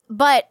yeah.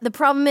 But the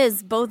problem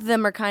is both of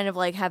them are kind of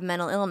like have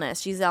mental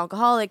illness. She's an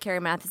alcoholic, Carrie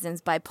Matheson's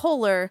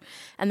bipolar,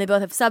 and they both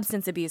have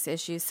substance abuse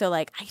issues. So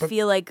like I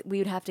feel like I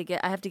have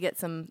to get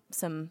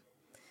some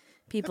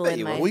people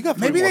in my We got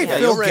Maybe three they more. Yeah,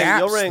 fill you'll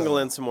gaps. wrangle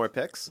though. in some more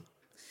picks.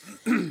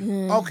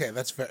 Okay,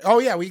 that's fair. Oh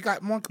yeah, we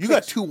got more. You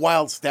got 2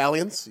 wild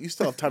stallions. You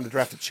still have time to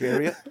draft a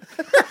chariot.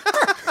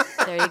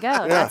 There you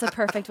go. That's a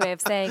perfect way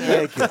of saying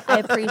it. Thank you. I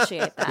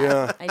appreciate that.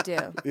 Yeah. I do.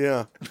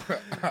 Yeah.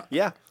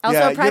 Yeah. Also,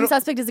 Yeah, Prime you know-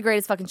 Suspect is the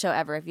greatest fucking show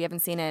ever. If you haven't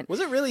seen it, Was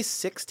it really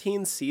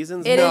 16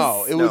 seasons? It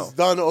No, is- it was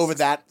done over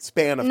that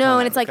span of time. no,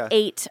 and it's like Okay.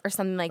 8 or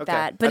something like Okay.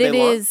 that. Are But they it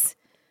long? is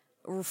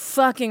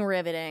fucking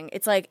riveting.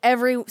 It's like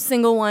every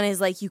single one is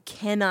like you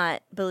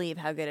cannot believe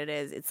how good it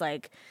is. It's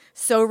like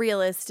so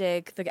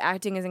realistic. The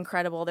acting is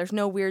incredible. There's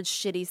no weird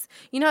shitty.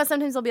 You know how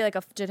sometimes there'll be like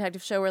a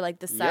detective show where like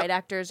the side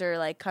actors are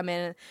like come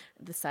in,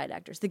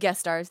 the guest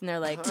stars, and they're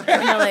like, you were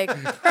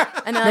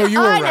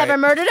I right. never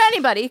murdered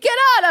anybody. Get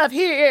out of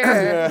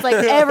here. It's like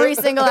every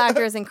single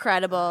actor is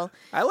incredible.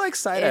 I like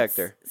side It's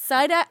actor.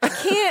 I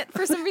can't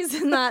for some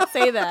reason not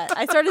say that.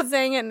 I started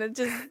saying it and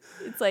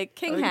it's like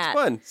King I think Hat.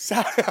 it's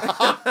fun.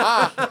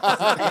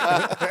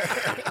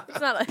 It's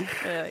not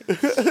like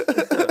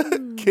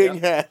really. King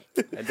Hat.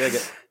 I dig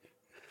it.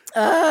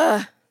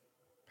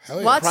 Hell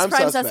yeah. Watch Prime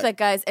Prime Suspect. Suspect,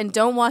 guys, and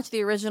don't watch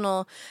the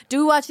original.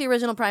 Do watch the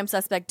original Prime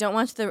Suspect. Don't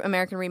watch the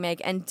American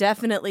remake, and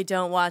definitely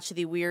don't watch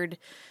the weird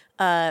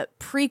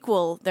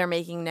prequel they're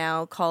making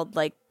now called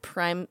like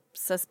Prime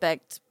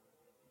Suspect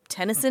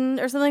Tennyson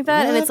or something like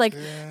that. And it's like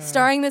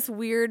starring this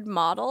weird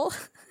model.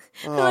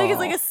 Like it's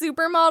like a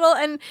supermodel,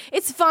 and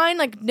it's fine.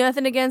 Like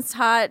nothing against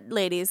hot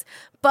ladies,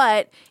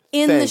 but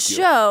in the Thank you.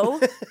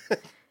 show,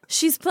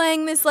 she's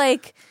playing this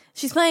like.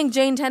 She's playing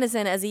Jane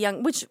Tennyson as a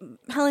young, which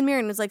Helen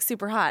Mirren was like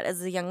super hot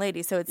as a young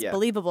lady, so it's Yeah.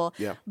 believable.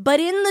 Yeah. But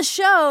in the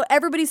show,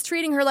 everybody's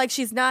treating her like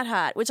she's not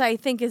hot, which I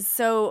think is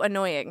so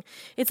annoying.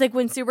 It's like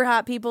when super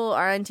hot people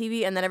are on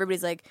TV, and then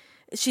everybody's like,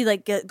 she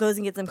like goes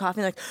and gets some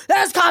coffee, and like,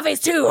 this coffee's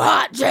too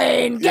hot,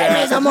 Jane. Get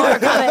me some more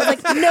coffee.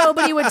 It's like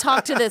nobody would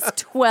talk to this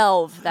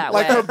 12 that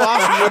Like way. her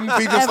boss wouldn't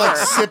be just like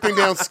Ever. sipping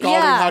down scalding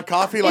Yeah. hot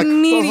coffee. Like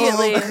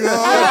Immediately. Oh, God.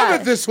 I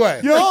love it this way.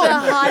 The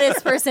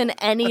hottest person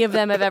any of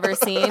them have ever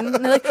seen.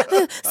 And they're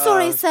like,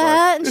 sorry, sir.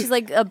 And she's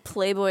like a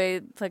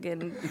Playboy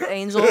fucking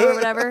angel or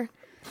whatever.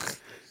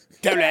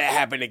 Don't let it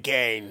happen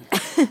again,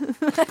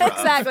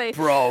 Exactly.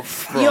 bro.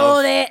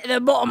 You're the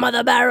bottom of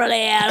the barrel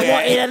here. I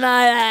want you to know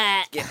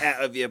that. Get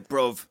out of here,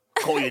 bruv.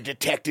 Call you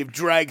Detective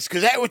Drags,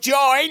 because that's what you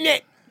are, ain't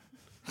it?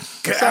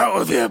 Get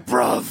out of here,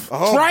 bruv.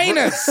 Oh, Train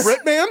us.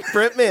 Britman?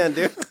 Britman,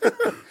 dude.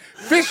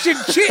 fish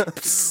and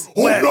chips.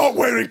 I'm not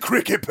wearing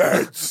cricket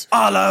pads.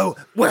 Arlo,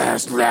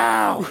 where's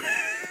now?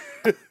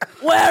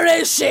 Where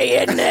is she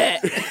in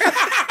it?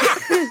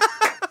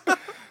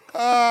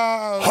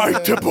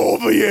 Hate to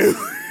bother you.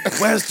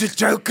 Where's the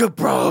Joker,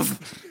 bruv?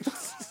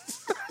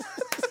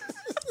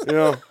 You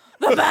know,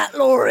 The Bat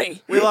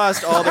Lorry. We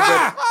lost all the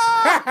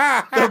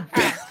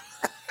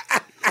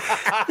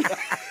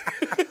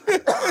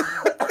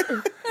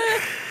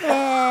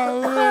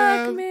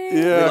Fuck me. we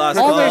yeah. lost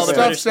All their the stuff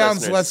British sounds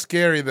listeners. less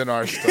scary than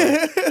our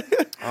stuff.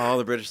 All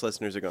the British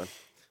listeners are gone.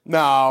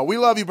 No, we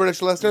love you,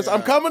 British listeners.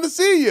 I'm coming to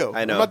see you.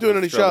 I know. I'm not doing I'm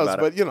any thrilled shows,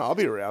 about but, I'll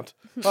be around.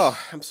 Oh,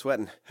 I'm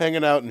sweating.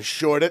 Hanging out in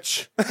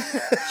Shoreditch,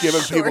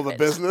 giving people the Shoreditch.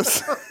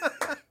 business.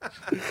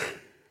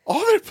 All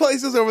their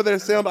places over there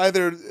sound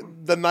either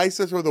the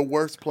nicest or the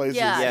worst places.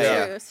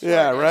 Yeah. true.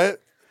 Yeah, Sure. right?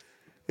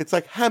 It's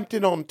like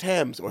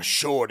Hampton-on-Thames or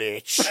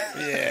Shoreditch.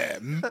 Yeah.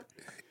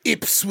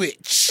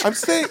 Ipswich.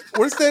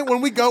 We're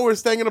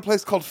staying in a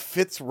place called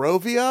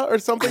Fitzrovia or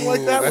something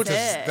like that. Which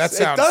That it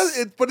sounds.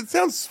 does, but it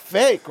sounds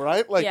fake,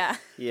 right? Like, Yeah.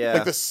 Yeah.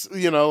 like this,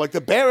 like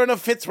the Baron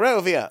of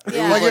Fitzrovia.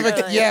 Yeah. Like if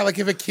totally. like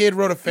if a kid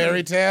wrote a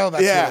fairy tale,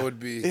 that's Yeah. what it would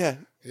be. Yeah.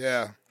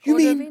 Yeah. You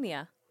mean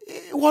Cordovania.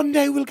 one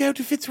day we'll go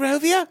to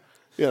Fitzrovia?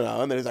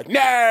 And then he's like,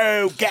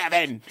 no,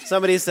 Gavin.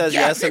 Somebody says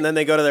yes, and then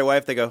they go to their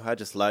wife. They go, I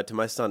just lied to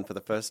my son for the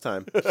first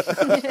time.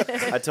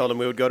 I told him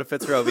we would go to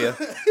Fitzrovia.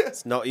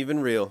 It's not even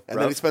real. And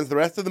then he spends the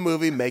rest of the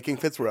movie making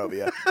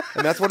Fitzrovia.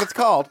 And that's what it's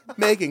called,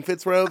 making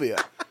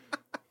Fitzrovia.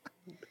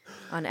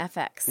 On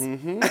FX.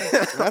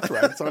 That's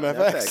right, it's on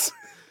FX.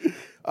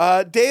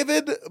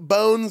 David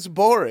Bones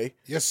Gborie.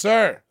 Yes,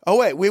 sir. Oh,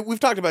 wait, we've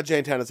talked about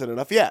Jane Tennison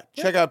enough. Yeah,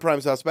 check out Prime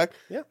Suspect.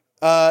 Yeah.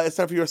 It's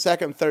time for your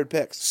second and third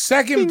picks.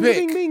 Second pick.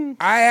 bing, bing.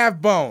 I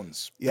have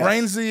Bones. Yes.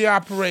 Brains of the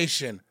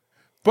operation.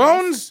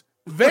 Bones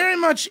very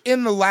much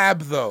in the lab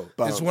though.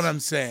 Bones. Is what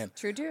I'm saying.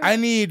 True, too. I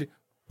need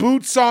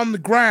boots on the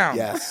ground.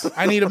 Yes.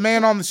 I need a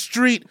man on the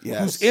street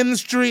Yes. who's in the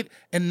street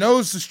and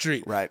knows the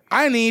street. Right.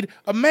 I need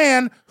a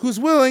man who's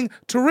willing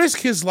to risk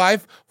his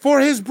life for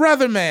his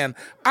brother man.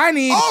 I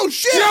need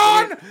shit!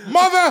 John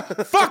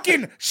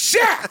motherfucking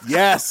Shaft.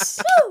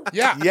 Yes.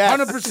 Yeah, Yes.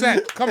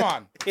 100%. Come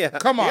on. Yeah.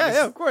 Come on.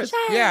 Yeah, of course.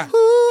 Yeah.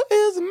 Who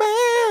is a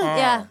man?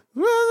 Yeah.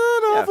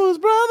 Running off his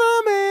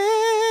brother,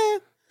 man.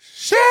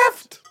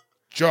 Shaft.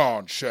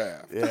 John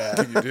Shaft. Yeah.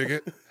 Can you dig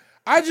it?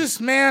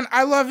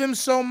 I love him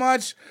so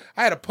much.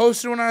 I had a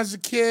poster when I was a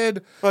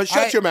kid.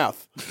 Shut your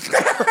mouth.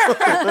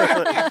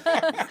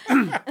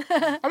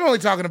 I'm only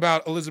talking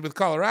about Elizabeth,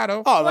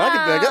 Colorado. Oh, I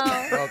can dig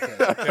it. Okay.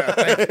 Yeah,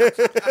 thank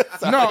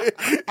you. No,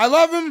 I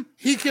love him.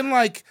 He can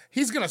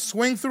he's gonna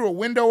swing through a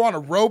window on a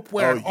rope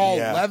wearing all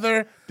yeah.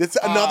 leather. It's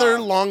another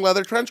long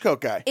leather trench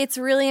coat guy. It's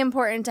really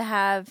important to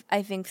have,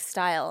 I think,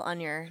 style on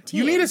your team.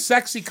 You need a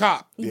sexy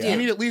cop. You You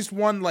need at least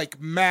one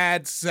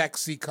mad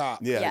sexy cop.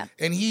 Yeah.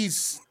 And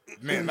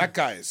man, that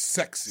guy is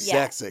sexy.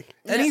 Yeah. Sexy.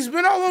 And he's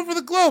been all over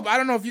the globe. I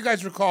don't know if you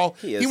guys recall.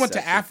 He is He went to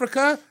sexy.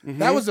 Africa.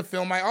 That was a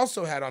film I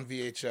also had on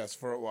VHS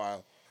for a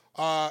while.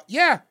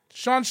 Yeah,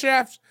 Sean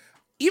Shaft.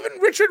 Even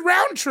Richard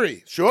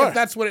Roundtree. Sure. If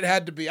that's what it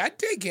had to be. I'd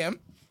take him.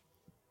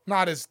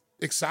 Not as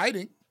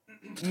exciting.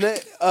 You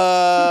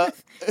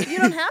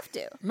don't have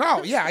to.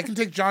 No, yeah, I can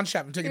take John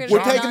Shaft. I'm taking We're We're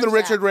John. taking the Shaft.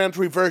 Richard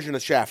Roundtree version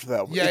of Shaft,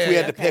 though. Yeah, if yeah, we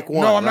had yeah. to pick Okay.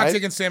 one, No, I'm not right?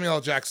 taking Samuel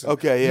L. Jackson.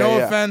 Okay, yeah, No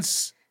yeah.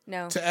 offense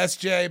No. to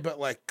SJ, but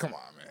come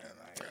on, man.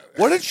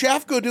 What did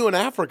Shaft go do in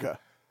Africa?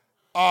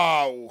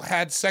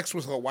 Had sex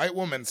with a white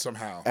woman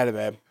somehow.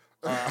 Anyway.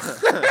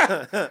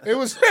 It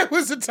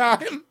was a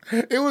time.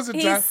 It was a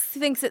He time.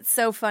 thinks it's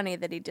so funny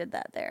that he did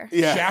that there.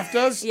 Yeah. Shaft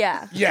does?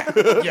 Yeah. Yeah. Like,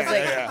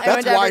 Yeah. I That's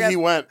went to why Africa- he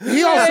went.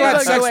 He also Yeah, had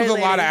he sex looked with a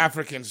away, lot of lady.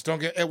 Africans.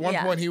 At one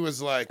Yeah. point he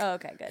was like, Oh,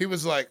 okay, good. He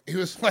was like,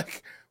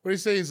 what did he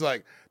say? He's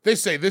like, they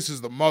say this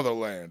is the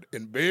motherland,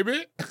 and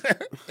baby,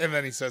 and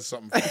then he says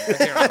something. I can't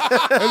remember.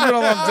 It's been a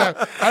long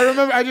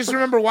time. I just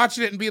remember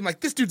watching it and being like,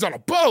 this dude's on a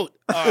boat.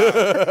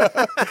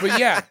 But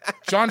yeah,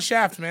 John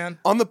Shaft, man.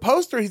 On the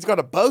poster, he's got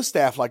a bow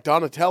staff like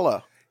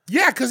Donatello.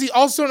 Yeah, because he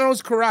also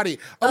knows karate.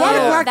 A lot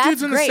of black that's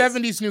dudes in great. the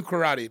 70s knew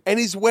karate. And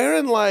he's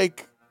wearing I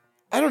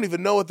don't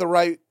even know what the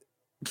right...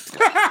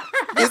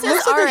 This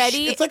is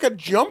already. it's like a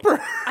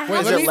jumper. I Wait,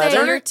 have let to me- say,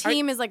 turn your it-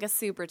 team is like a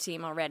super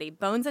team already.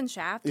 Bones and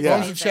Shaft. is Yeah.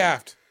 Bones and amazing.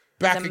 Shaft.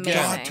 Back It's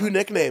again. amazing. Two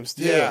nicknames,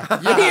 too. Yeah.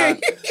 Yeah.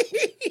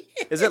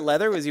 Is it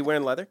leather? Was he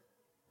wearing leather?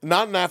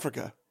 Not in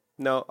Africa.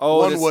 No. Oh,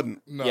 One this-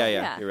 wouldn't. No. Yeah,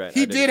 Yeah. you're right.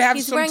 He I did have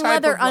He's some wearing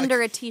type leather of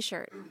under a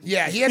t-shirt.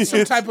 Yeah, he had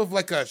some type of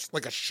like a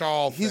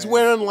shawl. He's thing.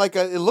 wearing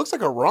it looks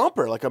like a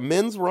romper, like a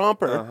men's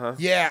romper. Uh-huh.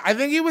 Yeah, I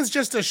think it was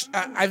just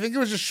I think it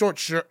was just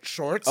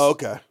shorts. Oh,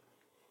 okay.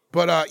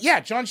 But yeah,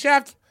 John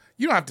Shaft.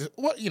 You don't have to.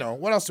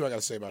 What else do I got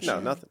to say about No,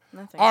 Shaft? nothing.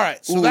 Nothing. All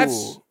right, so that's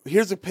Ooh,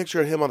 here's a picture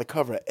of him on the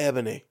cover of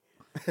Ebony.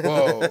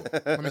 whoa.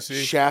 Let me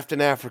see. Shaft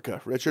in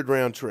Africa. Richard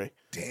Roundtree.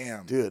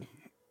 Damn. Dude.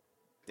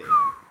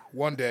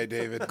 One day,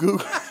 David.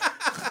 Google.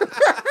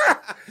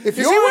 If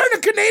Is he wearing a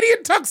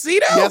Canadian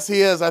tuxedo? Yes,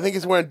 he is. I think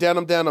he's wearing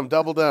denim,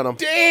 double denim.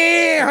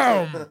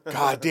 Damn.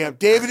 God damn.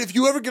 David, if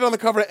you ever get on the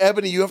cover of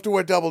Ebony, you have to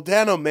wear double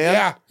denim, man.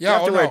 Yeah. You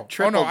have Oh to wear no.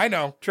 Oh no. I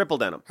know. Triple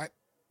denim.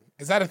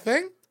 Is that a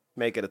thing?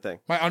 Make it a thing.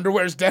 My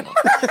underwear's denim.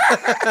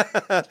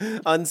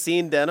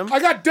 Unseen denim. I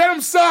got denim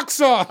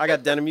socks on. I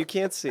got denim you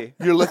can't see.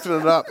 You're lifting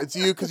it up. It's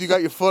you because you got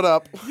your foot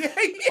up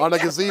on a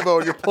gazebo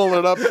and you're pulling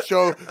it up to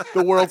show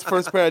the world's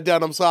first pair of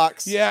denim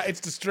socks. Yeah, it's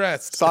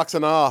distressed. Socks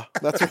and awe.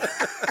 That's what.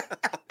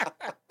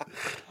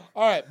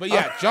 All right, but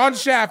yeah, John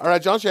Shaft. All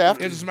right, John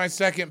Shaft. Is my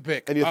second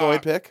pick. And your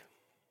third pick?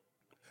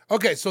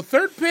 Okay, so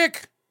third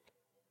pick.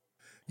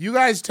 You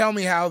guys tell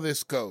me how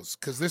this goes,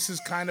 because this is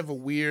kind of a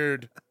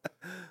weird.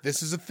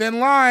 This is a thin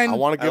line. I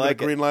want to give it a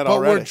green light but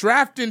already. We're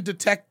drafting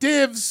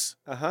detectives.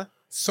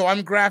 So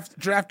I'm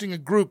drafting a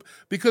group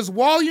because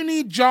while you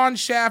need John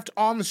Shaft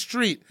on the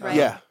street,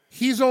 Yeah.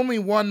 he's only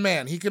one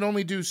man. He can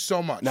only do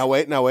so much. Now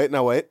wait.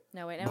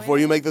 Before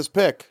you make this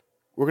pick,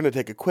 we're going to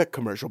take a quick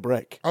commercial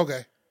break.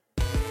 Okay.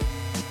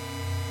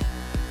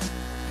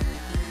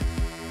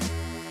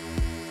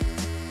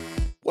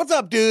 What's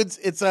up, dudes?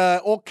 It's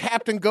old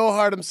Captain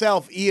Gohard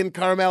himself, Ian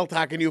Carmel,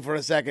 talking to you for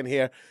a second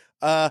here.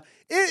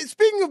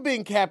 Speaking of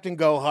being Captain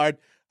Gohard,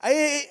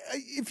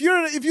 if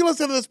you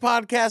listen to this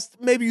podcast,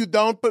 maybe you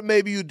don't, but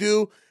maybe you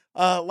do,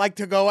 like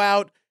to go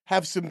out,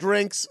 have some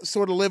drinks,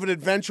 sort of live an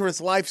adventurous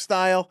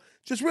lifestyle,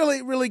 just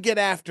really, really get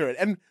after it.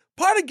 And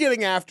part of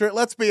getting after it,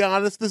 let's be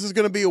honest, this is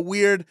going to be a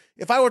weird.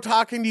 If I were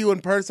talking to you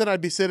in person, I'd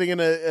be sitting in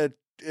a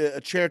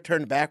chair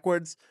turned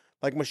backwards,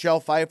 like Michelle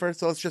Pfeiffer.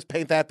 So let's just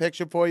paint that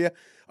picture for you.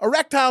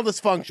 Erectile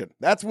dysfunction.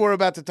 That's what we're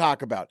about to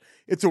talk about.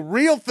 It's a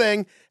real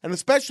thing, and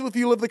especially if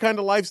you live the kind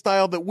of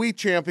lifestyle that we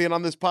champion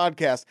on this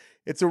podcast,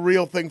 it's a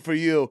real thing for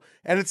you.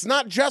 And it's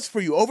not just for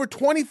you. Over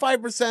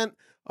 25%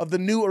 of the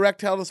new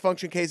erectile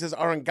dysfunction cases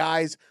are in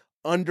guys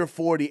under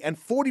 40, and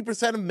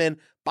 40% of men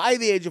by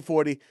the age of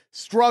 40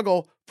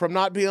 struggle from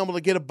not being able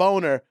to get a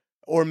boner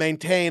or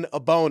maintain a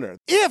boner.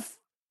 If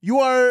you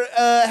are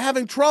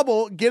having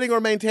trouble getting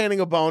or maintaining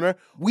a boner,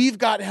 we've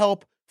got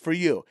help for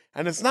you.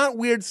 And it's not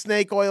weird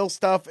snake oil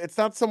stuff. It's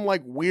not some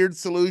like weird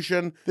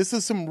solution. This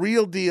is some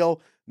real deal,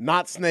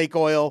 not snake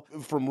oil,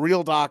 from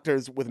real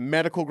doctors with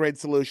medical grade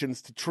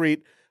solutions to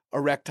treat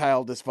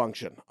erectile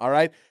dysfunction. All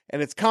right.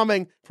 And it's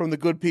coming from the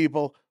good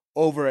people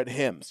over at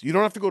Hims. You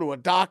don't have to go to a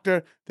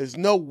doctor. There's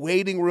no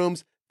waiting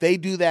rooms. They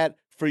do that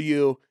for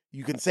you.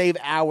 You can save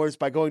hours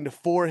by going to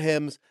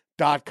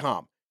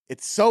forhims.com.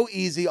 It's so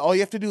easy. All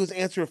you have to do is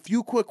answer a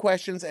few quick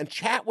questions and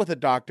chat with a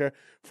doctor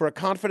for a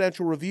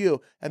confidential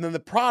review, and then the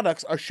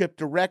products are shipped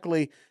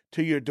directly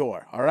to your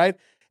door, all right?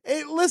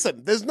 Hey,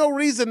 listen, there's no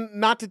reason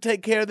not to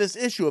take care of this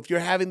issue if you're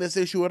having this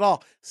issue at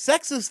all.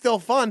 Sex is still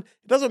fun.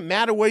 It doesn't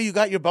matter where you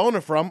got your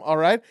boner from, all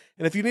right?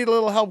 And if you need a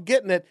little help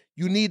getting it,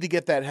 you need to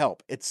get that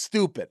help. It's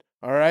stupid,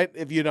 all right,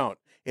 if you don't.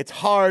 It's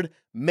hard,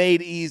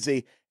 made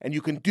easy, and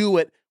you can do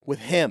it with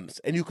Hims.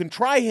 And you can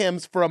try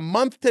Hims for a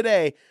month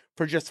today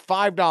for just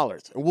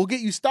 $5. And we'll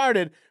get you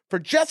started for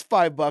just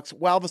 $5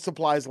 while the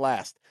supplies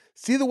last.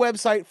 See the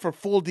website for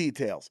full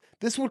details.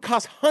 This would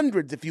cost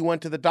hundreds if you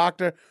went to the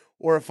doctor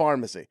or a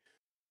pharmacy.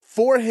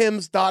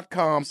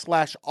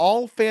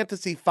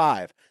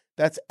 forhims.com/allfantasy5.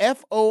 That's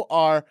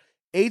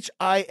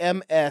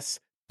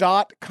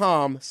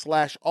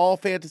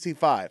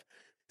FORHIMS.com/allfantasy5.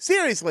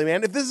 Seriously,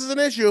 man, if this is an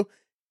issue,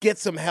 get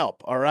some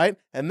help, all right?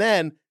 And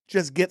then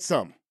just get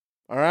some,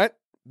 all right?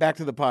 Back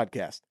to the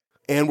podcast.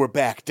 And we're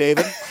back,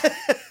 David.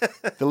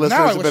 The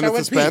listeners have been in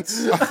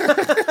suspense.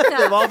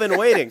 They've all been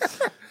waiting.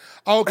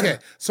 Okay,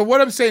 so what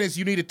I'm saying is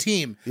you need a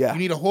team. Yeah. You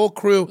need a whole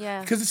crew.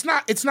 Yeah. Because it's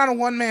not a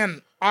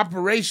one-man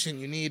operation.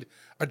 You need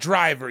a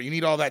driver. You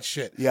need all that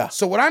shit. Yeah.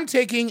 So what I'm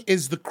taking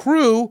is the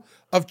crew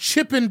of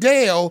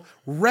Chippendale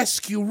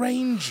Rescue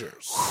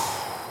Rangers.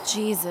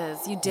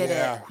 Jesus, you did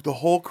it. The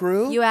whole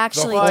crew? You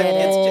actually The did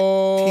it.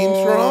 whole Team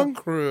strong?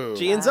 crew.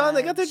 Jeans on?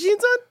 They got their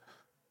jeans on?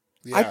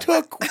 Yeah. I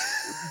took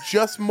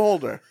just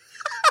Mulder.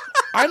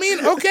 I mean,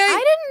 okay. I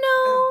didn't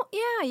know.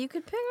 Yeah, you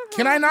could pick.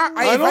 Can I not?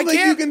 I don't think you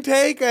can't. can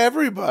take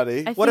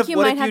everybody. I What think if you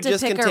what might if have you to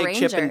just pick can a take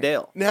ranger. Chip and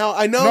Dale? Now,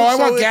 I know. No, I so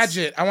want it's-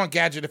 Gadget. I want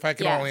Gadget if I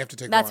can only have to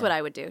take That's one. what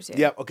I would do too.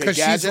 Yep, okay, Because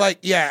she's Gadget. like,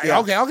 yeah, Yeah.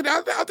 okay, I'll take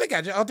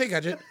Gadget. I'll take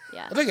Gadget.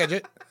 Yeah. I'll take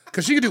Gadget.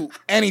 Because she could do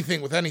anything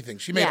with anything.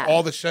 She made Yeah.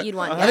 all the shit. You'd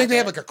want I think they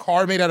have Gadget. like a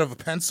car made out of a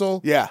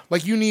pencil. Yeah.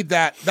 Like you need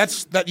that.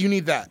 You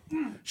need that.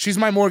 She's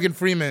my Morgan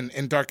Freeman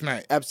in Dark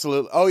Knight.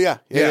 Absolutely. Oh, yeah.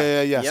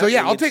 Yeah. So yeah,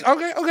 you I'll need take.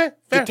 Okay,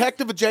 fair.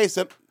 Detective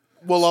adjacent.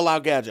 We'll allow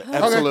Gadget.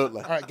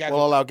 Absolutely. All right, Gadget.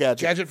 We'll allow Gadget.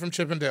 Gadget from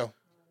Chippendale.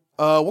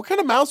 What kind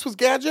of mouse was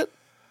Gadget?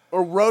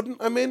 Or rodent,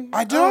 I mean?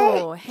 I don't.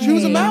 Oh, She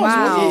was a hey, mouse,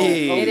 Wow. wasn't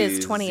she? It is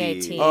Easy.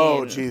 2018.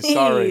 Oh, geez,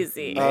 sorry.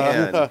 Easy.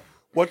 Man.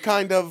 What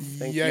kind of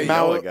you,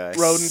 mouse guy.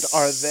 rodent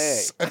are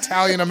they?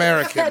 Italian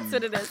American. That's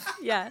what it is.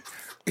 Yeah.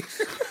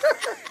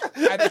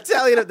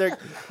 Italian.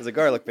 There's a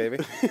garlic baby.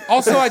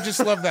 Also, I just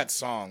love that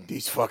song.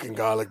 These fucking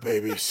garlic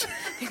babies.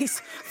 He's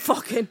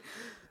fucking.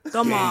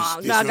 Come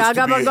on. This used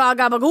to be-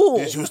 Gabagoo.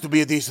 This used to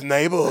be a decent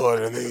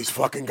neighborhood, and these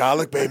fucking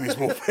garlic babies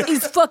move.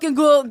 These fucking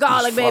good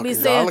garlic These babies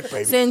fucking saying, garlic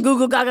babies. saying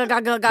Google gaga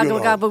gaga gaga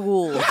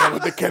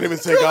gabagoo. They can't even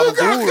say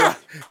gabagool.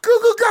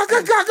 Google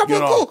gaga gaga You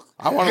know,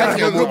 I want to I have a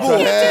can't mozzarella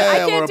do it. or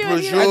a I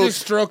prosciutto. I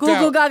just stroked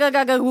Google out. gaga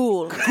gaga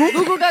ghoul.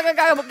 Google gaga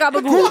gaga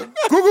gabagoo.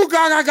 Google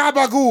gaga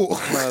gaga goo.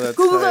 Oh, that's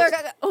Google tight.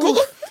 gaga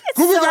gaga.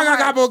 Goo goo so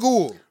gaga hard.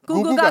 gabagool.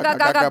 Goo goo gaga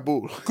gaga.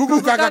 Goo Goo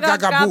goo gaga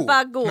gaga boo.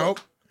 Gabagool. Nope.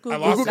 Goo I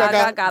goo lost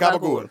gaga that.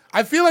 gabagool.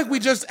 I feel like we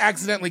just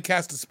accidentally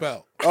cast a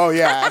spell. Oh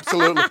yeah,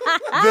 absolutely.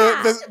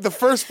 The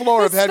first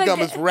floor of It's headgum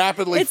like- is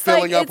rapidly it's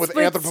filling like- up with it's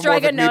with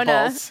anthropomorphic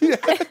Straganona. meatballs.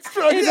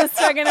 Yeah, It's a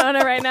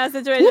Straganona right now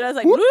situation. I was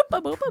like, whoop,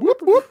 whoop, whoop,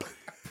 whoop, whoop.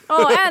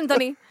 Oh,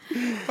 Anthony.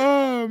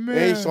 Oh man.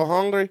 Hey, so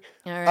hungry.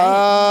 All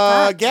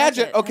right.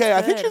 Gadget. Okay,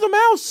 That's I think good. she's a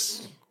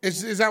mouse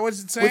Is that what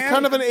it's saying? with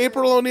kind of an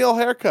April O'Neil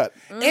haircut.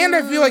 And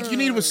I feel like you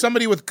need with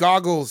somebody with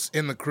goggles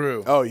in the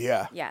crew. Oh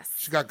yeah. Yes.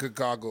 She got good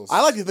goggles.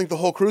 I like to think the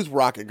whole crew's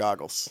rocket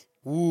goggles,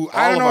 Ooh,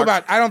 I don't of know our-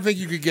 about. I don't think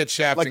you could get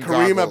Shaft like in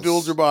Kareem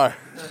goggles. Abdul-Jabbar.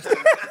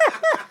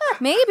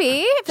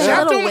 Maybe. If there's a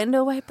Shaft little only-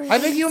 window wiper. I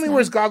think he only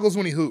wears goggles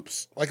when he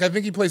hoops. Like I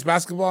think he plays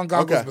basketball in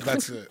goggles, Okay. but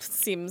that's it.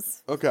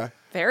 Seems Okay.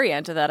 very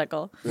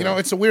antithetical. You know,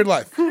 it's a weird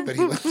life that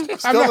he lives.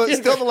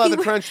 Still the leather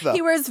trench though.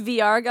 He wears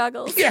VR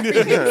goggles. Yeah.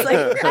 It's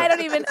like, I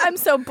don't even, I'm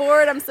so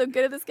bored. I'm so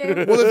good at this game.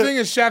 Well, the thing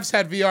is, Shaft's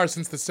had VR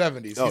since the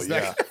 70s. Oh He's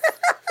yeah.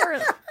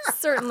 that-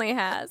 Certainly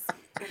has.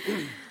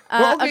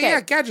 Well, okay, okay.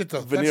 yeah, Gadget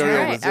though. That's Venereal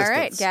All right. right, all right.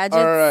 resistance. Gadgets.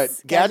 All right.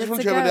 Gadget from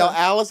gadgets a Riverdale. go.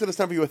 Alice, it's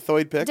time for you a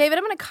Thoid pick. David,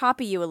 I'm going to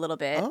copy you a little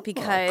bit go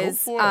because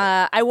for it.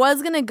 I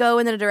was going to go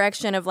in the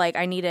direction of like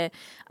I need a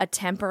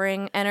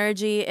tempering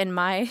energy in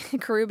my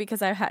crew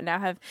because I now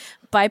have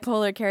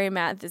bipolar Carrie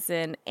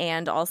Matheson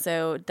and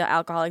also the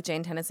alcoholic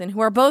Jane Tennyson, who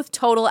are both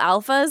total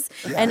alphas,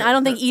 and I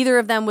don't think either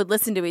of them would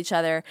listen to each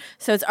other.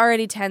 So it's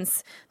already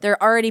tense.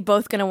 They're already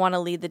both going to want to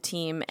lead the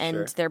team,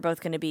 and they're both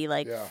going to be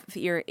like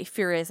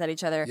furious at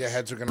each other. Yeah,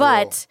 heads are gonna roll.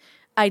 But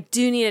I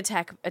do need a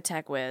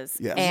tech whiz,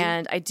 Yes.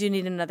 and I do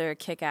need another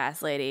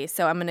kick-ass lady.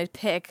 So I'm going to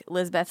pick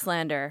Lizbeth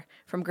Slander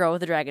from Girl with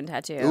the Dragon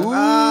Tattoo,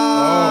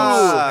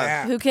 Oh,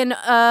 snap. who can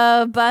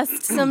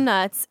bust some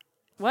nuts.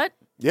 What?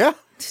 Yeah.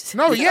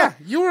 No, yeah,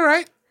 you were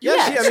right. Yeah,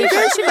 I mean,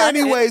 There's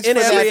many ways in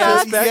for every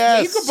that. aspect.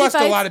 Yes. You could bust a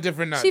fucks. lot of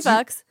different nuts. She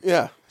fucks.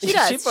 Yeah. She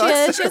does. She She,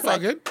 fucks. she has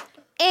like, Good.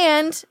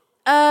 and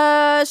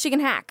she can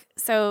hack.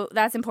 So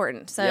that's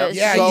important. So Yep. she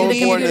Yeah, So you can need-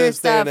 do important in this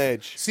day stuff. and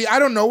age. See, I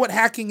don't know what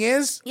hacking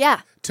is.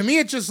 Yeah. To me,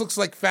 it just looks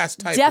like fast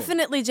typing.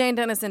 Definitely Jane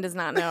Dennison does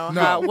not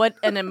know what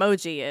an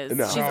emoji is.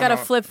 No. She's No, got a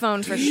no. flip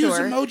phone for Do you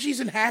sure. use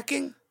emojis in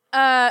hacking?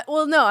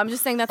 Well, no, I'm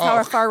just saying that's how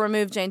Oh. far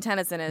removed Jane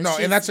Tennyson is. No,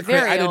 She's and that's a crazy.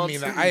 very I didn't old.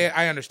 mean that.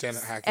 I understand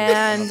that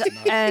hacking.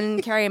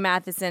 And Carrie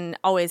Matheson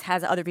always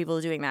has other people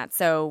doing that.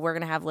 So we're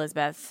gonna have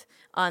Lizbeth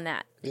on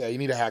that. Yeah, you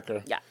need a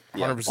hacker. Yeah.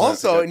 100%.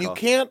 Also, good and you call.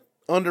 can't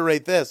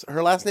underrate this.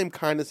 Her last name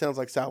kind of sounds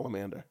like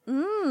Salamander. That's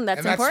And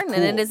that's important,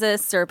 cool. and it is a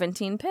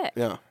serpentine pick.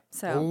 Yeah.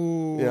 So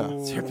Ooh.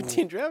 Yeah.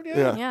 Serpentine draft,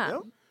 Yeah. yeah.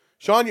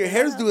 Sean, your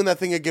hair's doing that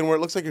thing again where it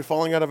looks like you're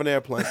falling out of an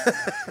airplane.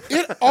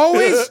 It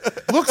always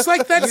looks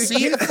like that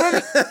scene from.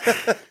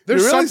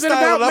 There's You really something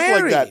style about it up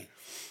Mary. like that.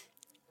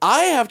 I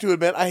have to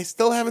admit, I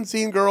still haven't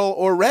seen Girl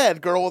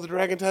with a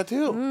Dragon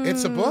Tattoo.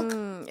 It's a book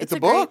It's a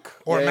book.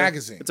 or a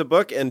magazine. It's a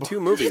book and 2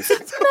 movies.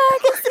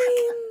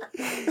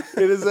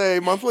 It is a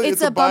monthly.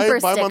 It's a bumper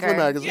bi-monthly sticker.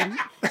 magazine.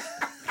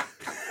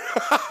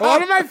 A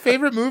lot of my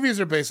favorite movies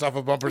are based off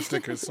of bumper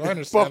stickers, so I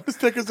understand. Bumper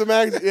stickers a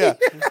magazine. Yeah.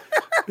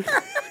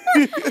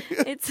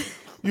 It's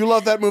You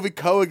love that movie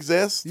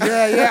Coexist?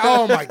 Yeah, yeah.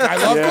 Oh my god, I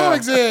love Yeah.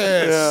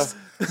 Coexist.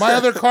 My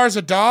other car's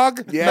a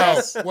dog.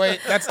 Yes. No, wait,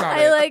 that's not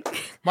I it. like.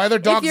 My other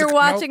If dog's you're a,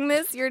 watching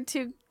this, you're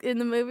too in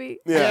the movie.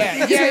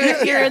 Yeah.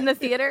 You're in the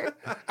theater.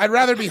 Nope. I'd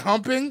rather be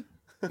humping.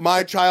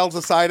 My child's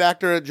a side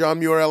actor at John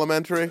Muir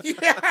Elementary.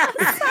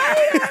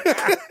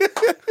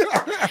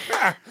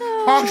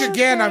 Honk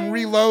again, I'm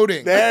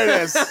reloading. There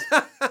it is.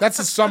 That's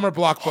a summer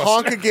blockbuster.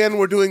 Honk again.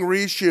 We're doing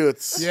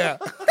reshoots. Yeah.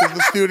 Because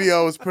the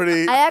studio is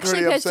pretty. I actually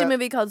pretty pitched upset. a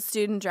movie called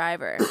Student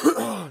Driver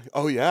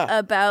Oh yeah.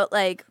 about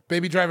like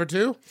Baby Driver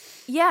 2?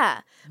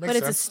 yeah, but it's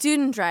sense. a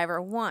student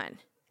driver 1.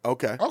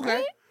 Okay.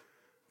 Okay.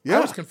 Yeah.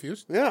 I was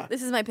confused. Yeah.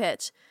 This is my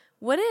pitch.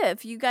 What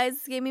if you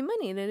guys gave me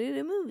money to do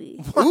the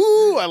movie?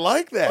 Ooh, I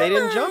like that. They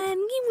didn't jump. Give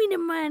me the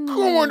money.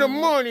 Come on, the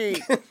money.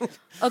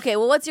 Okay,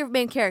 well, what's your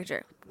main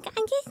character?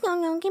 I just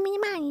don't know. Give me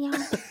the money,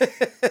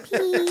 y'all.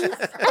 Please.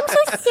 I'm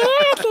so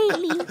sad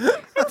lately.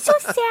 I'm so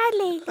sad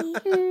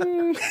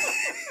lately.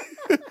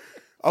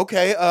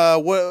 Okay. How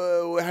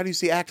do you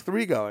see Act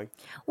 3 going?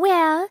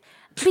 Well,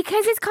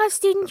 because it's called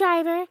Student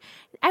Driver,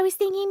 I was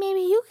thinking maybe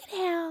you could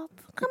help.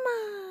 Come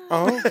on.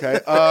 Oh, okay.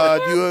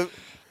 Do you?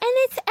 And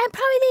it's and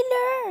probably they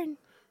learn.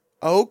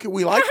 Okay,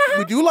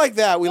 we do like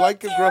that. We like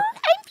to grow. I'm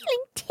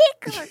feeling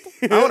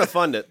tickled. I want to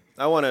fund it.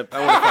 I want to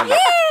fund it.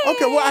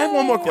 Okay, well, I have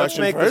one more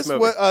question make this first.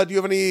 movie. Do you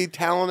have any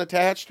talent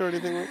attached or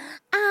anything?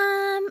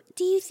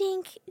 Do you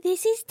think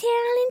this is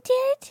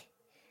talented?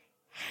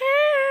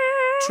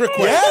 Trick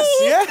question.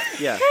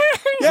 Yes, yeah, Yeah.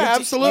 yeah,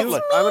 absolutely.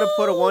 I'm going to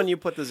put a 1, you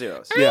put the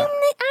zeros. Yeah. I'm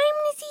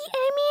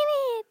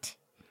in it.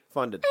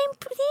 Funded. Thank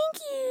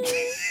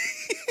you.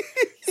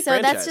 So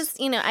Franchise. that's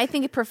just, I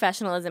think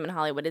professionalism in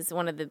Hollywood is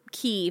one of the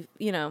key,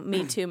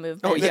 Me Too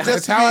movements. Oh, yeah. Just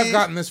That's to how be- I've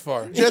gotten this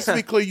far. Just to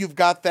be clear, you've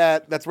got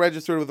that's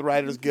registered with the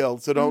Writers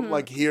Guild, so don't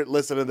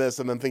listen to this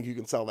and then think you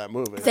can sell that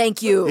movie.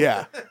 Thank you,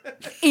 Yeah,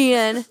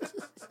 Ian.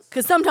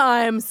 Because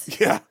sometimes,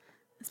 yeah.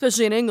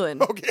 especially in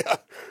England, Okay.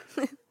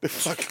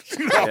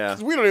 Yeah.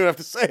 We don't even have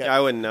to say it. Yeah, I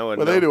wouldn't know.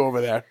 What they do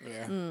over there.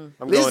 I'm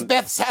going.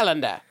 Lisbeth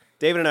Salander.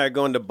 David and I are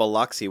going to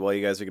Biloxi while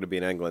you guys are going to be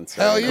in England.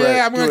 So. Hell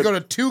yeah, I'm going to go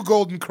to 2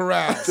 Golden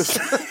Corrals.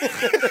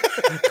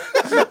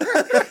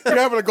 You're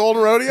having a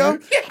golden rodeo?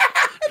 Yeah,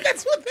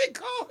 that's what they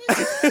call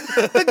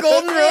it. The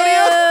golden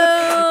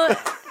rodeo?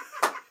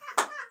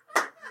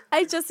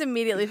 I just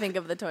immediately think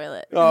of the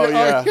toilet. Oh,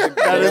 yeah.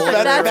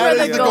 That's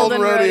where the golden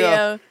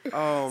rodeo.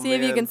 Oh, See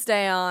if you can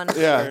stay on.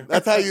 Yeah,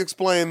 that's how you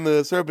explain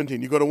the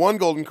serpentine. You go to one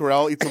golden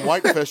corral, eat some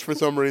whitefish for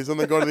some reason,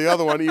 then go to the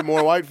other one, eat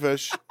more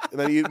whitefish, and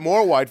then eat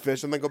more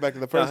whitefish, and then go back to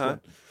the first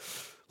one.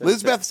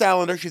 Lisbeth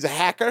Salander, she's a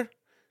hacker.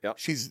 Yep.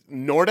 She's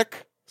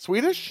Nordic.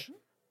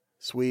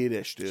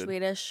 Swedish, dude.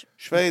 Swedish.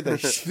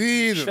 Swedish,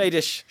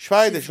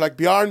 like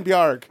Bjarn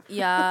Bjarg.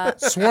 Yeah.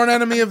 Sworn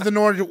enemy of the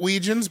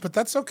Norwegians, but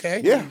that's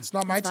okay. Yeah. It's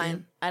not my Fine.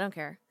 team. I don't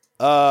care.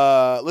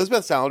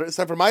 Lisbeth Salander. It's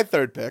time for my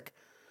third pick.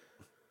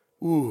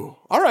 Ooh.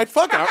 All right,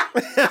 fuck it.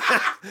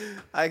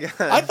 I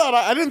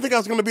didn't think I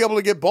was going to be able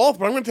to get both,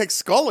 but I'm going to take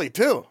Scully,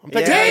 too. I'm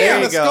taking there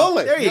you go.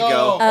 Scully. There you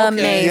go.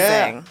 Amazing.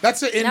 Yeah.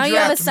 That's an Now you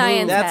have a in-draft science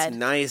move. That's head.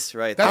 nice,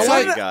 right That's there.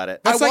 like- You got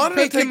it. That's I like wanted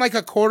to picking take- like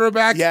a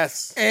quarterback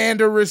Yes.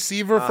 and a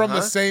receiver from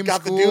the same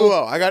Got school. the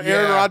duo. I got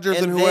Aaron Yeah. Rodgers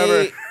and And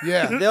whoever.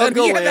 Yeah. They'll and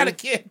go he got in. a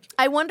kid.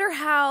 I wonder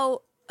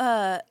how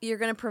you're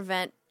going to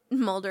prevent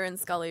Mulder and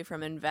Scully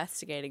from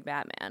investigating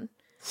Batman.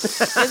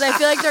 Because I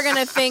feel like they're going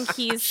to think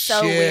he's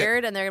so Shit.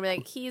 weird, and they're going to be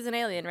like, he's an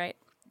alien, right?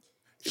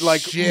 Like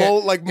Shit.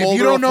 Mulder If you will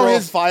don't know throw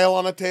his- a file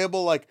on a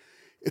table like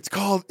it's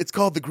called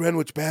the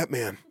Greenwich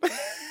Batman.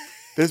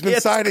 There's been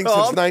It's sightings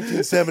called? since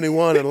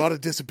 1971 and a lot of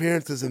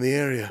disappearances in the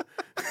area.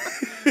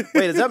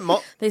 Wait, is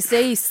that They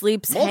say he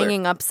sleeps Mulder.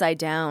 hanging upside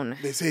down.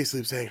 They say he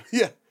sleeps hanging.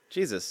 Yeah.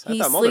 Jesus? I He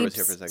thought Mulder sleeps, was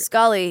here for a second.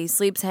 Scully, he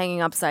sleeps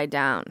hanging upside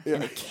down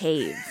in a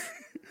cave.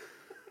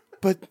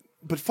 But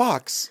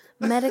Fox,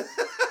 Medic-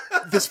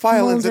 this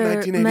file ends in Mulder,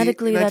 1980,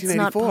 medically, that's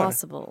not 1984.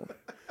 possible.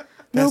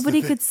 the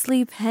Nobody thing. could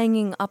sleep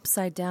hanging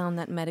upside down.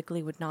 That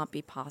medically would not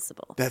be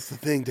possible. That's the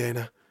thing,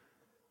 Dana.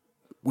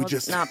 We Well,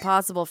 just it's not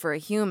possible for a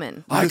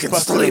human. I can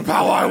sleep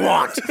how I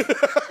want.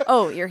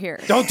 Oh, you're here.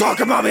 Don't talk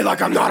about me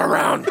like I'm not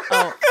around.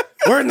 Oh,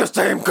 We're in the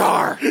same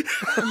car.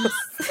 driving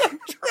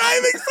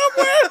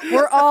somewhere.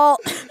 we're all.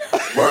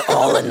 We're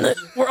all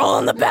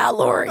in the bat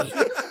lorry.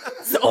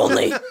 It's the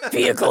only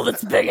vehicle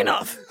that's big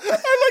enough. I like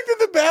that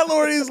the Bat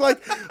Lorry is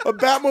like a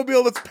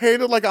Batmobile that's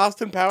painted like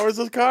Austin Powers'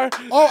 car.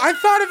 Oh, I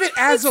thought of it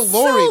as a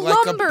lorry, so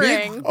like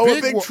lumbering. A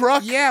big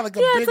truck. Yeah, like a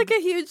Yeah, big. it's like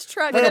a huge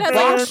truck. like It a has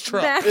box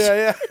truck. bat-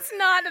 Yeah. It's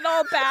not at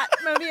all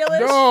Batmobile-ish.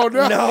 No,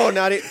 no. No,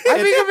 not it.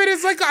 I think of it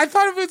as like I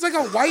thought of it as like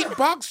a white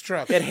box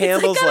truck. It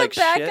handles It's like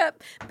got a shit.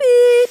 backup.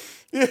 Beep.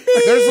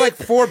 There's like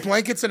 4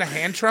 blankets and a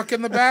hand truck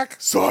in the back.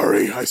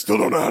 Sorry, I still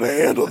don't know how to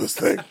handle this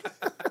thing.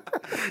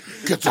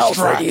 Get the Alfred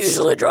straps.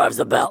 usually drives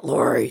the bat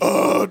lorry.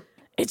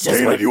 It's just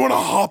Dana, when do you want to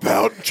hop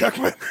out and check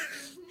me?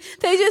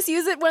 They just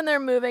use it when they're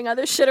moving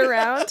other shit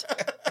around.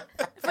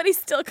 But he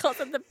still calls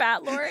it the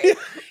Bat Lorry.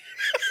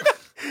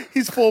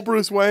 He's full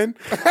Bruce Wayne.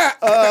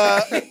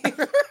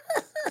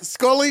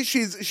 Scully,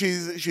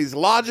 she's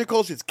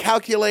logical. She's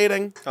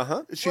calculating.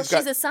 She's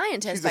a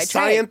scientist She's by a trade.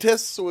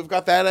 scientist, so we've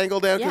got that angle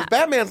down. Because Yeah.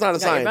 Batman's not a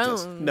Got your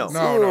scientist. bones. No.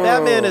 No.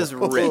 Batman is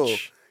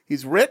rich.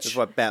 He's rich, Is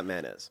what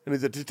Batman is. and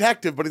he's a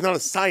detective, but he's not a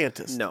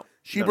scientist. No.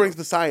 She No, brings no.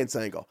 the science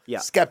angle. Yeah.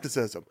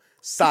 Skepticism,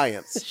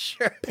 science,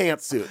 Sure.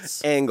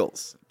 pantsuits.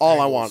 Angles.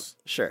 All I want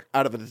Sure.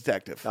 out of a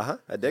detective.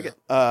 I dig it.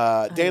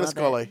 Dana love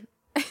Scully.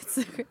 It's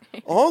so great.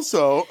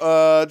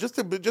 Also,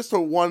 just a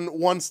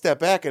one step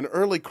back, an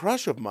early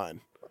crush of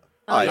mine.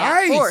 Oh, yeah,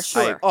 Nice. for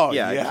sure. Oh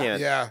yeah, yeah, I can.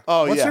 Yeah.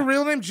 Oh, What's yeah. her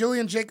real name?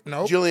 Jillian Jacobs.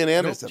 Nope. Gillian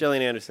Anderson.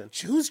 Gillian Anderson.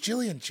 Who's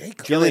Jillian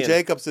Jacobs? Gillian Gillian.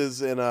 Jacobs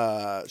is in.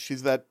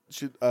 She's that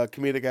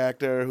comedic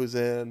actor who's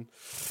in.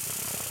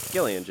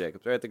 Gillian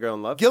Jacobs, right? The girl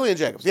in love. Gillian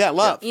Jacobs. Yeah,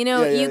 Love. You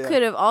know, Yeah, yeah, you yeah.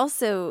 could have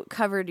also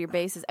covered your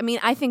bases. I mean,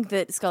 I think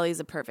that Scully's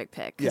a perfect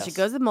pick because she Yes.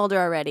 goes with Mulder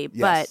already.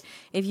 Yes. But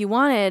if you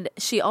wanted,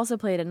 she also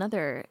played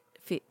another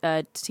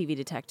TV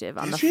detective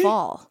on Did The she?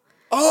 Fall.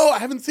 Oh, I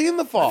haven't seen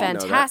The Fall.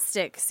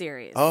 Fantastic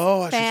series.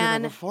 Oh, I should check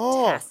out The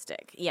Fall.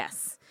 Fantastic.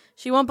 Yes.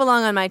 She won't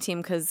belong on my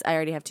team because I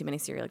already have too many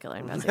serial killer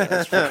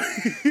investigators.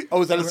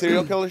 Oh, is that a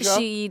serial killer show?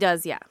 She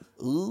does, yeah.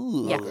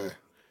 Ooh. Yeah.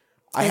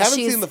 I And haven't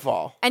she's- seen The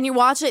Fall. And you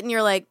watch it and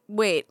you're like,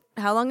 wait,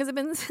 how long has it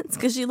been since?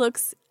 Because she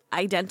looks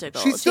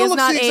identical. She still has looks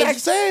not the exact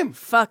aged same.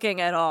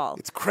 fucking at all.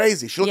 It's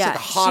crazy. She looks yeah, like a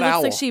hot she looks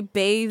owl. like she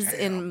bathes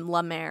in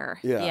La Mer.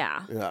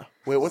 Yeah.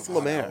 Wait, what's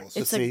La Mer? It's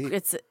The sea?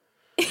 it's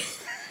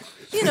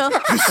you know,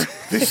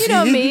 you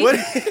know me.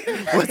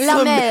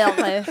 La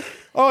Mer.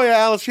 Oh yeah,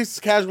 Alice. She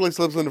casually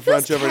slips into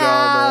French every now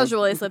and then.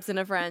 Casually slips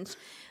into French.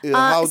 Yeah,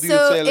 how do you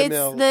so say La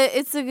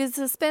it's Mer? it's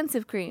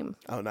expensive cream.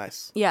 Oh,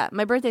 nice. Yeah,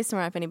 my birthday's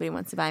tomorrow. If anybody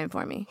wants to buy it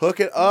for me. Hook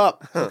it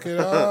up. Look it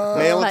up.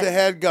 Mail it to But-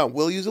 Headgum.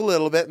 We'll use a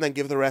little bit and then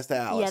give the rest to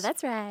Alice. Yeah,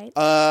 that's right.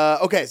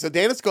 Okay, so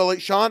Dana Scully.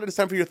 Sean, it's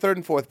time for your third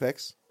and fourth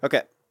picks.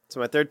 Okay. So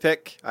my third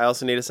pick, I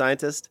also need a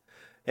scientist.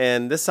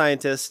 And this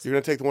scientist, You're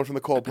going to take the one from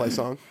the Coldplay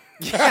song.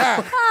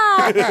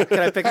 Can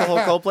I pick the whole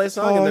Coldplay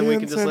song and then we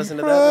can just listen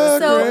to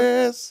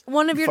that? So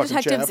one of your Fucking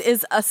detectives Jeff.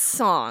 is a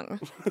song.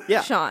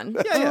 Yeah. Sean.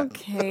 Yeah.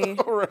 Okay.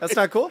 That's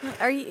not cool?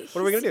 Are you?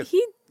 What are we gonna do?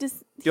 He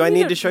just. Do I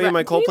need to show you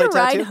my Coldplay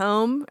ride tattoo?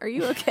 home? Are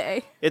you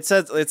okay? It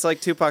says it's like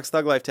Tupac's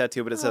Thug Life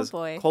tattoo, but it says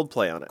boy.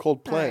 Coldplay on it.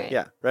 Coldplay. Alright.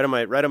 Yeah, right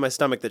on my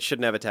stomach that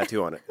shouldn't have a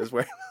tattoo on it. Is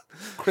where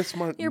Chris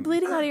Martin. You're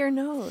bleeding out of your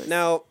nose.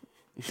 now.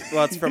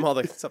 Well, it's from all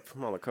the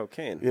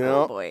cocaine You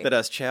Oh know? boy. that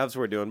us chavs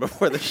were doing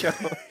before the show.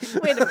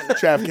 Wait a minute.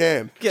 Chav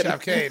Cane.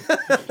 Jeff Kane.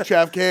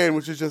 Chav Cane,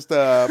 which is just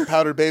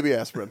powdered baby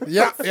aspirin.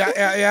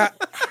 Yeah.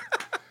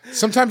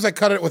 Sometimes I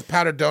cut it with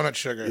powdered donut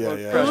sugar.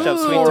 Yeah. Crushed up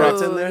sweet Ooh,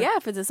 tarts in there. Yeah,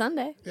 if it's a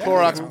Sunday.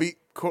 Clorox beat.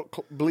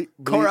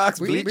 Clorox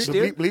bleach,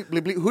 dude.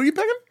 Bleep. Who are you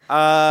picking?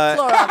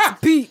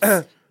 Clorox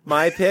Beats.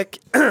 My pick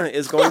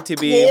is going to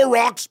be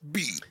Clorox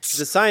Beats.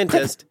 the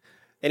scientist,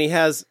 and he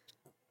has.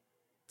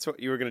 That's what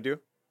you were gonna do.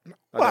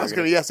 Well, I was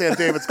going to yes and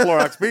David's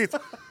Clorox beats.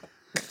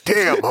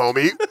 Damn,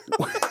 homie.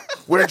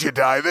 Where'd you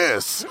dye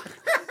this?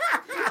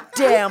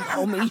 Damn,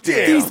 homie.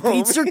 These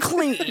beats are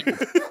clean.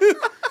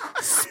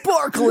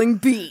 Sparkling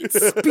beats.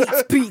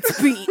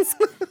 Beats.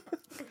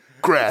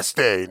 Grass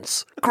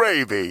stains,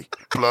 gravy,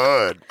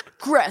 blood.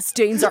 Grass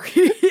stains are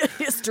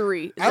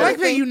history. I like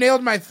that you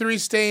nailed my 3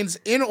 stains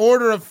in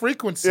order of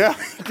frequency. Yeah,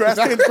 grass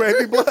stains,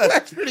 gravy, blood.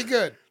 That's pretty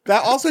good.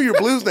 That also your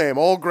blues name,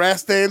 old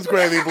grass stains,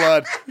 gravy,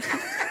 blood.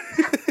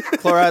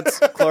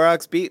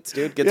 Clorox beats,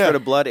 dude. Gets Yeah. rid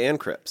of blood and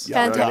Crips. You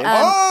know what I mean?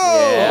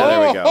 Fantastic. Yeah,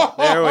 there we go.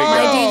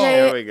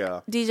 There we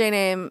go. DJ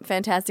name,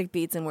 Fantastic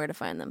Beats, and where to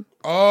find them.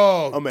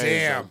 Oh, Amazing.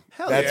 damn.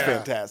 That's yeah.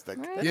 fantastic.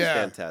 Yeah.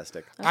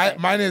 Fantastic.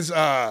 Mine is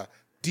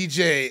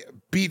DJ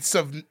Beats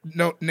of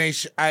No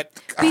Nation.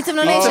 Beats of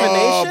No Beats of a Nation.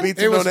 Oh, Nation?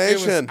 Beats of No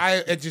Nation.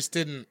 It just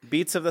didn't.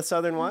 Beats of the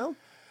Southern Wild?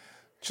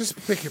 Just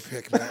pick your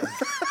pick, man.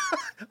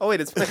 Oh,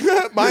 wait, it's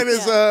Mine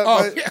is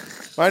yeah.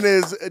 mine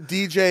is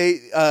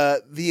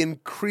DJ the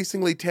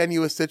increasingly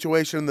tenuous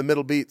situation in the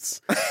middle beats.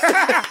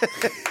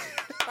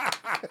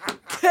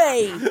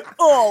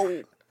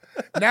 K.O.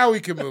 Now we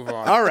can move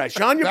on. All right,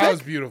 Sean, your That pick.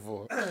 was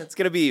beautiful. It's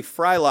going to be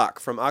Frylock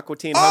from Aqua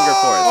Teen Hunger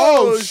Force.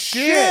 Oh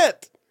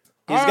shit.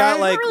 He's got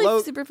like I'm not really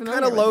low, super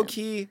familiar kind of with low him.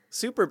 key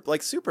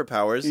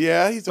superpowers.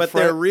 Yeah, he's a but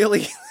friend.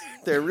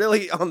 they're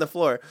really on the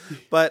floor.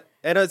 But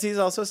and he's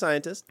also a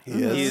scientist.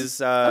 He's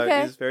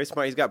Okay. he's very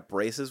smart. He's got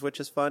braces, which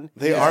is fun.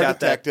 They He's are got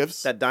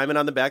detectives. That diamond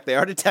on the back. They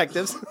are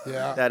detectives.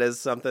 Yeah. That is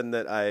something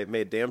that I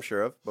made damn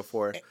sure of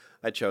before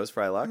I chose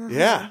Frylock.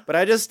 Yeah. But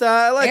I just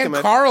I like And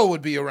him. Carl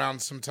would be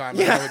around sometime.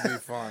 Yeah. That would be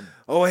fun.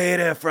 Oh, hey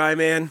there,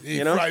 Fryman.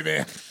 You know? Right,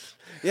 man.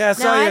 Yeah, I Now,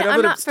 saw you. I'm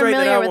gonna not straighten it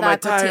familiar out with my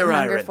Aqua Teen tire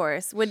Hunger iron.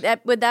 Force. Would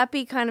that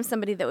be kind of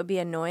somebody that would be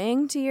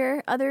annoying to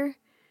your other?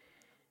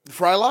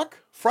 Frylock?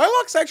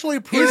 Frylock's actually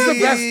pretty. He's the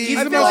best. He's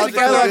I the feel most like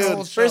Frylock's-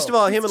 valuable. First of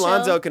all, him and Chill.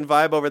 Lonzo can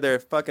vibe over their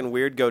fucking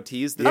weird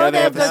goatees. that Yeah, Oh,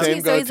 they have the goatee,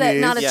 same so he's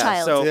not a goatees. Yeah,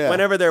 child. so Yeah.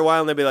 whenever they're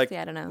wild, they'll be like,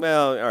 Yeah, I don't know.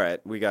 well, all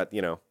right, we got,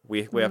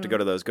 we have to go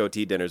to those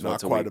goatee dinners Not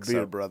once a quite week. a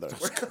beer, so. brother.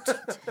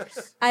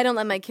 I don't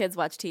let my kids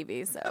watch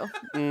TV, so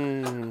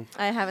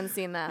I haven't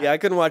seen that. Yeah, I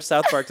couldn't watch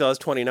South Park till I was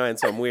 29,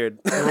 so I'm weird.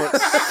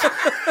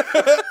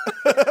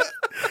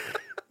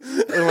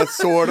 And with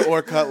sword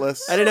or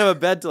cutlass. I didn't have a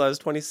bed till I was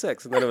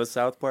 26, and then it was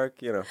South Park,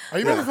 Are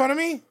you making fun of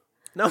me?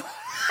 No.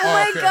 Oh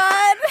my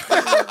god!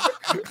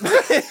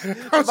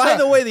 By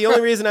the way, the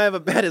only reason I have a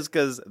bed is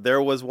because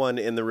there was one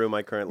in the room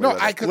I currently No, live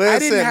in. I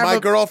Listen, didn't have my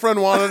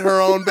girlfriend wanted her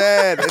own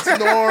bed. It's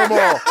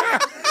normal.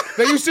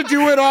 They used to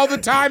do it all the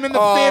time in the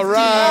All 50s.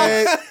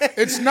 right.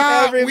 It's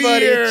not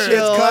Everybody weird.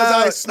 chill. It's because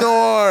I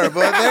snore,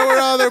 but there were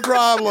other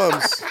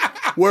problems.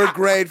 We're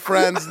great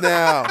friends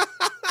now.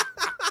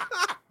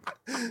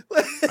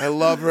 I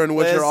love her and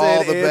wish her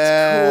all the it's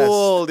best.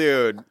 cool,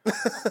 dude.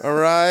 All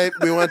right,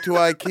 we went to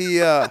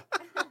IKEA.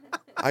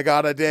 I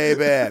got a day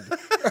bed.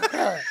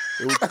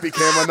 It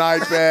became a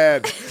night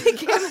bed.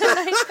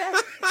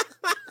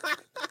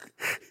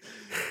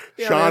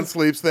 Sean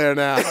sleeps there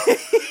now.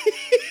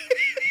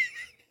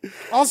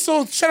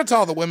 Also, shout out to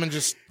all the women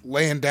just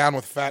laying down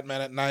with fat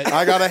men at night.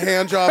 I got a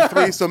hand job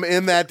threesome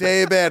in that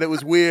day bed. It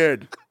was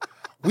weird.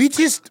 We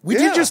did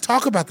Yeah. just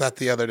talk about that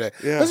the other day.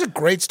 Yeah. That was a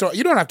great story.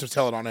 You don't have to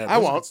tell it on air. I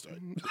won't.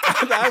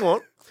 I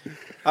won't.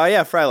 Oh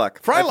yeah, Frylock.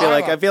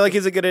 I feel like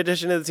he's a good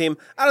addition to the team.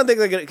 I don't think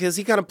they're good because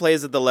he kind of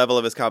plays at the level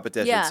of his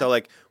competition. Yeah. So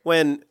like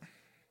when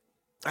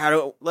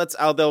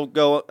they'll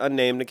go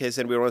unnamed in case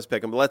anybody wants to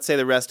pick him. But let's say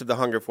the rest of the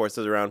Hunger Force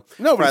is around.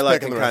 Nobody's Frylock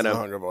picking can the rest kind of of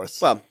the Hunger Force.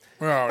 Well,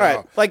 Oh, all right.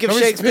 Like if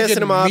Nobody's Shake's pissing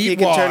picking him off, he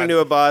can turn Meatwad. into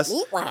a boss.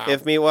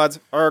 If Meatwad's,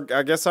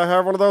 I guess I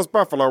have one of those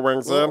buffalo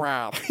wings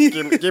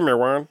in. give me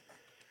one.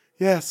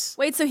 Yes.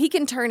 Wait, so he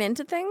can turn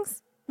into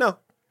things? No.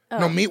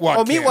 No, Meatwad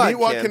Oh, can't. Meatwad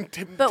Meatwad can.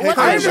 can But take what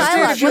over. I kind of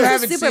understand Frylock? if you What's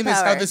haven't his seen this,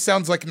 how superpower? this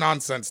sounds like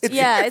nonsense.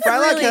 Yeah, it's Frylock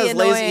really has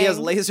annoying. he has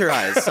laser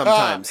eyes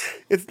sometimes.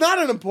 It's not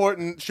an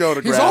important show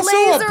to He's grasp. also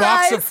a Laser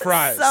box of eyes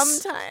fries.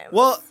 Sometimes.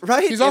 Well,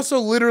 right? He's also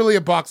literally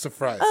a box of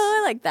fries. Oh,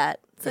 I like that.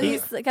 So he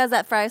has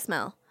that fry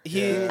smell.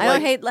 I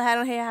don't hate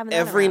having that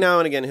every around. now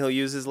and again he'll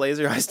use his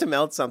laser eyes to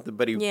melt something,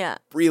 but he Yeah.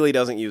 really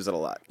doesn't use it a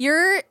lot.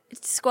 Your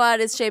squad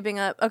is shaping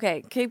up.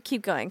 Okay,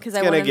 keep going because I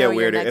It's want gonna to know get your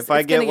weirder. next. If I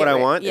it's gonna get what I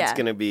weird. want, Yeah. it's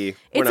gonna be.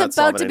 We're It's not about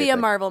solving to be a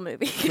anything. Marvel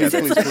movie. Please,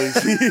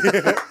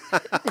 please.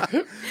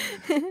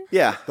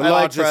 Yeah, The I like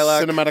largest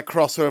Trylock. cinematic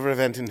crossover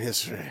event in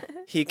history.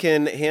 He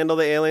can handle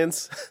the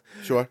aliens.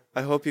 Sure.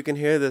 I hope you can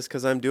hear this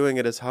because I'm doing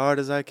it as hard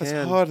as I can.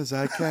 As hard as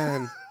I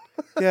can.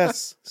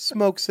 Yes,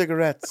 smoke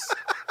cigarettes.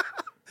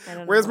 I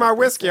don't know Where's what my this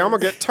whiskey? I'm is.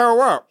 gonna get toe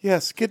up.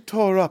 Yes, get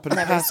tore up and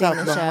Never pass seen out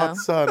in the the hot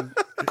show. sun.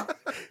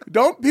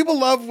 Don't people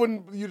love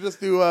when you just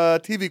do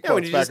TV quotes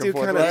when you back just and do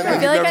forth, kinda- right? I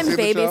Have feel you like never I'm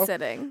seen the show?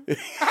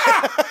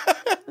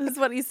 babysitting. This is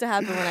what used to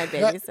happen when I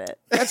babysit.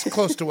 That's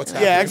close to what's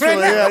happening. Yeah,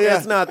 actually, yeah.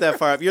 It's not that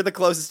far up. You're the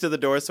closest to the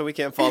door, so we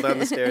can't fall down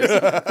the stairs.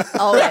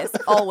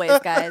 Always,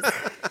 guys. I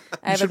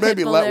You have should a pit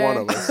maybe bull let there. one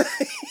of us.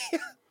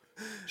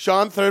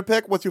 Sean, third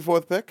pick. What's your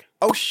fourth pick?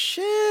 Oh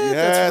shit! Yes,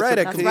 That's right.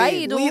 I that's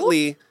right.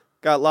 completely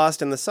got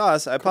lost in the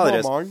sauce. I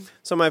apologize. Marg.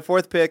 So my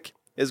fourth pick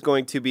is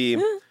going to be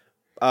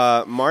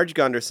Marge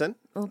Gunderson,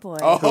 Oh boy.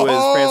 who is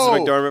Frances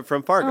McDormand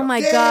from Fargo. Oh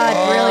my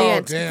god,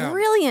 brilliant. damn.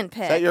 Brilliant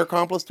pick. Is that your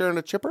accomplice during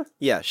a chipper?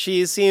 Yeah,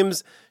 she's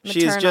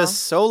Maternal. just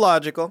so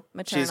logical.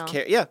 Maternal.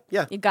 Yeah.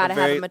 You gotta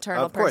have Very- a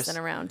maternal of course. person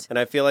around. And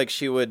I feel like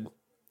she would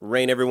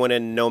rein everyone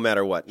in no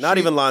matter what. Not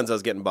even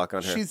Lonzo's getting buck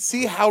on her. She'd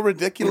see how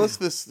ridiculous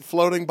this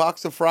floating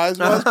box of fries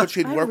was, but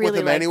she'd I work really with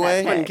him like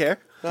anyway. that Wouldn't pick. care.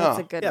 That's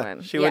a good Yeah,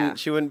 one.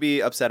 she wouldn't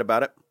be upset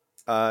about it.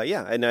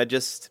 And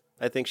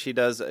I think she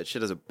does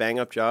a bang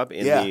up job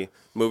in Yeah. the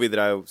movie that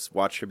I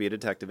watched her be a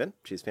detective in.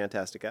 She's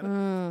fantastic at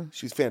it.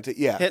 She's fantastic.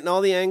 Yeah. Hitting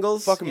all the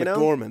angles. Fucking you know?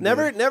 McDormand,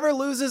 Never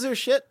loses her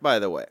shit, by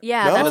the way.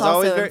 Yeah, No? that's And is also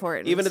always very,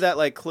 important. even to that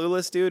like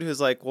clueless dude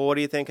who's like, well, what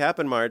do you think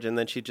happened, Marge? And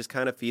then she just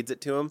kind of feeds it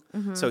to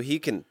him. So he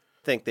can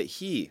think that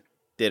he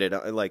did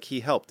it, like he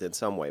helped in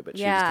some way, but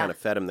she just Yeah. kind of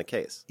fed him the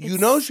case. You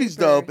know she's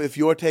super- dope if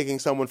you're taking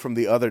someone from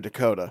the other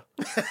Dakota.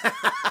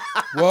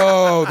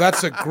 Whoa,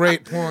 that's a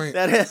great point.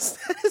 That is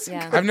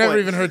Yeah. I've never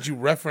point. even heard you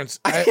reference.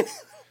 I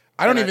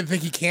don't even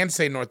think he can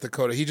say North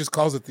Dakota. He just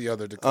calls it the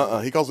other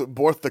Dakota. He calls it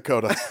Borth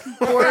Dakota.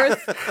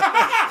 Fourth.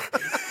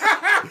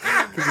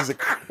 'Cause he's a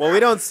Well, we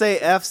don't say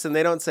F's and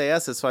they don't say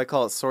S's, so I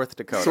call it Sorth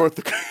Dakota. Sorth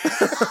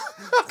Dakota.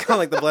 Kind of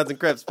like the Bloods and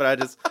Crips, but I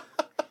just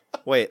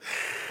wait.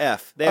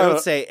 F. They don't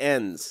say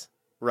N's.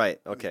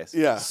 Right. Okay.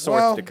 Yeah. Sorth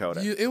Well, Dakota.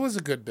 it was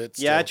a good bit.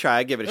 Yeah, I still. try.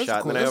 I give it a It was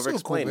shot, cool. and then I It was a cool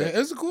over-explained bit. it. It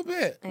was a cool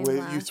bit. Wait,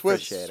 you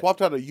Appreciate it.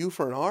 swapped out a U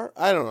for an R?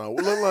 I don't know.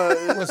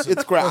 Listen,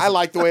 It's great. I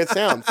like the way it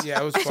sounds.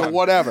 Yeah, it was So fun.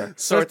 whatever.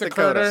 North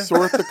Dakota.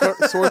 Sorth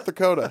Dakota. Sorth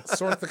Dakota.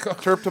 North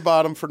Dakota. Terp to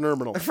bottom for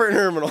Nerminal. For an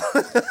terminal.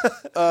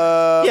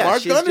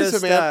 Mark she's Gunderson,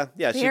 just, man.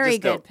 she's Very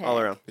just dope good all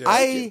pick. around.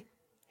 I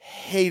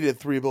hated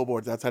Three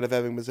Billboards Outside of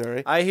Ebbing,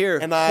 Missouri. I hear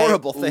and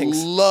horrible I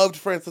things. loved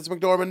Frances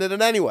McDormand in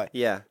it anyway.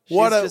 Yeah. She's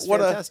What a just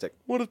what fantastic. a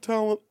what a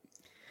talent.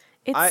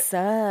 It I-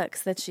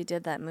 sucks that she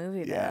did that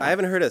movie. Though. I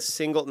haven't heard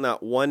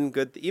not one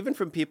good, even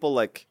from people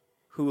like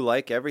who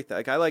like everything.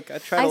 Like I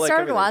try to I like started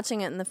everything.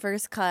 watching it, and the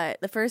first cut,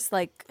 the first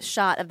like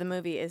shot of the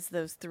movie is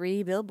those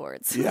 3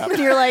 billboards. Yeah. And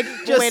you're like,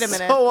 Just wait a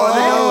minute. so on the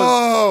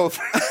nose.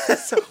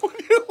 So when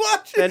you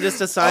watch it, And just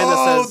a sign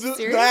that says,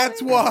 Seriously?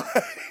 that's why.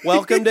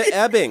 "Welcome to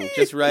Ebbing,"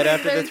 just right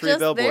after the They're 3 just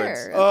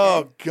billboards. there.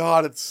 Oh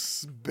God,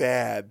 it's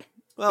bad.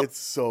 Well- It's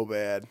so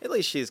bad. At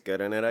least she's good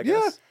in it, I Yeah,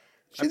 guess.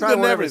 I she's probably good won't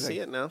in ever everything. see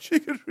it now. She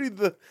could read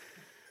the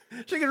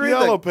She could read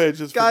Yellow the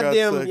Pages. For God's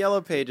goddamn sake. yellow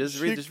pages.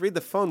 Just read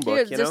the phone book,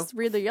 Here, you know. just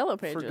read the yellow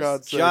pages. For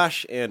God's sake.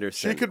 Josh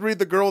Anderson. She could read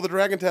the Girl with the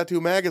Dragon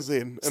Tattoo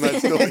magazine, and I'd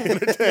still be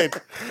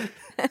entertained.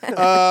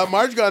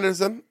 Marge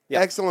Gunderson,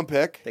 excellent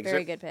pick. Thanks,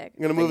 Very sir. good pick.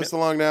 I'm going to move us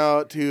along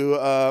now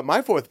to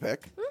my fourth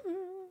pick.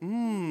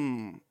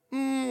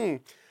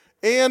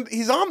 And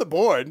he's on the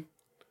board.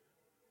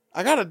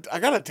 I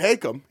gotta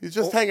take him. He's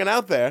just hanging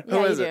out there.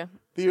 Yeah, is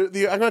you it?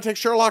 do. I'm gonna take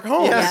Sherlock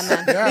Holmes.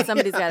 Yeah, man.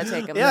 Somebody's got to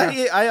take him. Yeah,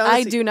 I I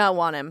honestly- do not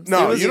want him. No,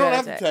 Somebody's you don't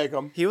gotta have to take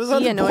him. He was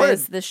on He the board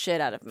annoys the shit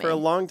out of me. for a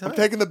long time. I'm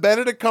taking the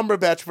Benedict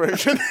Cumberbatch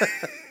version.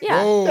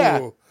 Yeah. Oh,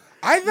 Yeah.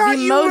 I thought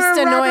The you most were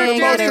a Robert annoying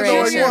Downey Most iteration.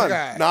 annoying Jr. one.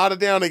 guy. Not a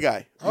Downey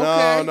guy.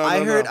 Okay. No,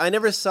 I heard. no. I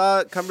never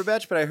saw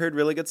Cumberbatch, but I heard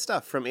really good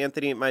stuff from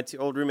Anthony. My 2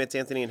 old roommates,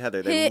 Anthony and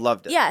Heather. They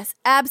loved it. Yes,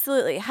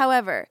 absolutely.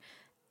 However,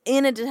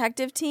 in a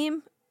detective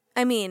team,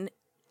 I mean,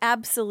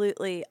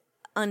 absolutely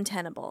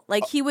untenable.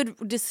 Like he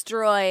would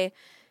destroy.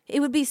 It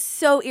would be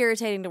so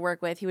irritating to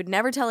work with. He would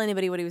never tell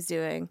anybody what he was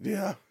doing.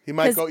 Yeah, he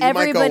might 'Cause go.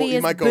 everybody He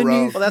is might go beneath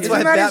rogue. Well, that's Isn't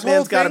why that his Batman's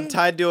whole got him thing?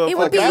 tied to a. It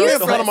would be Batman's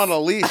useless. got him on a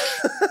leash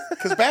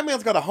because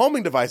Batman's got a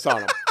homing device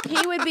on him.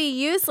 He would be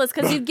useless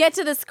because you'd get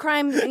to this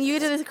crime,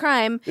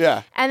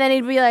 Yeah. and then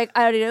he'd be like,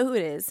 "I already know who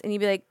it is," and you'd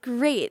be like,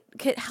 "Great,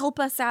 help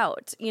us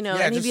out," you know,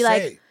 Yeah, and he'd just be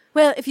like, say.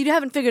 "Well, if you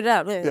haven't figured it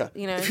out, Yeah.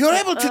 you know." If you're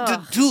it's able like, to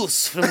ugh.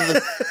 deduce from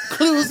the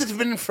clues that have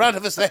been in front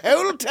of us the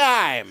whole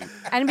time,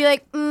 and be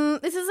like,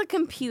 "This is a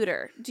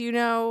computer. Do you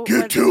know?"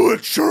 Get what- to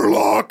it,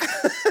 Sherlock.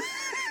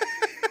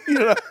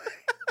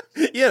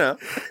 You know.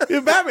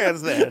 if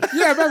Batman's there.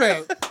 Yeah, my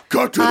man.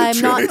 Cut to the I'm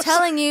not chase.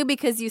 telling you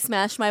because you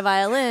smashed my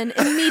violin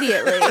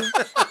immediately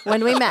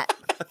when we met.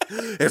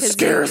 It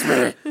scares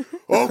me.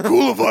 Oh,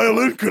 cool, a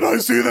violin. Can I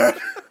see that?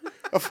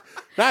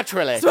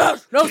 Naturally. Smash!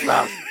 No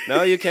smash!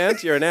 No, you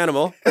can't. You're an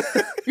animal.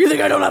 You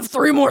think I don't have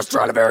 3 more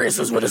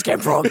Stradivariuses where this came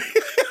from?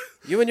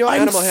 You and your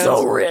I'm animal hands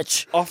so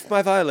rich. off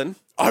my violin.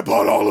 I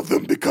bought all of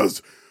them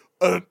because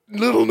a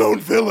little-known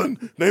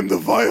villain named the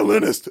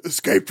Violinist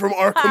escaped from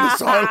Arkham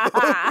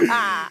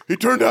Asylum. He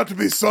turned out to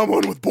be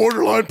someone with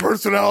borderline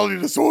personality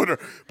disorder,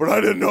 but I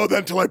didn't know that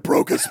until I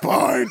broke his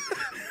spine.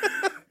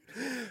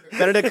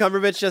 Benedict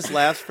Cumberbatch just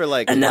laughs for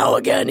like... And now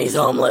again, he's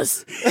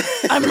homeless.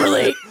 I'm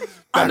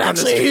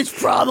actually a huge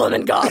problem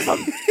in Gotham.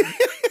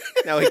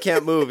 Now he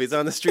can't move. He's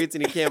on the streets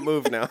and he can't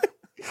move now.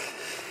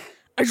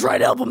 I try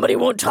to help him, but he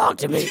won't talk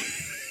to me.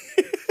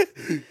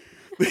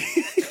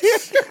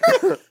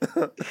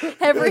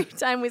 Every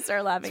time we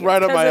start laughing, it's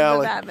right up my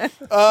alley.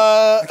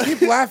 I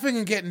keep laughing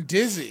and getting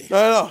dizzy. I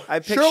know. I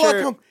picture...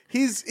 Sherlock Holmes.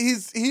 He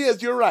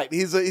is. You're right.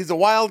 He's a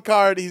wild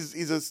card.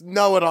 He's a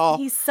know-it-all.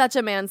 He's such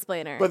a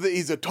mansplainer. But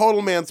he's a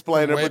total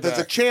mansplainer. Way But there's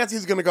a back. chance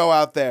he's going to go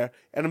out there.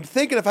 And I'm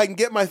thinking if I can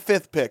get my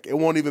 5th pick, it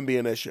won't even be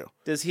an issue.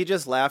 Does he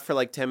just laugh for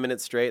like 10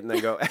 minutes straight and then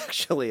go,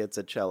 actually, it's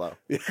a cello?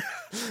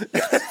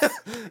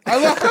 I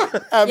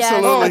love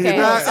Absolutely. okay. he So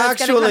does. it's gonna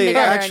come together in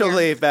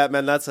Actually,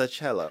 Batman, that's a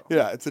cello.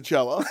 Yeah, it's a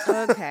cello.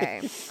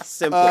 Okay.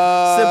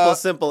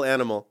 Simple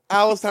animal.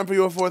 Al, it's time for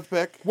your 4th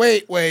pick.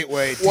 Wait. Did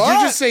What?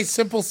 you just say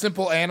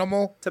simple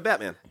animal? To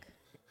Batman.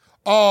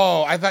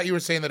 Oh, I thought you were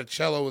saying that a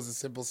cello was a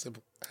simple.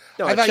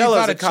 No, I a thought you cello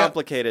thought is a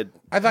complicated.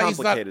 I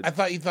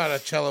thought you thought a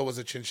cello was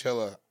a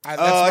chinchilla.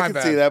 That's I my can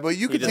bad. see that, but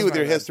you can see with my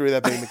your bad. history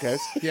that being the case.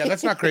 Yeah,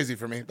 that's not crazy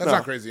for me. That's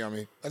not crazy on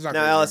me. That's not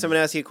Now, crazy Alice, on I'm me. going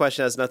to ask you a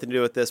question that has nothing to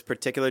do with this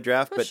particular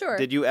draft, but sure.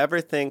 did you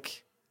ever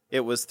think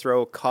it was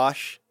throw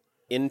Kosh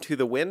into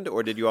the wind,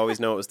 or did you always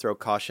know it was throw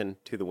caution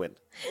to the wind?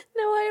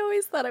 No, I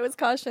always thought it was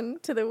caution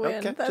to the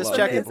wind. Okay, That's just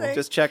checking. amazing.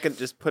 Just checking.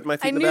 Just put my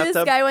feet I in the knew this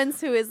bathtub. guy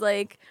once who was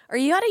like, "Are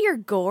you out of your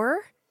gore?"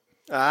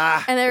 And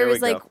I there we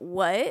was like, go.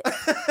 "What?"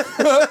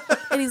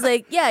 And he's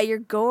like, "Yeah, your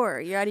gore.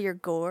 You're out of your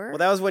gore." Well,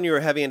 that was when you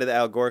were heavy into the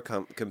Al Gore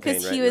campaign,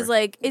 Because right? he was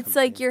like, "It's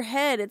like your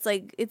head. It's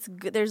like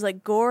there's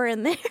like gore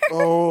in there."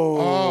 Oh,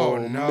 Oh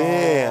no,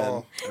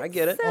 man. I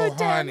get it. Oh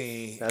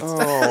honey. That's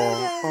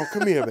Oh,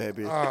 come here,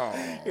 baby.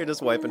 You're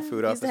just wiping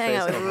food off Used his to hang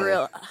face. out with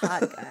real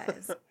hot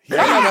guys. Yeah,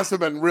 that must have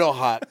been real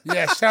hot.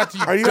 Yeah, shout out to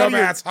you, Are you out of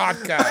your- dumbass hot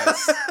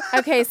guys.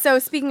 Okay, so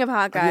speaking of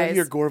hot You have guys,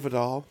 your Gore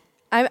Vidal.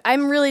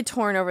 I'm really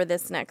torn over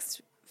this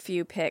next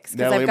few picks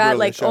because Natalie I've got Imbruglia,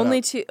 like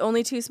shut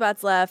only two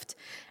spots left,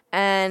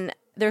 and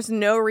there's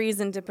no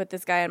reason to put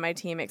this guy on my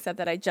team except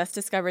that I just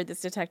discovered this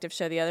detective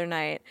show the other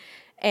night,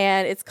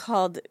 and it's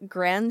called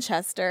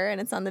Grantchester, and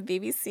it's on the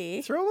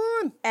BBC. Throw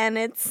on. And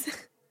it's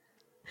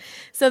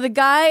so the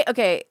guy.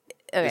 Okay,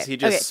 Is he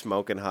just okay.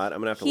 smoking hot? I'm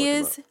gonna have to He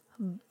look him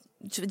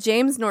is up.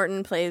 James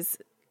Norton plays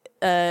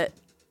a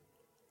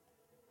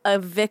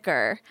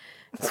vicar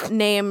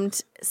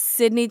named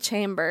Sidney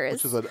Chambers,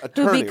 Which is an who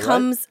attorney,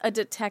 becomes a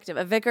detective.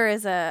 A vicar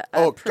is a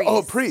priest.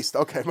 Oh, priest.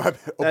 Okay, my bad.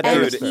 That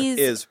Okay. dude he's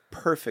is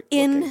perfect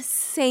looking.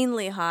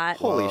 insanely hot.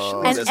 Holy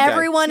shit! And this guy.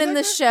 everyone in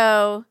the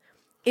show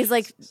is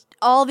like,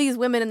 all these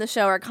women in the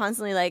show are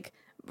constantly like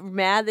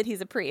mad that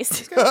he's a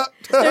priest.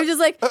 They're just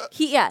like,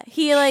 he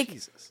like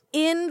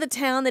in the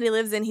town that he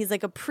lives in, he's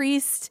like a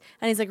priest,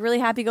 and he's like really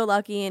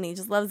happy-go-lucky, and he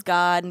just loves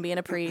God and being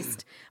a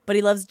priest. But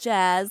he loves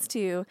jazz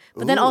too.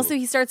 But then also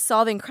he starts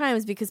solving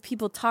crimes because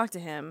people talk to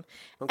him.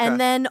 Okay. And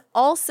then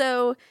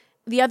also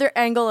the other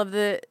angle of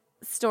the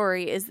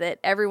story is that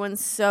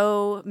everyone's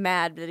so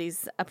mad that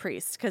he's a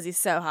priest because he's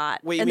so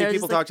hot. Wait, you And mean they're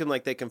people just like, talk to him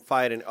like they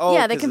confide in? Oh,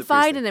 yeah, they 'cause of the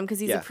confide priest in thing. him because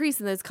he's Yeah. a priest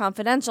and it's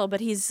confidential, but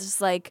he's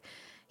just like,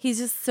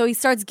 so he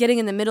starts getting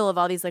in the middle of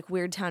all these like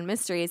weird town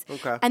mysteries.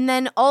 Okay. And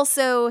then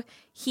also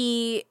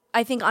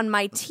I think on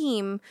my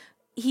team,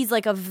 he's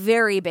like a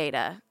very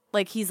beta.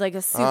 Like he's like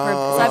a super,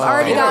 so I've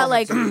already got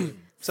like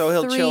So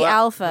he'll 3 chill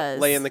out, alphas.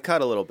 lay in the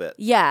cut a little bit.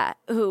 Yeah,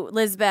 who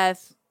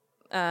Lisbeth,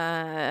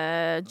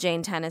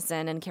 Jane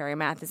Tennyson, and Carrie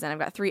Matheson. I've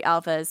got 3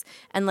 alphas,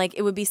 and like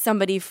it would be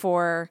somebody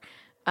for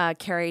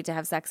Carrie to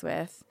have sex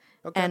with,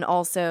 and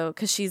also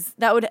because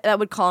that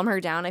would calm her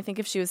down. I think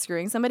if she was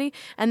screwing somebody,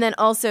 and then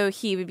also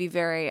he would be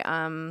very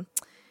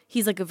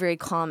he's like a very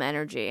calm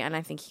energy, and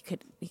I think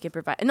he could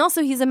provide. And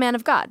also he's a man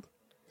of God,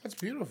 That's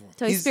beautiful.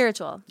 so he's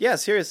spiritual. Yeah,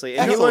 seriously.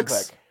 And he Excellent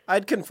looks. pick.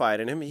 I'd confide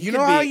in him. He You could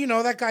know be, how you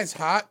know that guy's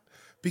hot?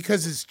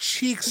 Because his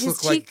cheeks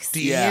look like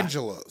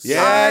D'Angelo's.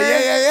 Yeah.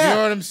 You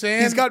know what I'm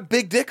saying? He's got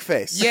big dick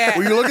face. Yeah.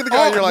 When you look at the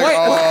guy, and you're like, wait.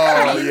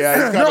 oh, yeah,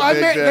 he's got No, a I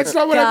big meant dick. that's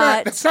not what I God.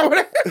 meant. That's not what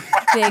I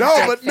Big No,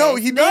 dick but no,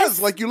 face. he does.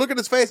 Like, you look at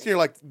his face, and you're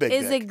like, big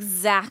Is dick.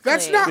 exactly.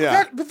 That's not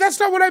Yeah. but that's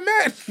not what I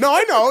meant. No,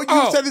 I know. You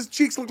Oh. said his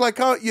cheeks look like,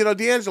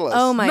 D'Angelo's.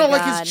 Oh my no, God.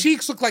 like his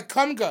cheeks look like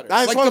cum gutters.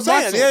 That's like what I'm the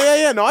saying. muscles.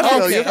 Yeah. No, I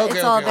feel Okay, you. okay,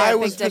 It's all okay. that I big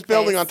was dick just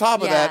building face. on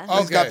top of Yeah. that.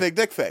 He's got Okay. big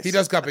dick face. He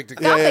does got big dick.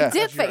 Got Yeah. big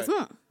dick That's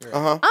face.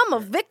 right. I'm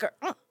a vicar.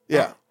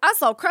 Yeah. I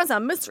saw crimes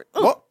on mystery.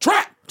 What?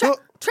 Trap.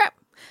 Trap.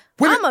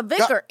 Women- I'm a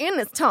vicar in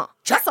this town.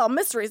 I saw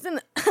mysteries in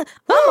it.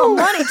 I'm a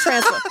money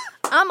transfer.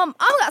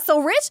 I got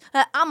so rich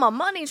that I'm a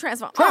money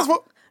transfer. Transfer.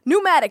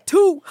 Pneumatic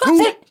too.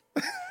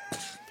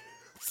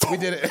 We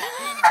did it.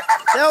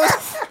 that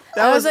was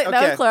That was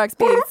Clorox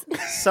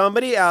beads.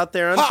 Somebody out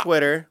there on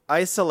Twitter,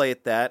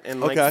 isolate that and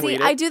like Okay. tweet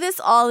See, it. I do this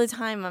all the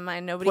time on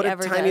mine. Nobody Put a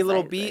ever tiny does.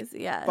 little beat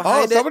Yeah.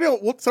 behind it.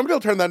 Somebody will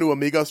turn that into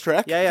Amigos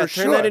track. Yeah, for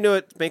turn sure. that into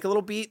it. Make a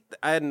little beat.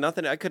 I had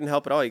nothing. I couldn't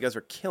help at all. You guys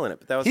were killing it,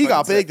 but that was He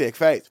got fucking big dick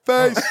face.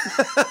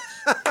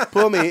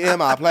 Put me in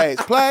my place.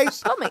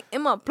 Put me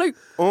in my place.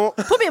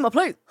 Put me in my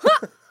place.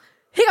 Huh.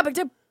 He got big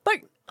tip.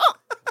 Big.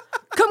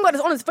 Come got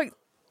his on his face.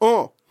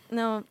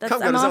 No, that's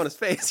Cum got his on his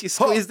face. You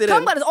squeezed it Come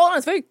in. got his all on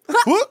his face.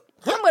 Huh.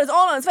 Come got his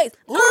all on his face.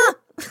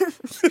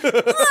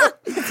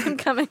 It's him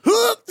coming.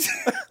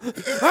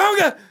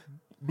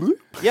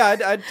 Yeah,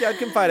 I'd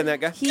confide in that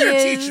guy. He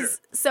is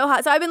so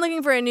hot. So I've been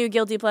looking for a new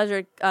guilty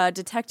pleasure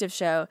detective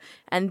show,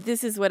 and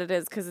this is what it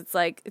is because it's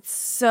like it's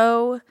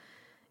so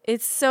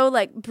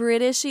like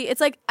Britishy. It's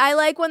like I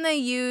like when they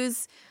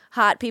use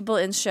hot people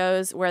in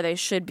shows where they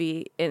should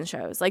be in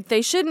shows. Like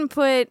they shouldn't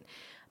put.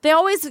 They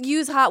always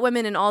use hot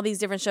women in all these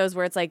different shows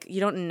where it's like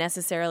you don't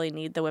necessarily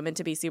need the women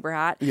to be super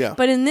hot. Yeah.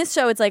 But in this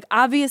show, it's like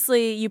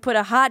obviously you put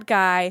a hot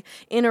guy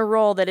in a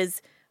role that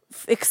is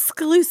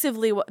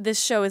exclusively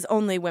this show is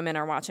only women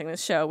are watching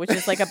this show, which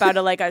is like about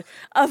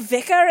a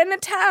vicar in a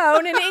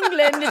town in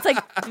England. It's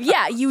like,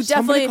 yeah, you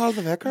Somebody definitely call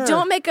the vicar.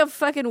 don't make a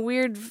fucking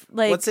weird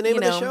like. What's the name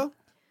of the show?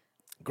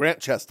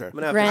 Grantchester.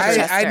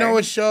 Grantchester. I know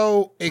a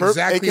show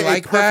exactly AKA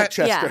like that Perfect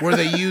Chester. where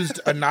they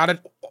used a not.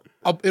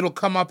 It'll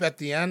come up at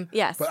the end.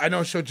 Yes. But I know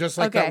a show just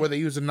like Okay. that where they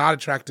use a not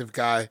attractive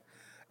guy,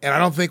 and I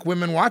don't think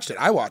women watched it.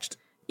 I watched it.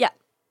 Yeah.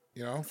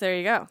 You know. So there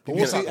you go. Have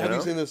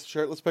you seen this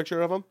shirtless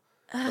picture of him?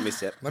 Let me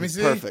see it. Let me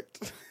see.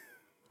 Perfect.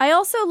 I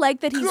also like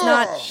that he's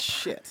not.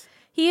 Shit.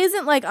 He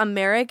isn't like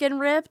American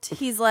ripped.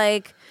 He's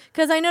like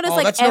because I noticed Oh,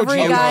 like that's no every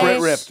joke. guy.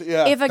 Brit ripped,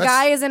 yeah. If a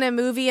guy is in a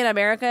movie in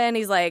America and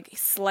he's like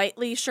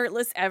slightly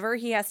shirtless ever,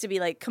 he has to be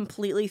like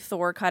completely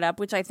Thor cut up,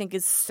 which I think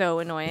is so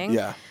annoying.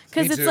 Yeah.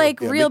 Because Me it's too.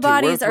 like Yeah, me real too. We're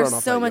bodies are thrown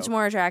off so that much yoke.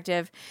 more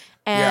attractive.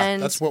 Yeah,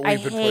 And that's what I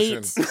we've been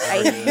hate, pushing.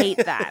 I hate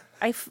that.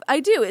 I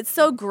do. It's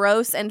so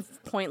gross and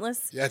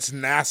pointless. Yeah, it's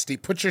nasty.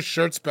 Put your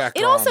shirts back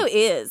on. It also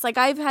is. Like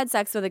I've had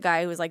sex with a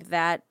guy who was like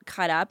that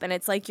cut up, and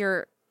it's like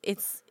you're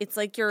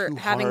like you're Too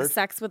having hard.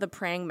 sex with a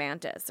praying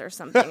mantis or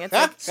something. It's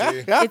like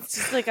See? it's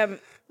just like have an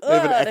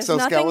there's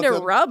nothing to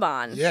exoskeleton? rub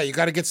on. Yeah, you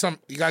got to get some.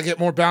 You got to get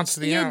more bounce to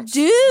the You ounce.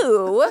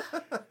 do.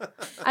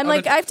 I'm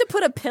like I have to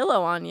put a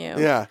pillow on you.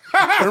 Yeah.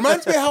 It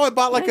reminds me how I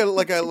bought like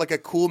a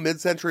cool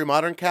mid-century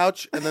modern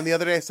couch, and then the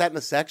other day I sat in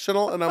a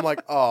sectional, and I'm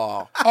like,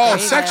 oh, Oh,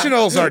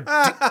 sectionals are.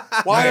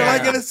 why did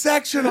I get a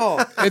sectional?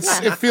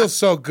 It feels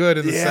so good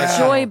in the Yeah.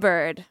 section.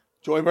 Joybird.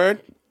 Joybird?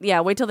 Yeah,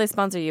 wait till they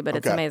sponsor you, but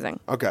it's Okay. amazing.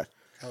 Okay.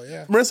 Oh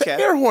yeah. Marissa,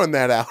 air horn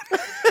that out.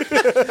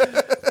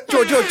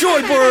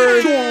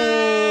 Joybird.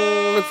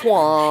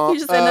 You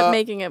just end up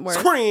making it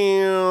worse.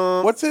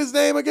 What's his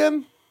name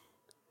again?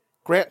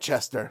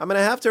 Grantchester. I'm gonna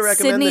have to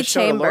recommend Sydney this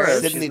show to Laura.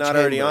 Chambers. She's Sydney not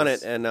already on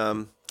Chambers. it, and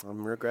I'm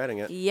regretting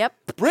it. Yep.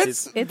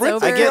 Brits. It's Brits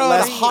over. I get throw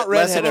less, a hot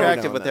less redhead every now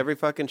attractive and with then. every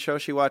fucking show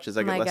she watches.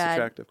 I My get less God.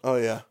 attractive. Oh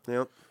yeah.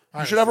 Yep.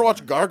 You should ever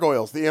watch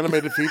Gargoyles, the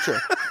animated feature.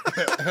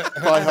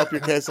 Probably help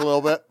your case a little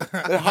bit.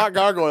 They're hot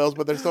gargoyles,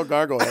 but they're still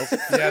gargoyles.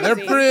 Yeah, they're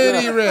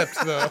pretty ripped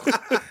though.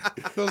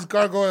 Those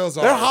gargoyles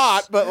are. They're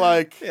hot, but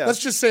like Let's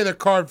just say they're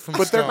carved from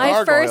But they're stone. My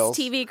Gargoyles. first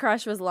TV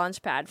crush was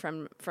Launchpad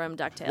from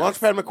DuckTales.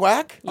 Launchpad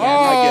McQuack. Oh,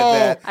 I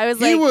get that. I was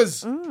he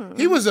like,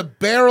 he was a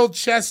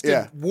barrel-chested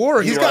Yeah.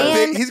 war He's hero. got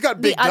And he's got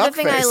big the other duck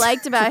thing face. I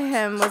liked about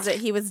him was that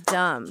he was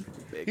dumb.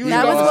 He was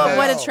That was dumb as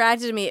what hell.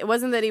 attracted me. It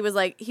wasn't that he was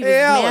like he was Hey,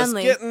 Alice,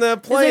 manly. get in the He was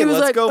plane.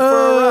 Let's like, go for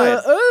a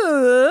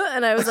ride.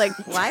 And I was like,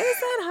 why is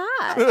that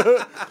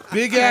hot?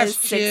 Big My ass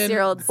chin,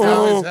 6-year-old dumb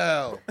self. as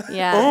hell.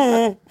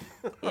 Yeah,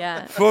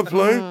 yeah. Foot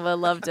plane. I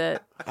loved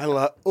it. I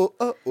love.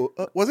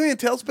 Wasn't he in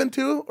Tailspin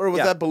too, or was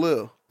Yeah. that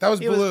Baloo? That was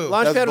He was, blue.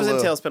 Launchpad was in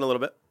Baloo. Tailspin a little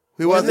bit.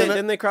 He wasn't.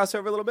 Didn't they cross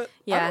over a little bit?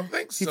 I Yeah. don't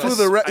think He so. flew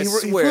the I he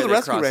swear flew the they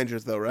Rescue crossed.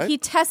 Rangers though, right? He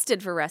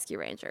tested for Rescue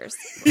Rangers.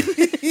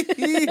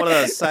 One of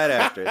those side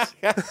actors.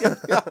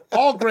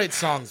 All great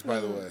songs, by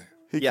the way.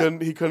 Yeah.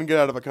 He couldn't get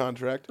out of a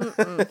contract.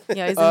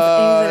 Yeah, he's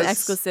in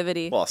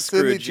exclusivity. Well, Sydney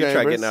Scrooge, you try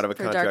Chambers. getting out of a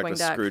For contract Darkwing with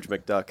Duck. Scrooge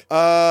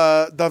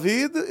McDuck.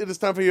 David, it is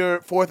time for your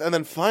fourth and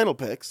then final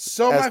picks.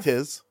 So as my-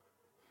 tis.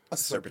 A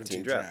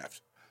serpentine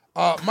draft.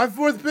 draft. My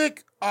fourth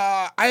pick,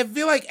 I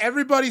feel like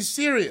everybody's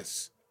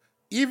serious.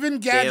 Even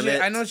Damn Gadget,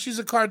 it. I know she's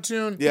a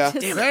cartoon. Yeah.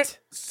 Damn They're it.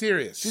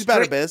 serious. She's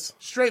about a biz.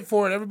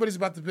 Straightforward. Everybody's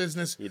about the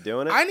business. You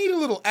doing it? I need a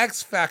little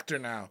X factor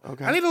now.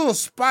 Okay. I need a little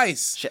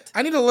spice. Shit.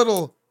 I need a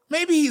little.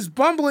 Maybe he's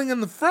bumbling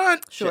in the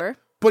front. Sure.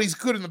 But he's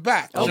good in the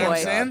back. Oh, you know what boy.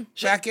 I'm saying?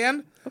 Back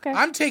end. Okay.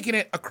 I'm taking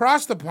it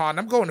across the pond.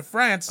 I'm going to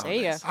France. There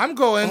you go. I'm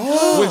going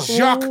with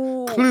Jacques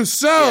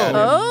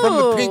Clouseau from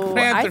the Pink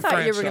Panther I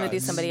thought you were going to do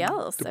franchise. somebody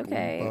else.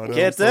 Okay.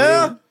 Get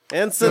there.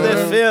 Answer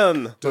the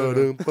film.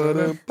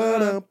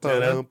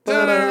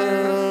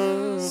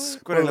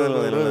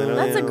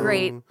 That's a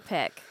great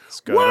pick.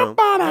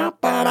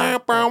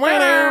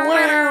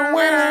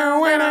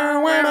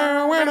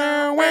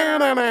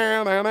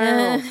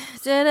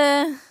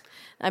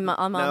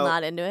 I'm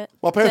not into it.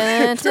 Well,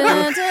 apparently- Dun,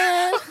 dun,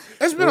 dun.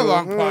 There's been a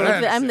long pod. I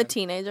I'm the understand.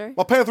 teenager.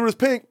 My panther is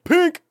pink.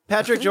 Pink.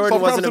 Patrick Jordan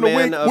Sometimes wasn't a in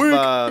a man week,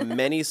 of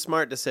many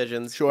smart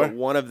decisions. Sure. But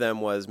one of them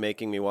was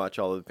making me watch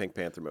all of the Pink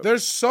Panther movies. They're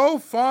so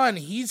fun.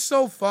 He's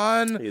so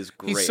fun. He is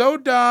great. He's so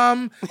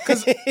dumb.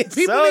 Because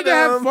people so need to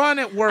have dumb. fun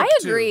at work. I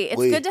agree. Too.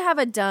 It's good to have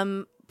a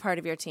dumb part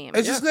of your team.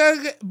 It's just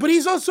that, but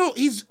he's also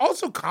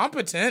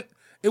competent.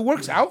 It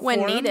works out when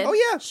for him. needed. Oh,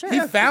 yeah. Sure. He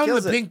found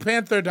kills the it. Pink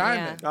Panther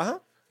diamond. Yeah. Uh-huh.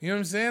 You know what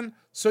I'm saying?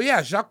 So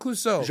yeah, Jacques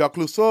Clouseau. Jacques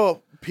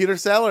Clouseau. Peter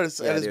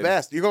Sellers at his dude.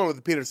 best. You're going with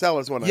the Peter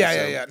Sellers one. I Yeah.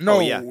 assume. No, Oh,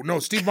 yeah. no,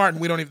 Steve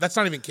Martin. We don't even. That's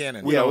not even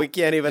canon. We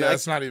can't even. Yeah,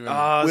 that's not even.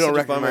 Oh, We don't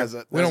such a bummer. recognize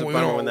it. We It was don't- a we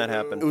bummer don't- when that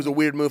happened. It was a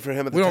weird move for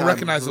him at the We time. don't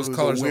recognize those It was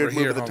colors a weird over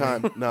move here, at the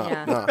time. homie. No,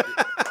 Yeah. no.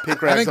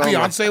 Pink I rags think only.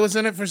 Beyonce was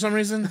in it for some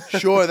reason.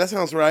 Sure, that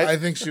sounds right. I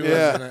think she was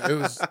Yeah. in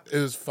it. It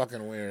was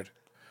fucking weird.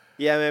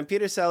 Yeah, man.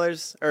 Peter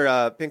Sellers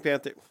or Pink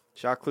Panther,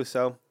 Jacques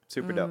Clouseau,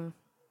 super dope.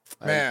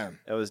 Man.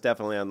 It was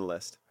definitely on the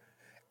list.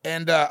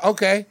 And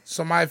okay,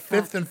 so my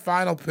fifth and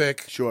final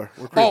pick. Sure.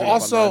 We're creeping Oh, up on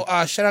also,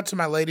 that. shout out to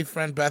my lady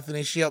friend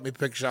Bethany. She helped me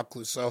pick Jacques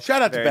Clouseau.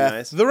 Shout out to Very Beth.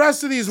 nice. The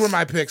rest of these were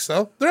my picks,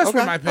 though. The rest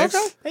were my picks.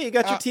 okay. Hey, you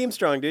got your team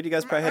strong, dude. You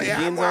guys probably had your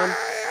jeans on.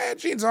 I had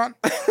jeans on.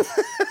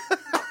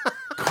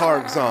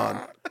 Carbs on.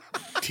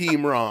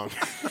 Team wrong.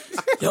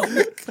 Yo,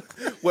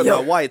 With my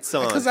whites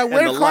on. Because I and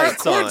wear the car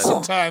lights cords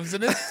on. sometimes,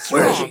 and it's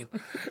where is wrong.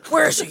 she?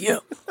 Where is she? You.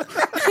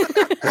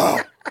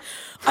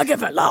 I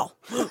give it low.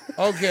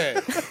 Okay.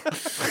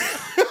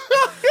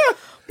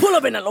 Pull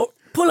up in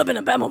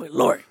the Batmobile,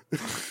 Lord.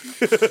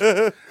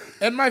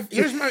 And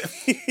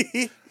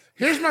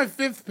here's my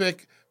fifth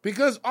pick,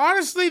 because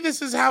honestly,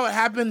 this is how it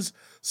happens.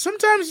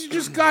 Sometimes you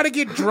just gotta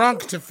get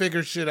drunk to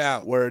figure shit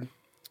out. Word.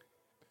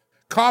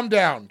 Calm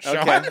down, Sean.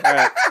 Okay, all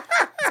right.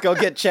 Let's go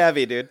get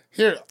Chavy, dude.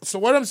 Here, so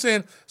what I'm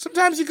saying,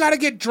 sometimes you gotta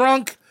get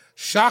drunk,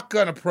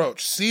 shotgun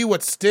approach, see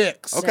what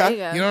sticks. Okay. There you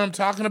go. You know what I'm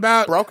talking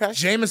about? Bro, okay.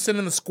 Jameson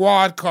in the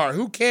squad car.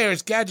 Who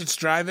cares? Gadget's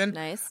driving.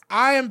 Nice.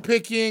 I am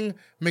picking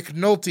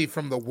McNulty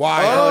from The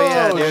Wire. Oh,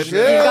 yeah, dude. shit.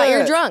 You got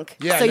your drunk.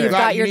 Yeah, so you've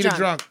got you your need drunk. a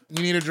drunk.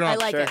 You need a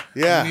drunk. I like Sure. it.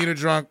 Yeah. You need a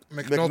drunk.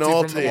 McNulty from The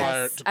McNulty.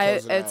 Wire to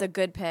close it It's out. a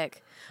good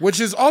pick. Which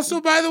is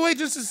also, by the way,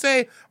 just to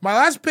say, my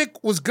last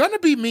pick was gonna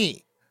be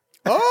me.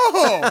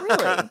 Oh. Really?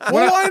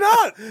 Well, why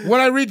not? When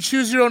I read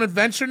Choose Your Own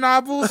Adventure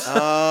novels,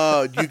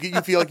 Oh,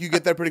 you feel like you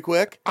get there pretty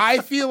quick? I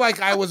feel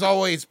like I was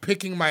always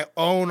picking my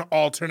own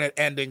alternate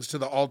endings to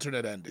the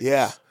alternate endings.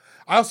 Yeah.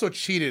 I also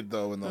cheated,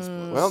 though, in those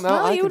books. Well, no,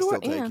 Well, I you can would still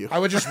work- take yeah. you. I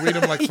would just read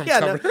them like from Yeah,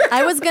 cover.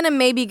 I was going to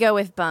maybe go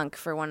with Bunk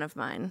for one of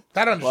mine.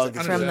 That understand.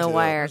 From The understand.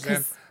 Wire, Understand.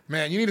 'cause-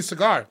 Man, you need a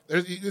cigar.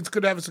 It's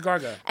good to have a cigar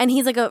guy. And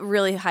he's like a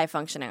really high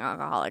functioning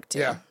alcoholic, too.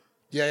 Yeah.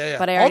 Yeah.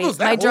 But I All already- those,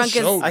 that my whole drunk is-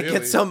 show, I really.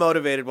 get so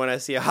motivated when I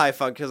see a high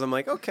funk because I'm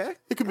like, okay.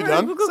 It could be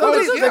done.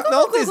 Somebody's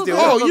McNulty's doing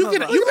Oh, it. you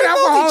can McNulty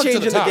alcoholic to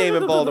changing the the top. game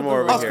in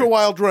Baltimore over Oscar here.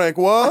 Wilde drank.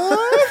 What?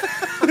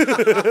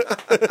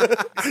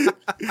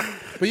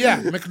 But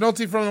yeah,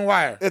 McNulty from The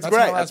Wire. It's That's great.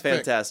 My last That's pick.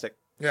 fantastic.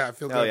 Yeah, I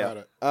feel Hell good yeah. about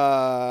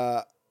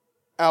it.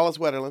 Alice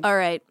Wetterlund. All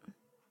right.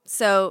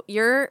 So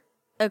you're,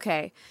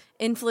 okay,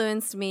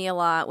 influenced me a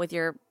lot with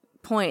your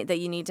point that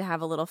you need to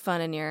have a little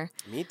fun in your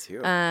Me too.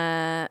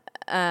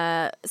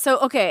 so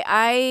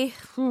okay,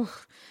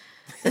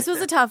 this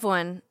was a tough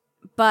one,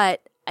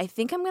 but I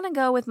think I'm gonna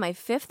go with my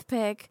fifth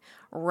pick,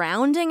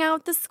 rounding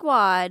out the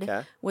squad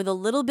Okay. with a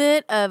little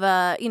bit of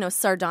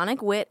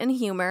sardonic wit and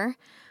humor,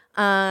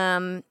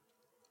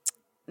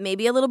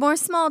 maybe a little more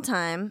small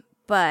time,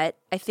 but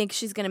I think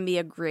she's gonna be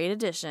a great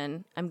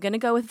addition. I'm gonna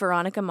go with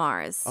Veronica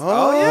Mars.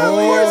 Oh, yeah, of Oh,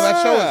 course.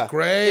 that show was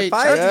great. If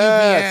I- Shout out to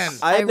Yes.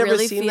 UPN. I had I never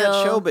really seen feel-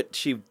 that show, but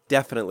she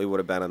definitely would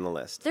have been on the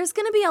list. There's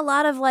gonna be a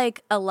lot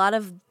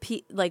of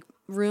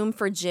room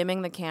for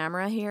jimming the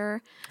camera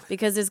here,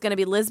 because there's gonna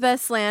be Lisbeth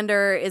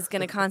Slander is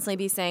gonna constantly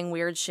be saying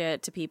weird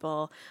shit to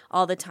people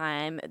all the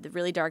time, the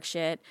really dark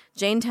shit.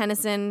 Jane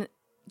Tennyson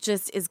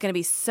just is gonna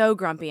be so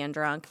grumpy and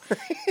drunk,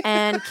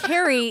 and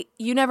Carrie,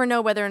 you never know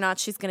whether or not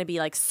she's gonna be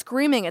like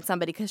screaming at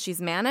somebody because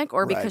she's manic,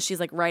 or because she's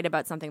like right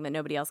about something that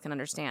nobody else can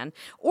understand,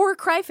 or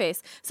cry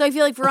face. So I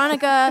feel like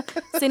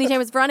Cindy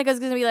Chambers, Veronica's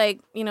gonna be like,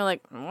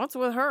 what's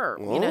with her?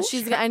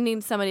 I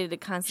need somebody to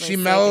constantly. She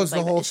say mellows things the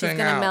like whole that. She's thing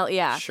gonna out. melt,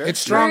 yeah. Sure. It's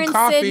Her strong and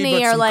coffee, Sydney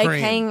but are some like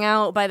cream. hanging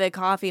out by the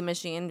coffee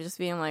machine, just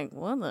being like,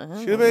 "What the hell?"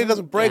 She really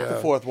doesn't break the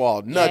fourth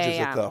wall. Nudges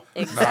it, though.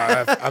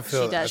 Exactly. I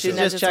feel She does. I She feel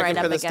just nudges checking right for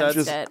up the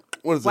against studs. it.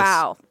 What is this?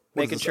 Wow.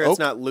 What Making is this, sure it's oak?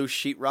 not loose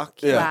sheetrock.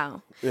 Yeah.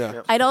 Wow.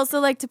 Yeah. I'd also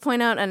like to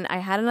point out, and I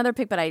had another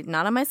pick, but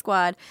not on my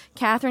squad,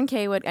 Catherine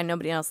Kaywood, and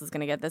nobody else is going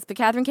to get this, but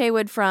Catherine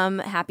Kaywood from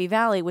Happy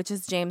Valley, which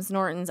is James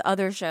Norton's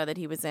other show that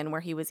he was in where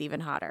he was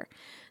even hotter.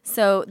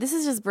 So this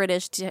is just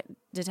British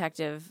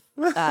detective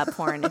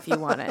porn if you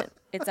want it.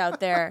 It's out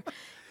there.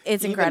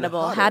 It's Even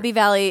incredible. hotter. Happy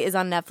Valley is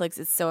on Netflix.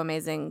 It's so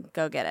amazing.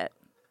 Go get it.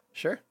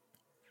 Sure.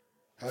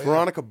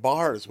 Veronica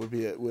Bars would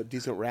be a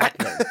decent rap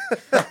name.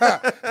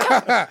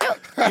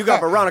 You got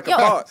Veronica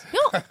Bars.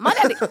 My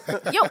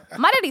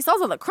daddy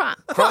solves all the crime.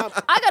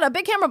 I got a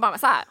big camera by my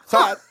side.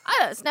 Side. I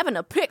got a snapping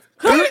a pic.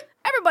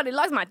 Everybody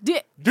likes my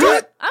dick.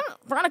 Dick. I'm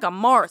Veronica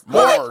Mars.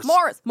 Mars.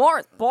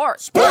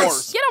 Bars.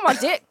 Sports. Get on my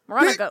dick,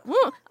 Veronica.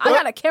 I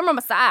got a camera on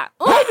my side.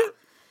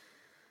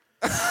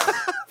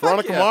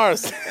 Veronica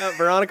Mars.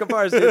 Veronica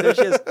Mars, dude. There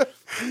she is.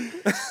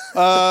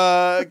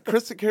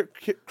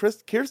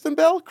 Kirsten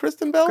Bell?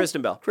 Kristen Bell.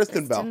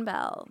 Kristen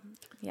Bell.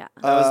 Yeah.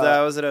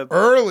 That was at a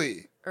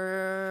Early.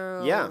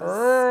 yeah.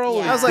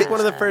 Early. That was like one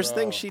of the first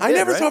things she did. I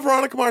never right? saw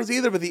Veronica Mars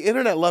either, but the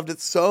internet loved it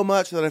so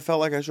much that I felt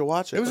like I should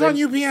watch it. It was on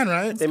UPN,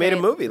 right? They made a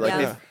movie, like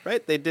Yeah.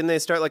 Didn't they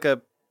start like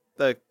a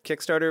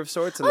Kickstarter of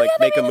sorts and Oh, yeah,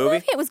 they make a made the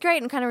movie? It was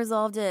great and kind of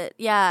resolved it.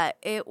 Yeah,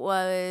 it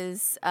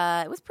was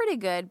pretty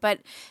good. But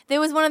there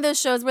was one of those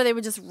shows where they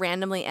would just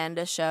randomly end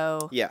a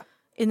show Yeah,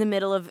 in the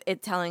middle of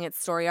it telling its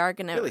story arc,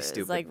 and it Really was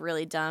stupid. like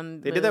really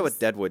dumb. they did that with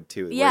Deadwood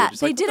too. where Yeah, you're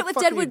just they like, did what it with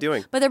the fuck are you Deadwood.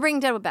 doing? But they're bringing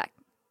Deadwood back.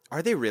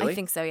 Are they really? I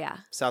think so. Yeah.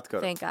 South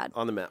Dakota. Thank God.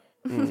 On the map.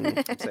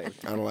 Mm. I'm saying.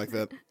 I don't like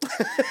that.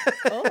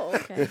 Oh,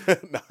 okay.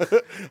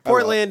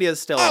 Portlandia is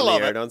still on the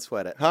love air. it. Don't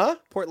sweat it. Huh?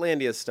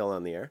 Portlandia is still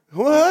on the air.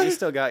 What? You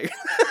still got your.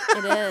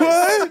 It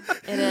is.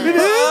 It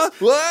is.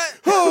 What?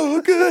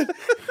 Oh, good.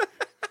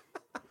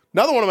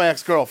 Another one of my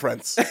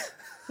ex-girlfriends.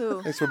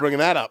 Who? Thanks for bringing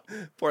that up.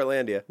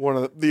 Portlandia. One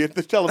of the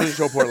television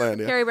show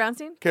Portlandia. Carrie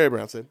Brownstein? Carrie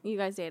Brownstein. You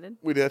guys dated?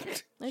 We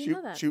did. I didn't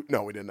know that.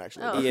 No, we didn't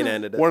actually. Oh. Ian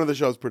ended it. One of the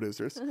show's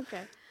producers.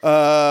 Okay.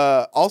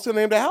 Also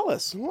named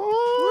Alice.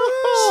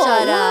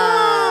 Shut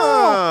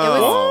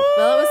up. It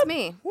was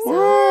me. So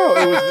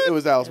Whoa. It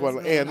was Alice. It was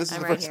One. me. And this is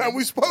I'm the right first here. time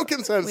we've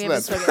spoken since we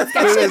then. haven't spoken.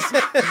 It is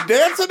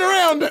dancing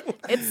around it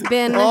It's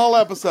been all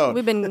episode.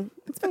 It's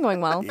been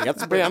going well.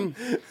 It's been.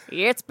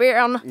 It's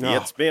been.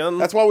 It's been.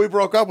 That's why we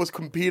broke up, was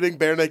competing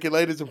bare naked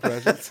ladies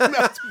impressions.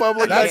 That's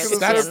public.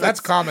 That's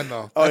common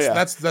though. Oh,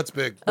 That's, yeah. that's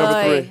big.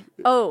 Number 3.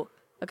 Oh,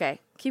 okay.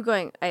 Keep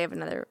going. I have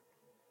another.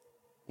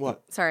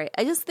 What? Sorry.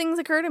 Things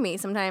occur to me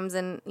sometimes,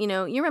 and you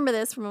remember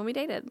this from when we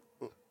dated.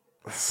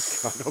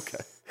 God, okay.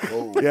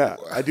 Yeah,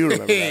 I do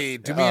remember Hey,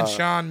 that. do me and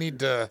Sean need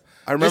to?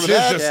 I remember this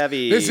that. Is just,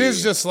 Chavy. this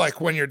is just like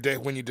when you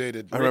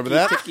dated. I remember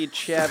that. Ricky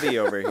Chavy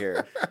over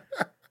here.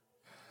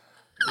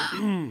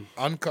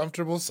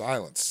 Uncomfortable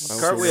silence.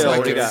 Cartwheel, It's like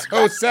what do you it's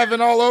got?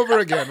 07 all over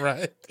again,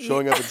 right?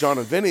 Showing up at John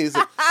and Vinny's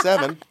at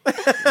 7,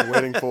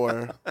 waiting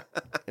for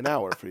an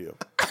hour for you.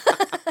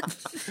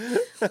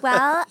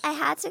 Well, I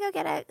had to go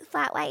get a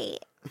flat white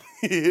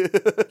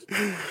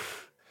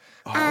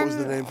What was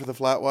the name for the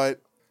flat white?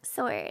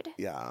 sword.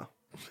 Yeah.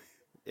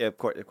 Yeah, of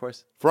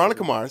course.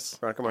 Veronica Mars.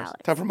 Veronica Mars.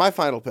 Time for my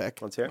final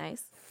pick. Let's hear it.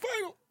 Nice.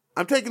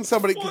 I'm taking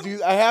somebody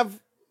because I have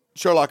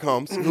Sherlock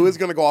Holmes, who is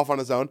going to go off on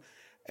his own,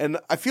 and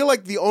I feel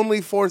like the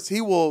only force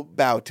he will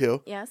bow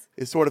to Yes.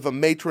 is sort of a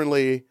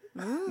matronly,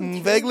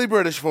 vaguely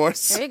British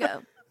force. There you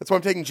go. That's why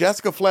I'm taking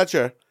Jessica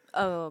Fletcher.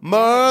 Oh. Okay.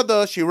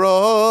 Murder, she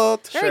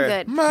wrote. Very Sure.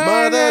 good.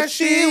 Murder,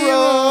 she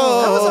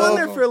wrote. That was on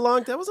there for a long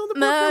time. That was on the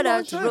book for a long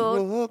Murder,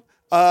 time. wrote.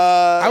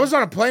 I was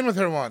on a plane with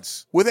her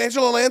once. With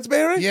Angela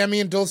Lansbury? Yeah, me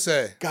and Dulce.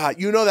 God,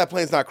 you know that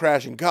plane's not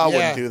crashing. God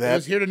wouldn't do It that.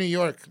 was here to New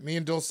York. Me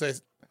and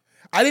Dulce.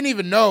 I didn't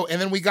even know, and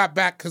then we got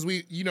back because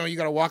you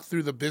got to walk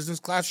through the business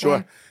class Sure.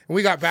 one, and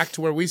we got back to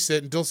where we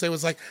sit, and Dulce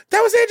was like,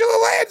 "That was Angela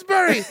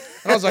Lansbury,"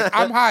 and I was like,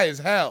 "I'm high as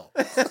hell,"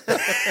 because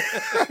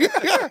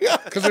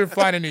we were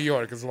flying to New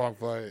York. It's a long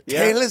flight.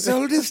 Tale as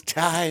old as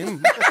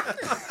time.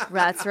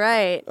 That's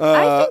right.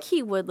 I think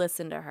he would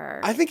listen to her.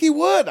 I think he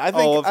would. I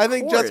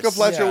think course. Jessica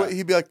Fletcher, Yeah.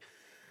 he'd be like,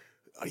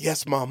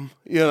 yes, Mom.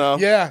 You know?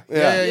 Yeah.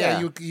 Yeah.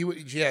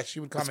 She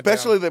would comment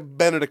Especially down. the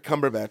Benedict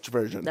Cumberbatch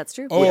version. That's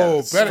true.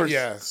 Oh, Super- better,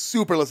 yeah.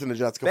 Super listen to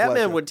Jessica Batman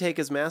Fletcher. would take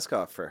his mask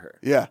off for her.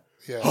 Yeah.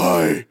 Yeah.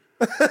 Hi,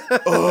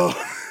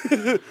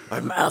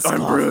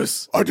 I'm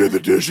Bruce. I did the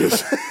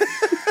dishes.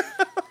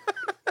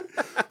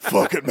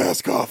 Fuck it,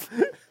 mask off.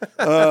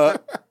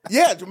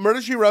 Yeah,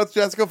 Murder, She Wrote,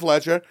 Jessica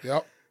Fletcher.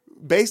 Yep.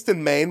 Based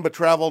in Maine, but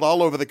traveled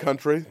all over the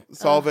country,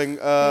 solving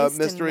based in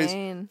mysteries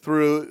Maine.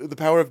 through the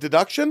power of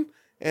deduction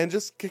and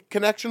just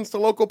connections to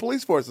local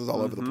police forces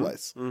all over the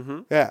place.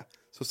 Mm-hmm. Yeah.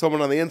 So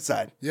someone on the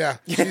inside. Yeah.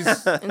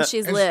 She's, And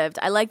she's lived.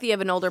 I like that you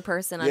have an older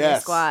person on your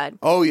Yes. squad.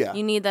 Oh, yeah.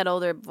 You need that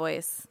older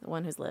voice, the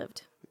one who's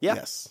lived. Yeah.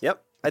 Yes.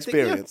 Yep.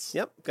 Experience.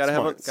 Yep.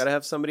 Smarts. Gotta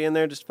have somebody in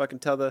there just fucking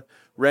tell the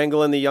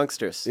wrangle in the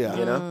youngsters. Yeah.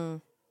 You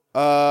know?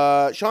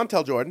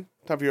 Chantel Jordan,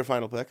 time for your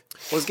final pick.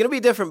 Well, it's gonna be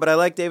different, but I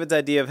like David's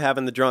idea of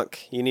having the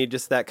drunk. You need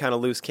just that kind of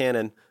loose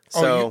cannon.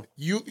 So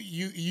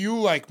you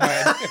like my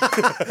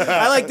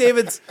I like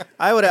David's.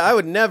 I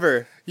would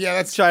never. Yeah,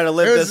 that's try to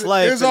live this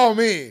life. It was all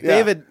me. Yeah.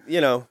 David,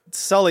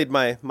 sullied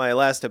my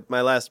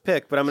last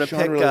pick, but I'm gonna Sean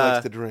pick. really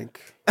likes to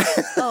drink.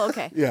 Oh,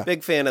 okay. Yeah.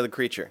 Big fan of the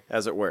creature,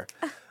 as it were.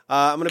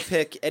 I'm gonna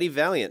pick Eddie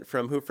Valiant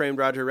from Who Framed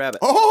Roger Rabbit.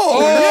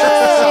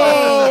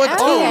 Oh, it's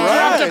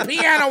Okay. dropped a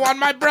piano on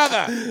my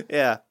brother.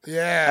 Yeah, I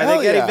Yeah.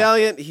 think Eddie yeah.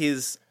 Valiant.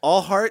 He's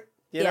all heart.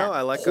 You Yeah. know,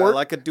 I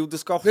like a dude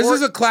that's called. This Hort.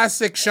 is a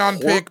classic Sean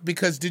pick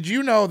because did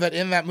you know that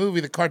in that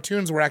movie the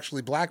cartoons were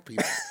actually black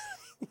people?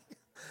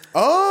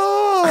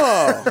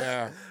 Oh.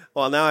 Yeah.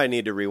 Well, now I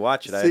need to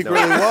rewatch it. I had no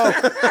Secretly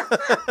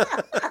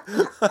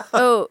woke.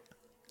 Oh,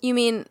 you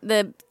mean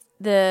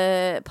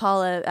the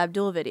Paula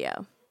Abdul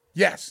video?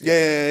 Yes.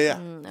 Yeah.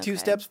 Okay. 2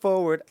 steps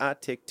forward, I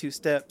take 2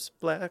 steps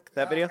black.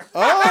 That video.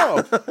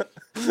 Oh.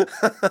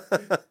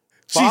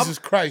 Jesus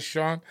Christ,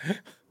 Sean.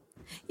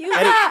 You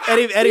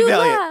Eddie you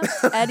Valiant.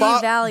 laugh. Eddie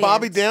Valiant.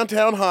 Bobby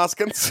Downtown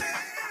Hoskins.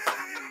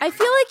 I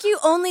feel like you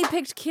only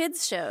picked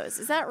kids shows.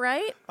 Is that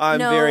right? I'm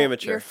no, very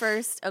immature. Your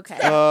first, okay.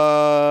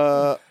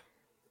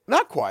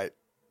 Not quite,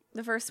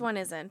 The first one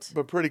isn't.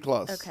 but pretty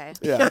close. Okay.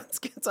 Yeah.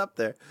 It's up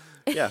there.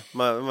 Yeah,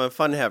 my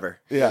fun haver.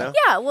 Yeah. You know?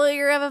 Yeah, well,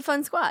 you have a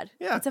fun squad.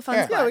 Yeah. It's a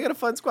fun squad. Yeah, we got a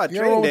fun squad. Yeah,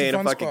 Training roll with day the and a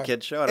fun fucking squad.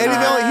 kid show. I don't Eddie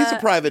know. Valley, he's a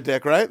private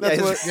dick, right? Yeah, he's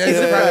a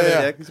yeah, private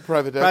yeah. dick. He's a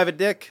private dick. Private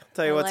dick.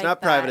 Tell you I what's like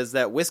not that. private is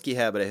that whiskey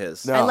habit of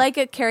his. No. I like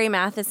it, Carrie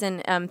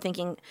Matheson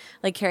thinking,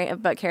 like, Carrie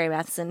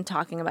Matheson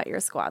talking about your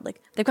squad.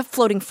 Like, they've got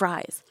floating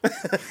fries.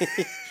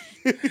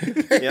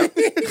 Yep.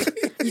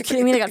 You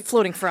kidding me? They got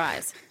floating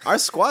fries. Our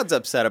squad's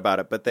upset about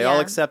it, but they all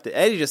Yeah. accept it.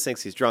 Eddie just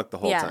thinks he's drunk the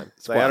whole Yeah. time.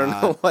 So I don't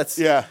know what's.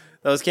 Yeah.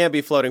 Those can't be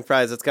floating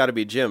fries. It's got to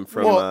be Jim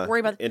from Well, worry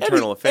about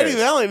Internal Affairs. Eddie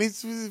Valiant,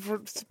 he's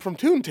from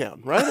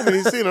Toontown, right? I mean,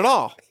 he's seen it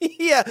all.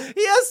 Yeah,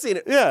 he has seen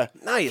it. Yeah.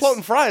 Nice.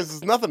 Floating fries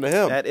is nothing to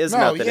him. That is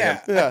No, nothing yeah.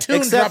 to him. Yeah. A tune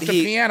Except dropped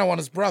a piano on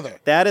his brother.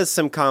 That is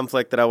some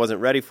conflict that I wasn't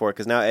ready for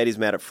because now Eddie's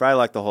mad at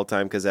Frylock the whole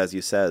time because, as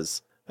you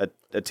says,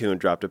 a tune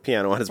dropped a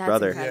piano on his That's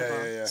brother.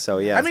 incredible. So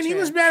yeah, I mean, he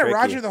was mad Tricky. at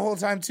Roger the whole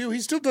time, too. He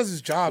still does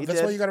his job. He That's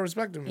did. why you got to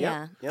respect him.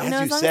 Yeah. Yeah. You know,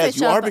 As as you long said, as they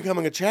you show are up-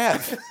 becoming a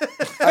chav.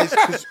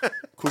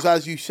 Because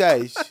as you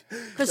say,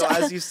 So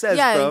as you says,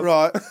 Yeah. bro.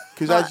 right,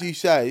 because as you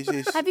say,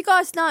 it's, Have you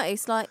guys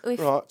noticed, like, with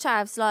Right.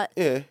 Chavs, like,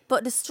 Yeah.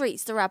 but the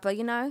Streets, the rapper,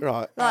 you know?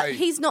 Right. Like, Aye.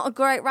 he's not a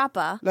great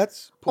rapper.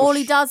 let's push. All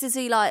he does is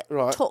he, like,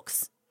 Right.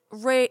 talks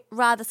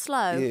rather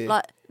slow. Yeah.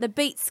 Like, the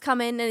beats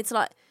come in and it's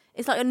like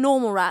a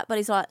normal rap, but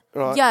he's like,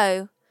 Right.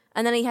 yo.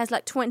 And then he has,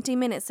 like, 20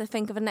 minutes to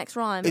think of a next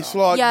rhyme. It's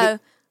like yo,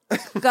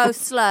 go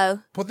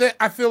slow. But then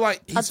I feel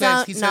like he I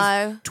says don't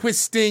know.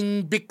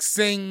 twisting,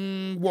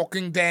 bixing,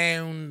 walking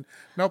down.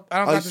 Nope, I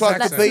don't got It's this like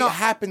the accent. beat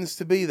happens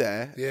to be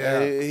there.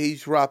 Yeah.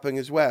 He's rapping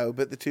as well,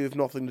 but the two have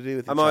nothing to do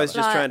with each I'm always other.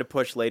 just Like- trying to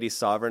push Lady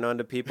Sovereign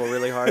onto people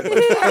really hard.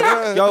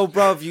 Like, yo,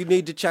 bruv, you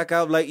need to check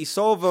out Lady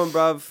Sovereign,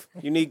 bruv.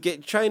 You need to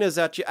get trainers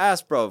out your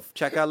ass, bruv.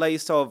 Check out Lady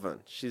Sovereign.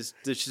 She's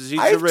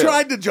I've real.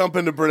 tried to jump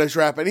into British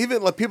rap, and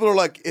even like people are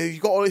like, "You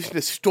got to listen to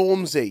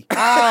Stormzy."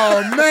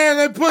 Oh, man,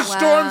 they push Wow.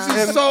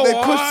 Stormzy And so they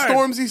hard. push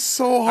Stormzy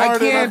so hard.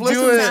 can't and I've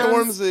do listened it. to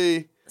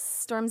Stormzy.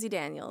 Stormzy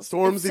Daniels.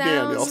 Stormzy It sounds-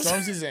 Daniels.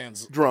 Stormzy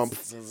Zans. Drump. It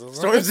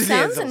Stormzy sounds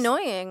Daniels.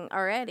 annoying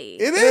already.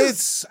 It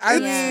is. I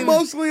It's mean-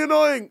 mostly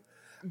annoying.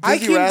 I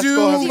Dizzy can Rascal do,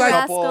 has a like-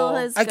 couple. Rascal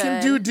is I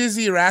can do good.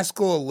 Dizzy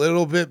Rascal a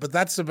little bit, but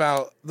that's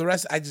about the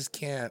rest. I just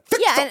can't.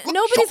 Yeah, and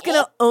nobody's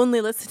gonna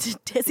only listen to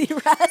Dizzy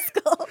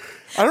Rascal.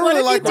 I don't What really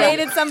if like you rap.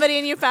 dated somebody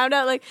and you found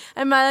out, like,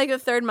 and by like the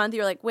third month,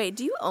 you're like, wait,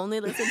 do you only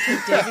listen to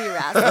Dizzy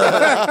Rascal?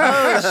 Like,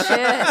 oh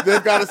shit,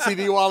 They've got a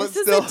CD wallet this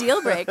is still. a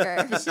deal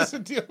breaker. This is a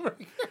deal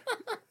breaker.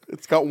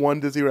 It's got one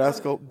Dizzy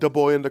Rascal, Da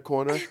Boy in the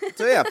corner.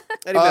 So yeah,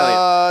 Eddie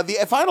Valiant.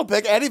 The final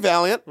pick, Eddie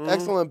Valiant.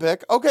 Excellent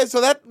pick. Okay, so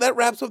that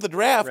wraps up the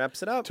draft.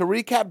 Wraps it up. To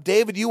recap,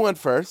 David, you went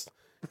first.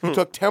 You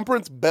took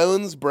Temperance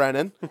Bones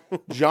Brennan,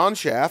 John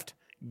Shaft,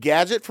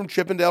 Gadget from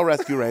Chippendale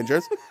Rescue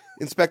Rangers,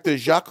 Inspector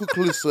Jacques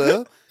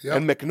Clouseau,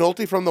 and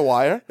McNulty from The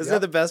Wire. Isn't it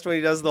the best when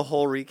he does the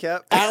whole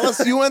recap?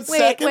 Alice, you went Wait,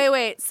 second.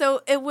 wait.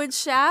 So it would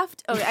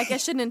Shaft? Oh, I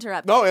guess shouldn't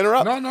interrupt. No,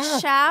 interrupt. No.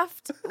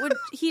 Shaft, would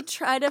he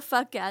try to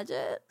fuck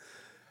Gadget?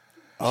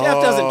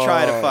 Shaft doesn't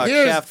try to fuck.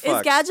 Here's- Shaft fucks.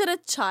 Is Gadget a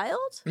child?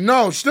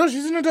 No, she's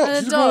an adult.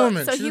 An She's a grown adult.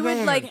 woman. So She's a he grown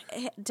would woman.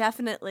 like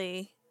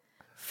definitely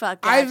fuck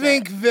I Gadget.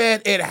 think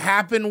that it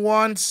happened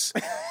once,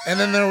 and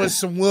then there was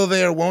some will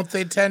they or won't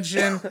they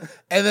tension,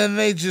 and then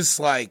they just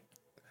like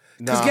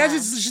because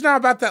Gadget's she's not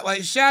about that.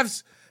 Like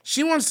Shaft's,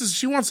 she wants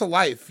a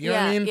life. You know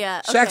what I Yeah, mean?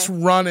 yeah, Shaq's okay.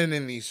 running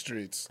in these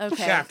streets. Okay.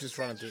 Shaft is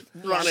running through.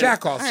 Running.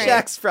 Shaq also. All right.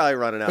 Shaq's probably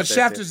running out But there,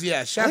 Shaft too. is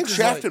I Shaft think is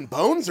Shaft like, and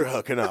Bones are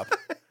hooking up.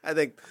 I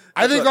think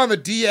on the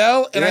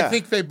DL, and Yeah. I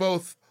think they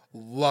both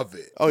love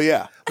it. Oh,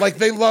 yeah. Like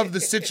they love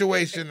the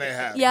situation they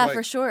have. Yeah, Like,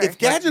 for sure. If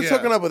Gadget's yeah.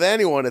 hooking up with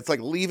anyone, it's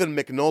like leaving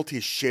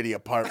McNulty's shitty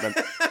apartment.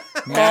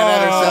 Mad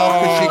at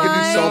herself because she could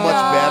do so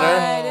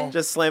much better.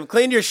 just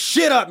clean your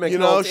shit up, McNulty. You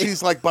know,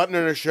 she's like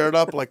buttoning her shirt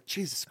up, like,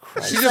 Jesus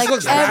Christ. She just like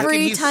looks back and every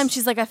he's- time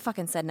she's like, I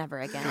fucking said never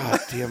again. God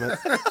damn it.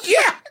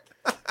 Yeah.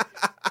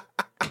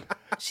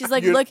 She's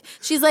like, You-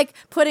 she's like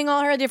putting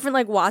all her different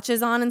like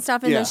watches on and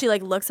stuff, and Yeah. then she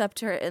like looks up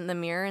to her in the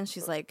mirror and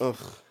she's like, Ugh.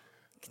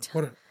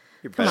 What a-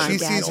 You're Come better. on, She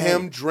Gadget. sees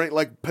him drink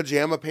like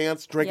pajama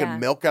pants, drinking Yeah.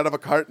 milk out of a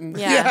carton.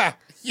 yeah,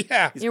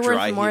 Yeah. you're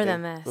dry worth more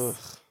heaving. than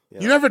this.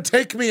 You never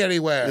take me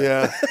anywhere.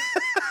 Yeah.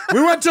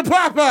 We went to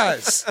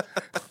Popeyes.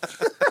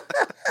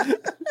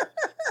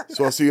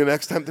 So I'll see you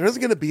next time. There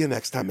isn't going to be a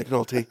next time,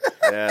 McNulty.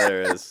 Yeah,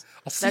 there is.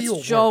 I'll see That's you what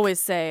at you work. always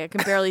say. I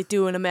can barely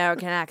do an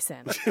American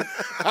accent.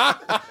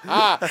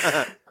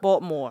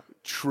 Baltimore.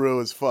 True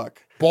as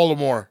fuck.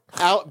 Baltimore.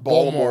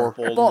 Baltimore.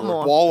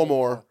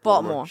 Baltimore.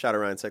 Baltimore. Shout out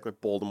Ryan Seckler.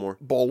 Baltimore.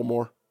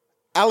 Baltimore.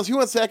 Alice, you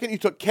went second. You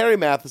took Carrie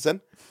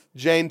Matheson,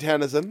 Jane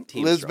Tennyson,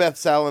 Team Lisbeth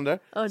Salander,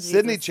 Oh, Jesus.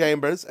 Sydney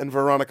Chambers, and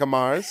Veronica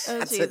Mars. Oh,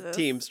 That's a Jesus.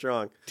 team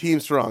strong. Team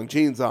strong.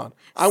 Jeans on.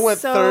 I went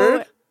so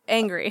third.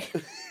 angry.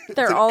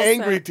 They're an all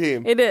angry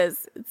team. It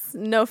is. It's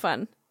no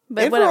fun.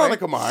 But And whatever.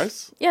 Veronica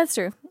Mars. Yeah, it's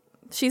true.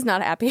 She's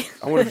not happy.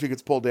 I wonder if she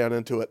gets pulled down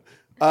into it.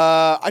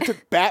 I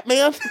took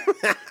Batman,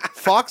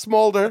 Fox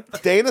Mulder,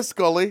 Dana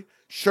Scully,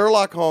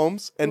 Sherlock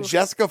Holmes, and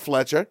Jessica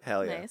Fletcher.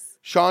 Hell yeah. Nice.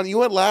 Sean, you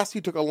went last.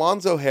 You took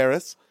Alonzo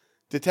Harris,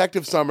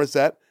 Detective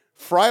Somerset,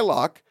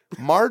 Frylock,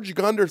 Marge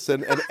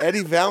Gunderson, and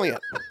Eddie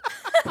Valiant.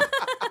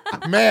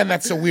 Man,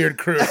 that's a weird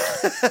crew.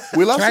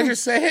 We left Can I some,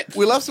 just say it?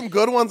 we left some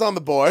good ones on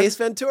the board. Ace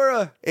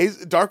Ventura.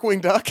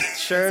 Darkwing Duck,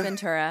 Sure.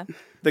 Ventura.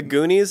 The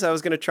Goonies I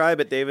was going to try,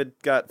 but David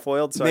got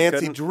foiled, so I Nancy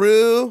couldn't.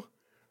 Drew,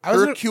 I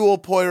was gonna- Hercule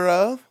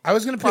Poirot. I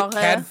was going to pick Poirot.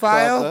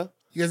 Cadfile. Poirot.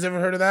 You guys ever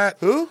heard of that?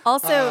 Who?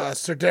 Also,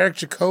 Sir Derek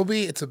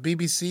Jacobi. It's a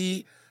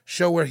BBC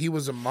show where he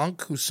was a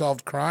monk who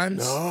solved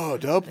crimes. Oh,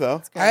 dope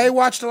though. I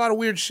watched a lot of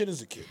weird shit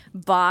as a kid.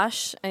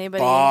 Bosch.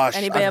 Anybody? Bosch.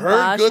 Anybody I've a heard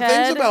Bosch good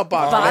head? things about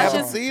Bosch. I Bosch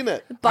haven't is- seen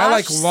it. Bosch I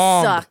like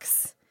Long.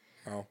 sucks.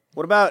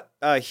 What about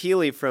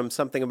Healy from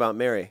Something About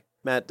Mary?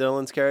 Matt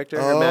Dillon's character,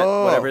 or Matt,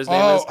 whatever his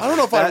name is. I don't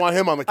know if I That- want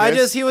him on the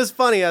case. he was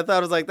funny. I thought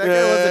it was like, that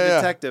guy was a Yeah.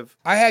 detective.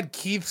 I had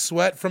Keith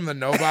Sweat from the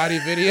Nobody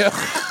video.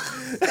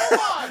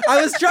 I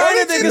was trying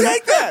to think of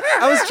that?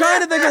 I was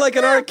trying to think of like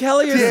an R.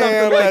 Kelly or Damn,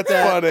 something like that's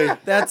that. funny.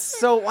 That's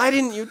so. Why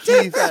didn't you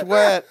take Keith that?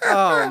 Sweat.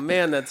 Oh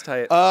man, that's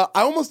tight. I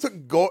almost took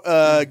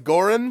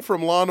Gorin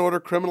from Law and Order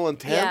Criminal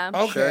Intent.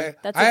 Yeah. Okay.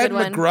 That's a I had good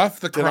one. McGruff,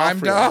 the crime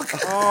D'Onofrio.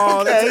 dog.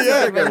 Oh, that's Okay, a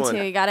yeah. good Good one.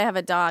 too. You gotta have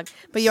a dog,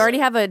 but you already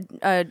have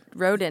a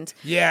rodent.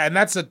 Yeah, and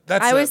that's I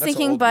was that's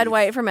thinking old Bud beef.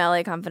 White from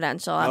LA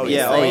Confidential. Obviously.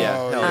 yeah, oh, yeah.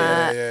 Oh,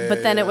 Hell yeah.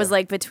 But then it was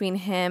like between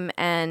him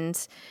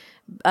and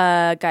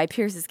Guy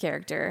Pearce's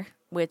character,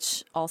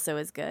 which also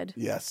is good.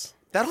 Yes.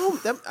 That whole,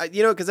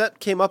 because that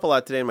came up a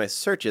lot today in my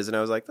searches, and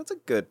I was like, that's a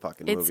good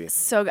fucking It's movie.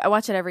 so good. I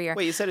watch it every year.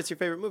 Wait, you said it's your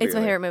favorite movie? It's my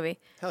right? favorite movie.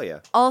 Hell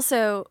yeah.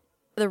 Also,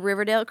 the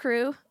Riverdale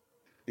crew,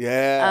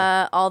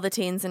 Yeah. all the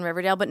teens in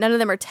Riverdale, but none of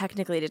them are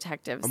technically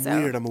detectives. I'm so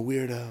weird. I'm a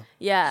weirdo.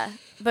 yeah,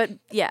 but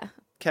yeah,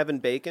 Kevin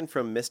Bacon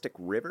from Mystic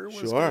River was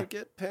Sure. going to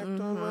get picked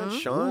on mine.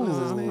 Sean is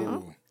his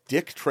name.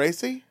 Dick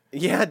Tracy?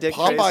 Yeah, Dick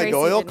Popeye Tracy.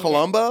 Doyle? didn't get-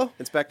 Columbo?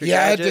 Inspector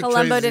Yeah, Gadget. Dick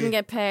Columbo Tracy. didn't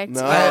get picked.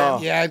 No.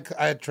 I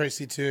had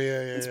Tracy too.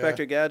 Yeah.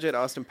 Inspector Gadget,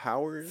 Austin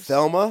Powers.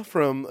 Thelma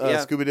from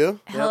Yeah. Scooby-Doo?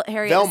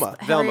 Harriet, Velma.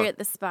 Harriet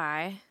the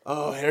Spy.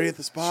 Oh, Harriet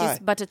the Spy. She's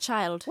but a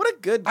child. What a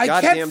good I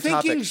goddamn kept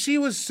thinking topic. she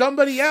was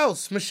somebody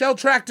else, Michelle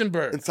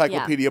Trachtenberg.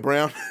 Encyclopedia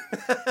Brown.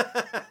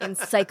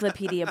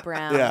 Encyclopedia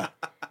Brown. Yeah.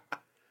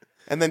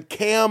 And then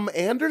Cam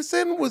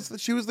Anderson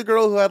she was the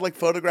girl who had like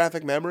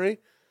photographic memory.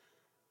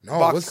 No,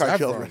 what's Boxcar that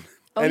Children. from?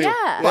 Oh,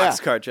 yeah.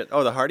 Boxcar Jet.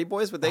 Oh, the Hardy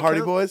Boys? Would they Hardy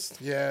count? Boys.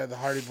 Yeah, the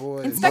Hardy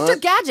Boys. Inspector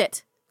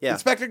Gadget. Yeah,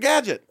 Inspector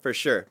Gadget. for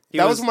sure.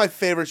 That was my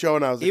favorite show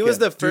when I was a kid. He was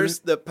the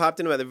first that popped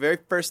into the very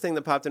first thing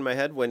that popped in my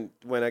head when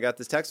I got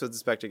this text was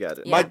Inspector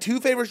Gadget. Yeah. My two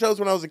favorite shows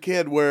when I was a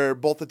kid were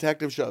both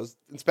detective shows,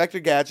 Inspector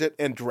Gadget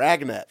and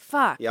Dragnet.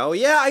 Fuck. Yeah, oh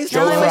yeah, I used to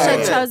Now I Joe wish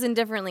Friday. I'd chosen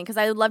differently because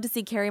I would love to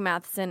see Carrie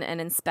Matheson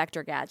and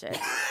Inspector Gadget.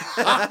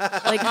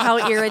 Like how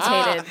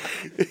irritated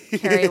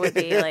Carrie would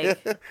be.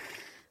 Like,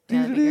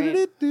 yeah,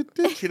 that'd be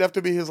great. She'd have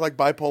to be his like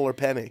bipolar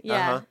Penny.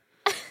 Yeah.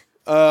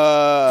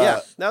 Yeah,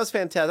 that was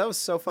fantastic. That was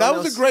so fun. That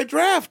was a great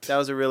draft. That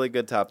was a really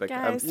good topic.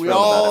 Guys. I'm We thrilled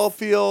all about it.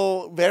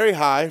 feel very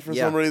high for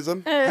Yeah. some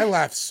reason. I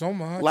laughed so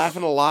much.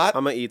 Laughing a lot.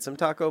 I'm gonna eat some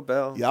Taco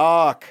Bell.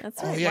 Yuck.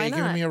 That's Oh right. yeah, Why you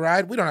giving not? me a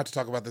ride? We don't have to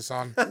talk about this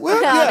on.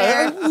 Well, Yeah,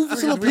 yeah,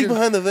 it's a little peek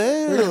behind the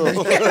veil.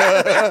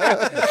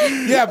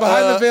 Yeah,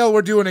 behind the veil,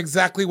 we're doing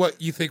exactly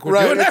what you think we're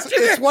Right, doing. it's, after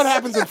it's this. what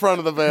happens in front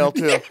of the veil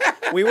too.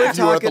 We were If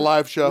you were at talking the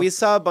live show. We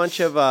saw a bunch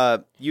of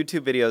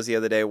YouTube videos the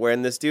other day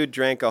wherein this dude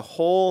drank a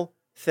whole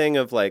thing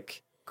of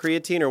like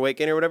creatine or weight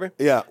gain or whatever.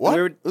 Yeah. What?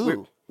 We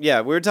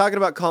were talking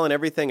about calling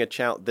everything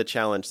the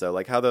challenge though,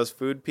 like how those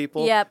food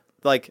people. Yep.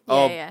 Like, Yeah,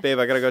 oh, yeah. babe,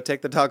 I gotta go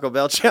take the Taco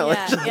Bell challenge.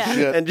 Yeah, yeah.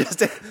 Shit. And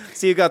just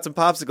see you got some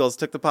popsicles.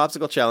 Took the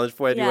popsicle challenge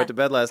before you Yeah. went to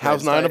bed last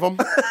How's night. 9 of them?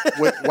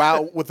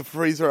 with the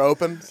freezer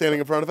open, standing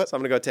in front of it. So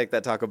I'm gonna go take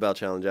that Taco Bell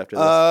challenge after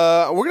this.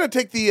 We're gonna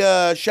take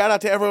the shout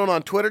out to everyone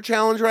on Twitter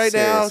challenge right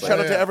now. Seriously. Shout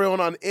out Yeah. to everyone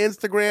on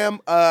Instagram.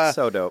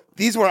 So dope.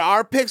 These were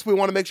our picks. We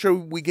want to make sure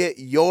we get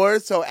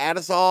yours. So add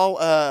us all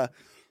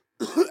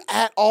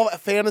at All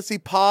Fantasy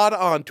Pod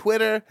on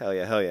Twitter. Hell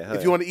yeah, hell yeah, hell If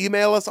yeah. you want to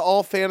email us,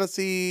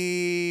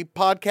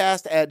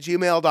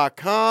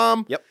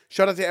 allfantasypodcast@gmail.com. Yep.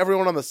 Shout out to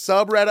everyone on the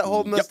subreddit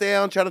holding us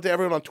down. Shout out to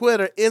everyone on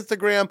Twitter,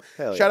 Instagram.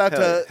 Hell Shout yeah, out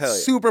hell to yeah, hell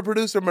yeah. super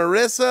producer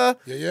Marissa.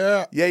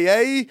 Yeah.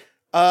 Yay.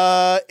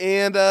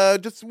 And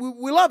just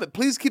we love it.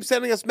 Please keep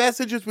sending us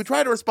messages. We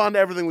try to respond to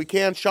everything we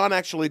can. Sean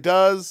actually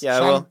does. Yeah,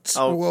 Sean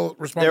I'll will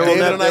respond. There to will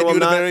David that. and I there will do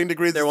to not- varying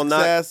degrees there of will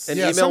success. Not, an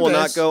Yeah, email some will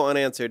not days. go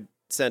unanswered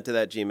sent to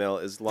that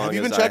Gmail as long Have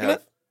you as been I checking have.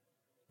 it?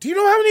 Do you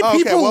know how many Okay,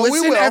 people well, we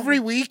listen will. every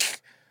week?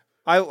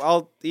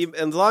 I'll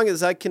as long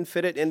as I can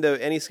fit it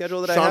into any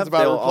schedule that I Sean's have, about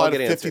to they'll reply all to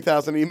get answered.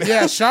 50,000 emails.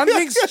 Yeah,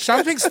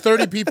 Sean thinks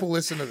 30 people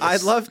listen to this.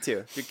 I'd love to.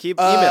 If you keep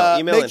email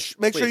in. Make sure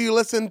please. you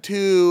listen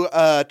to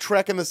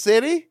Trek in the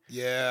City.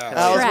 Yeah.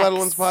 Alice Treks.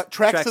 Wetterlund's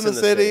Treks in the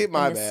City.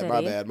 My In the bad,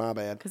 City. my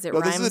bad. 'Cause it No,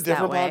 this is a rhymes that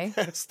different way.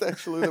 podcast,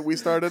 actually, that we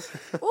started.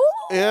 Ooh,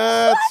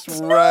 Yeah, that's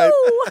what? right.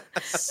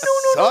 No.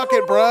 Suck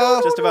it,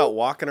 bro. Just about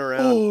walking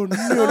around. Oh,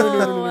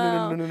 Oh,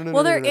 wow.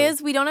 Well, there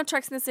is. We don't have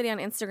Treks in the City on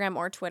Instagram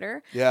or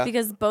Twitter. Yeah.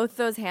 Because both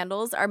those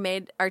handles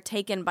are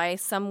taken by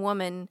some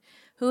woman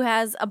who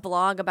has a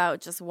blog about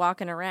just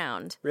walking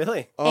around.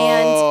 Really?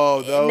 Oh,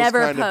 And those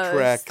never kind of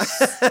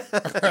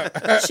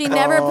tricks. She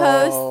never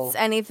posts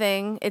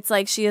anything. It's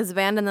like she has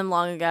abandoned them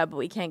long ago, but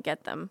we can't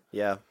get them.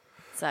 Yeah.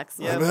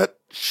 Sucks. I bet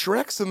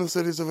Shrek's in the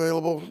city's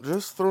available.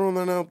 Just throwing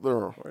that out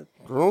there.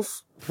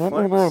 Just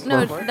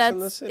No,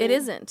 it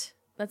isn't.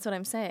 That's what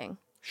I'm saying.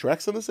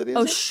 Shrek's in the city?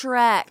 Oh, is it?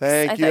 Shrek.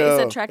 Thank I thought you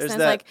said you. Trex, There's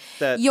and I was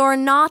like, you're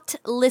not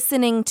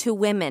listening to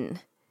women.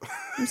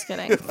 I'm just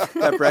kidding.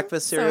 That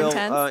breakfast cereal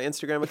intense.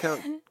 Instagram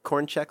account,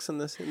 corn checks in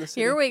the city.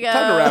 Here we go.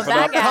 Time to wrap it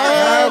up. Back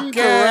at it. Time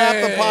to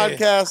wrap the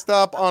podcast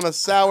up on a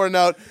sour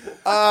note.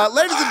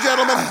 Ladies and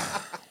gentlemen,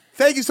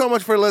 thank you so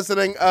much for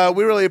listening.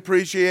 We really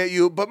appreciate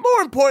you. But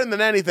more important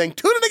than anything,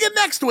 tune in again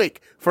next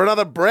week for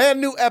another brand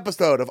new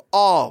episode of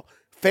All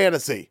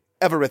Fantasy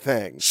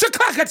Everything.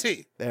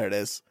 Shaklackety! There it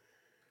is.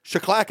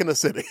 Shaklack in the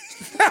city.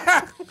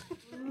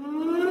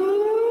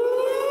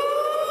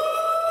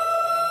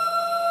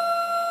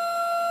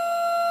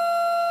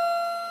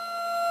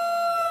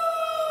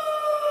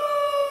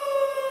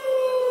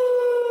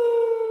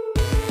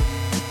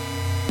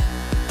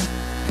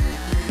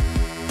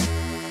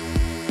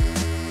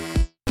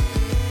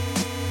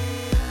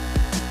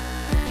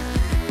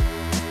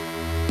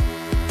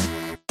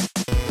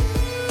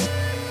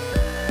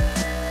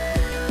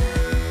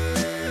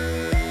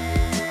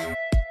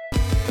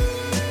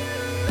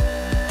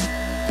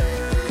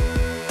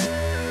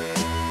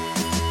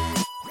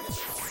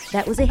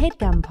 That was a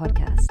HeadGum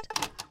podcast.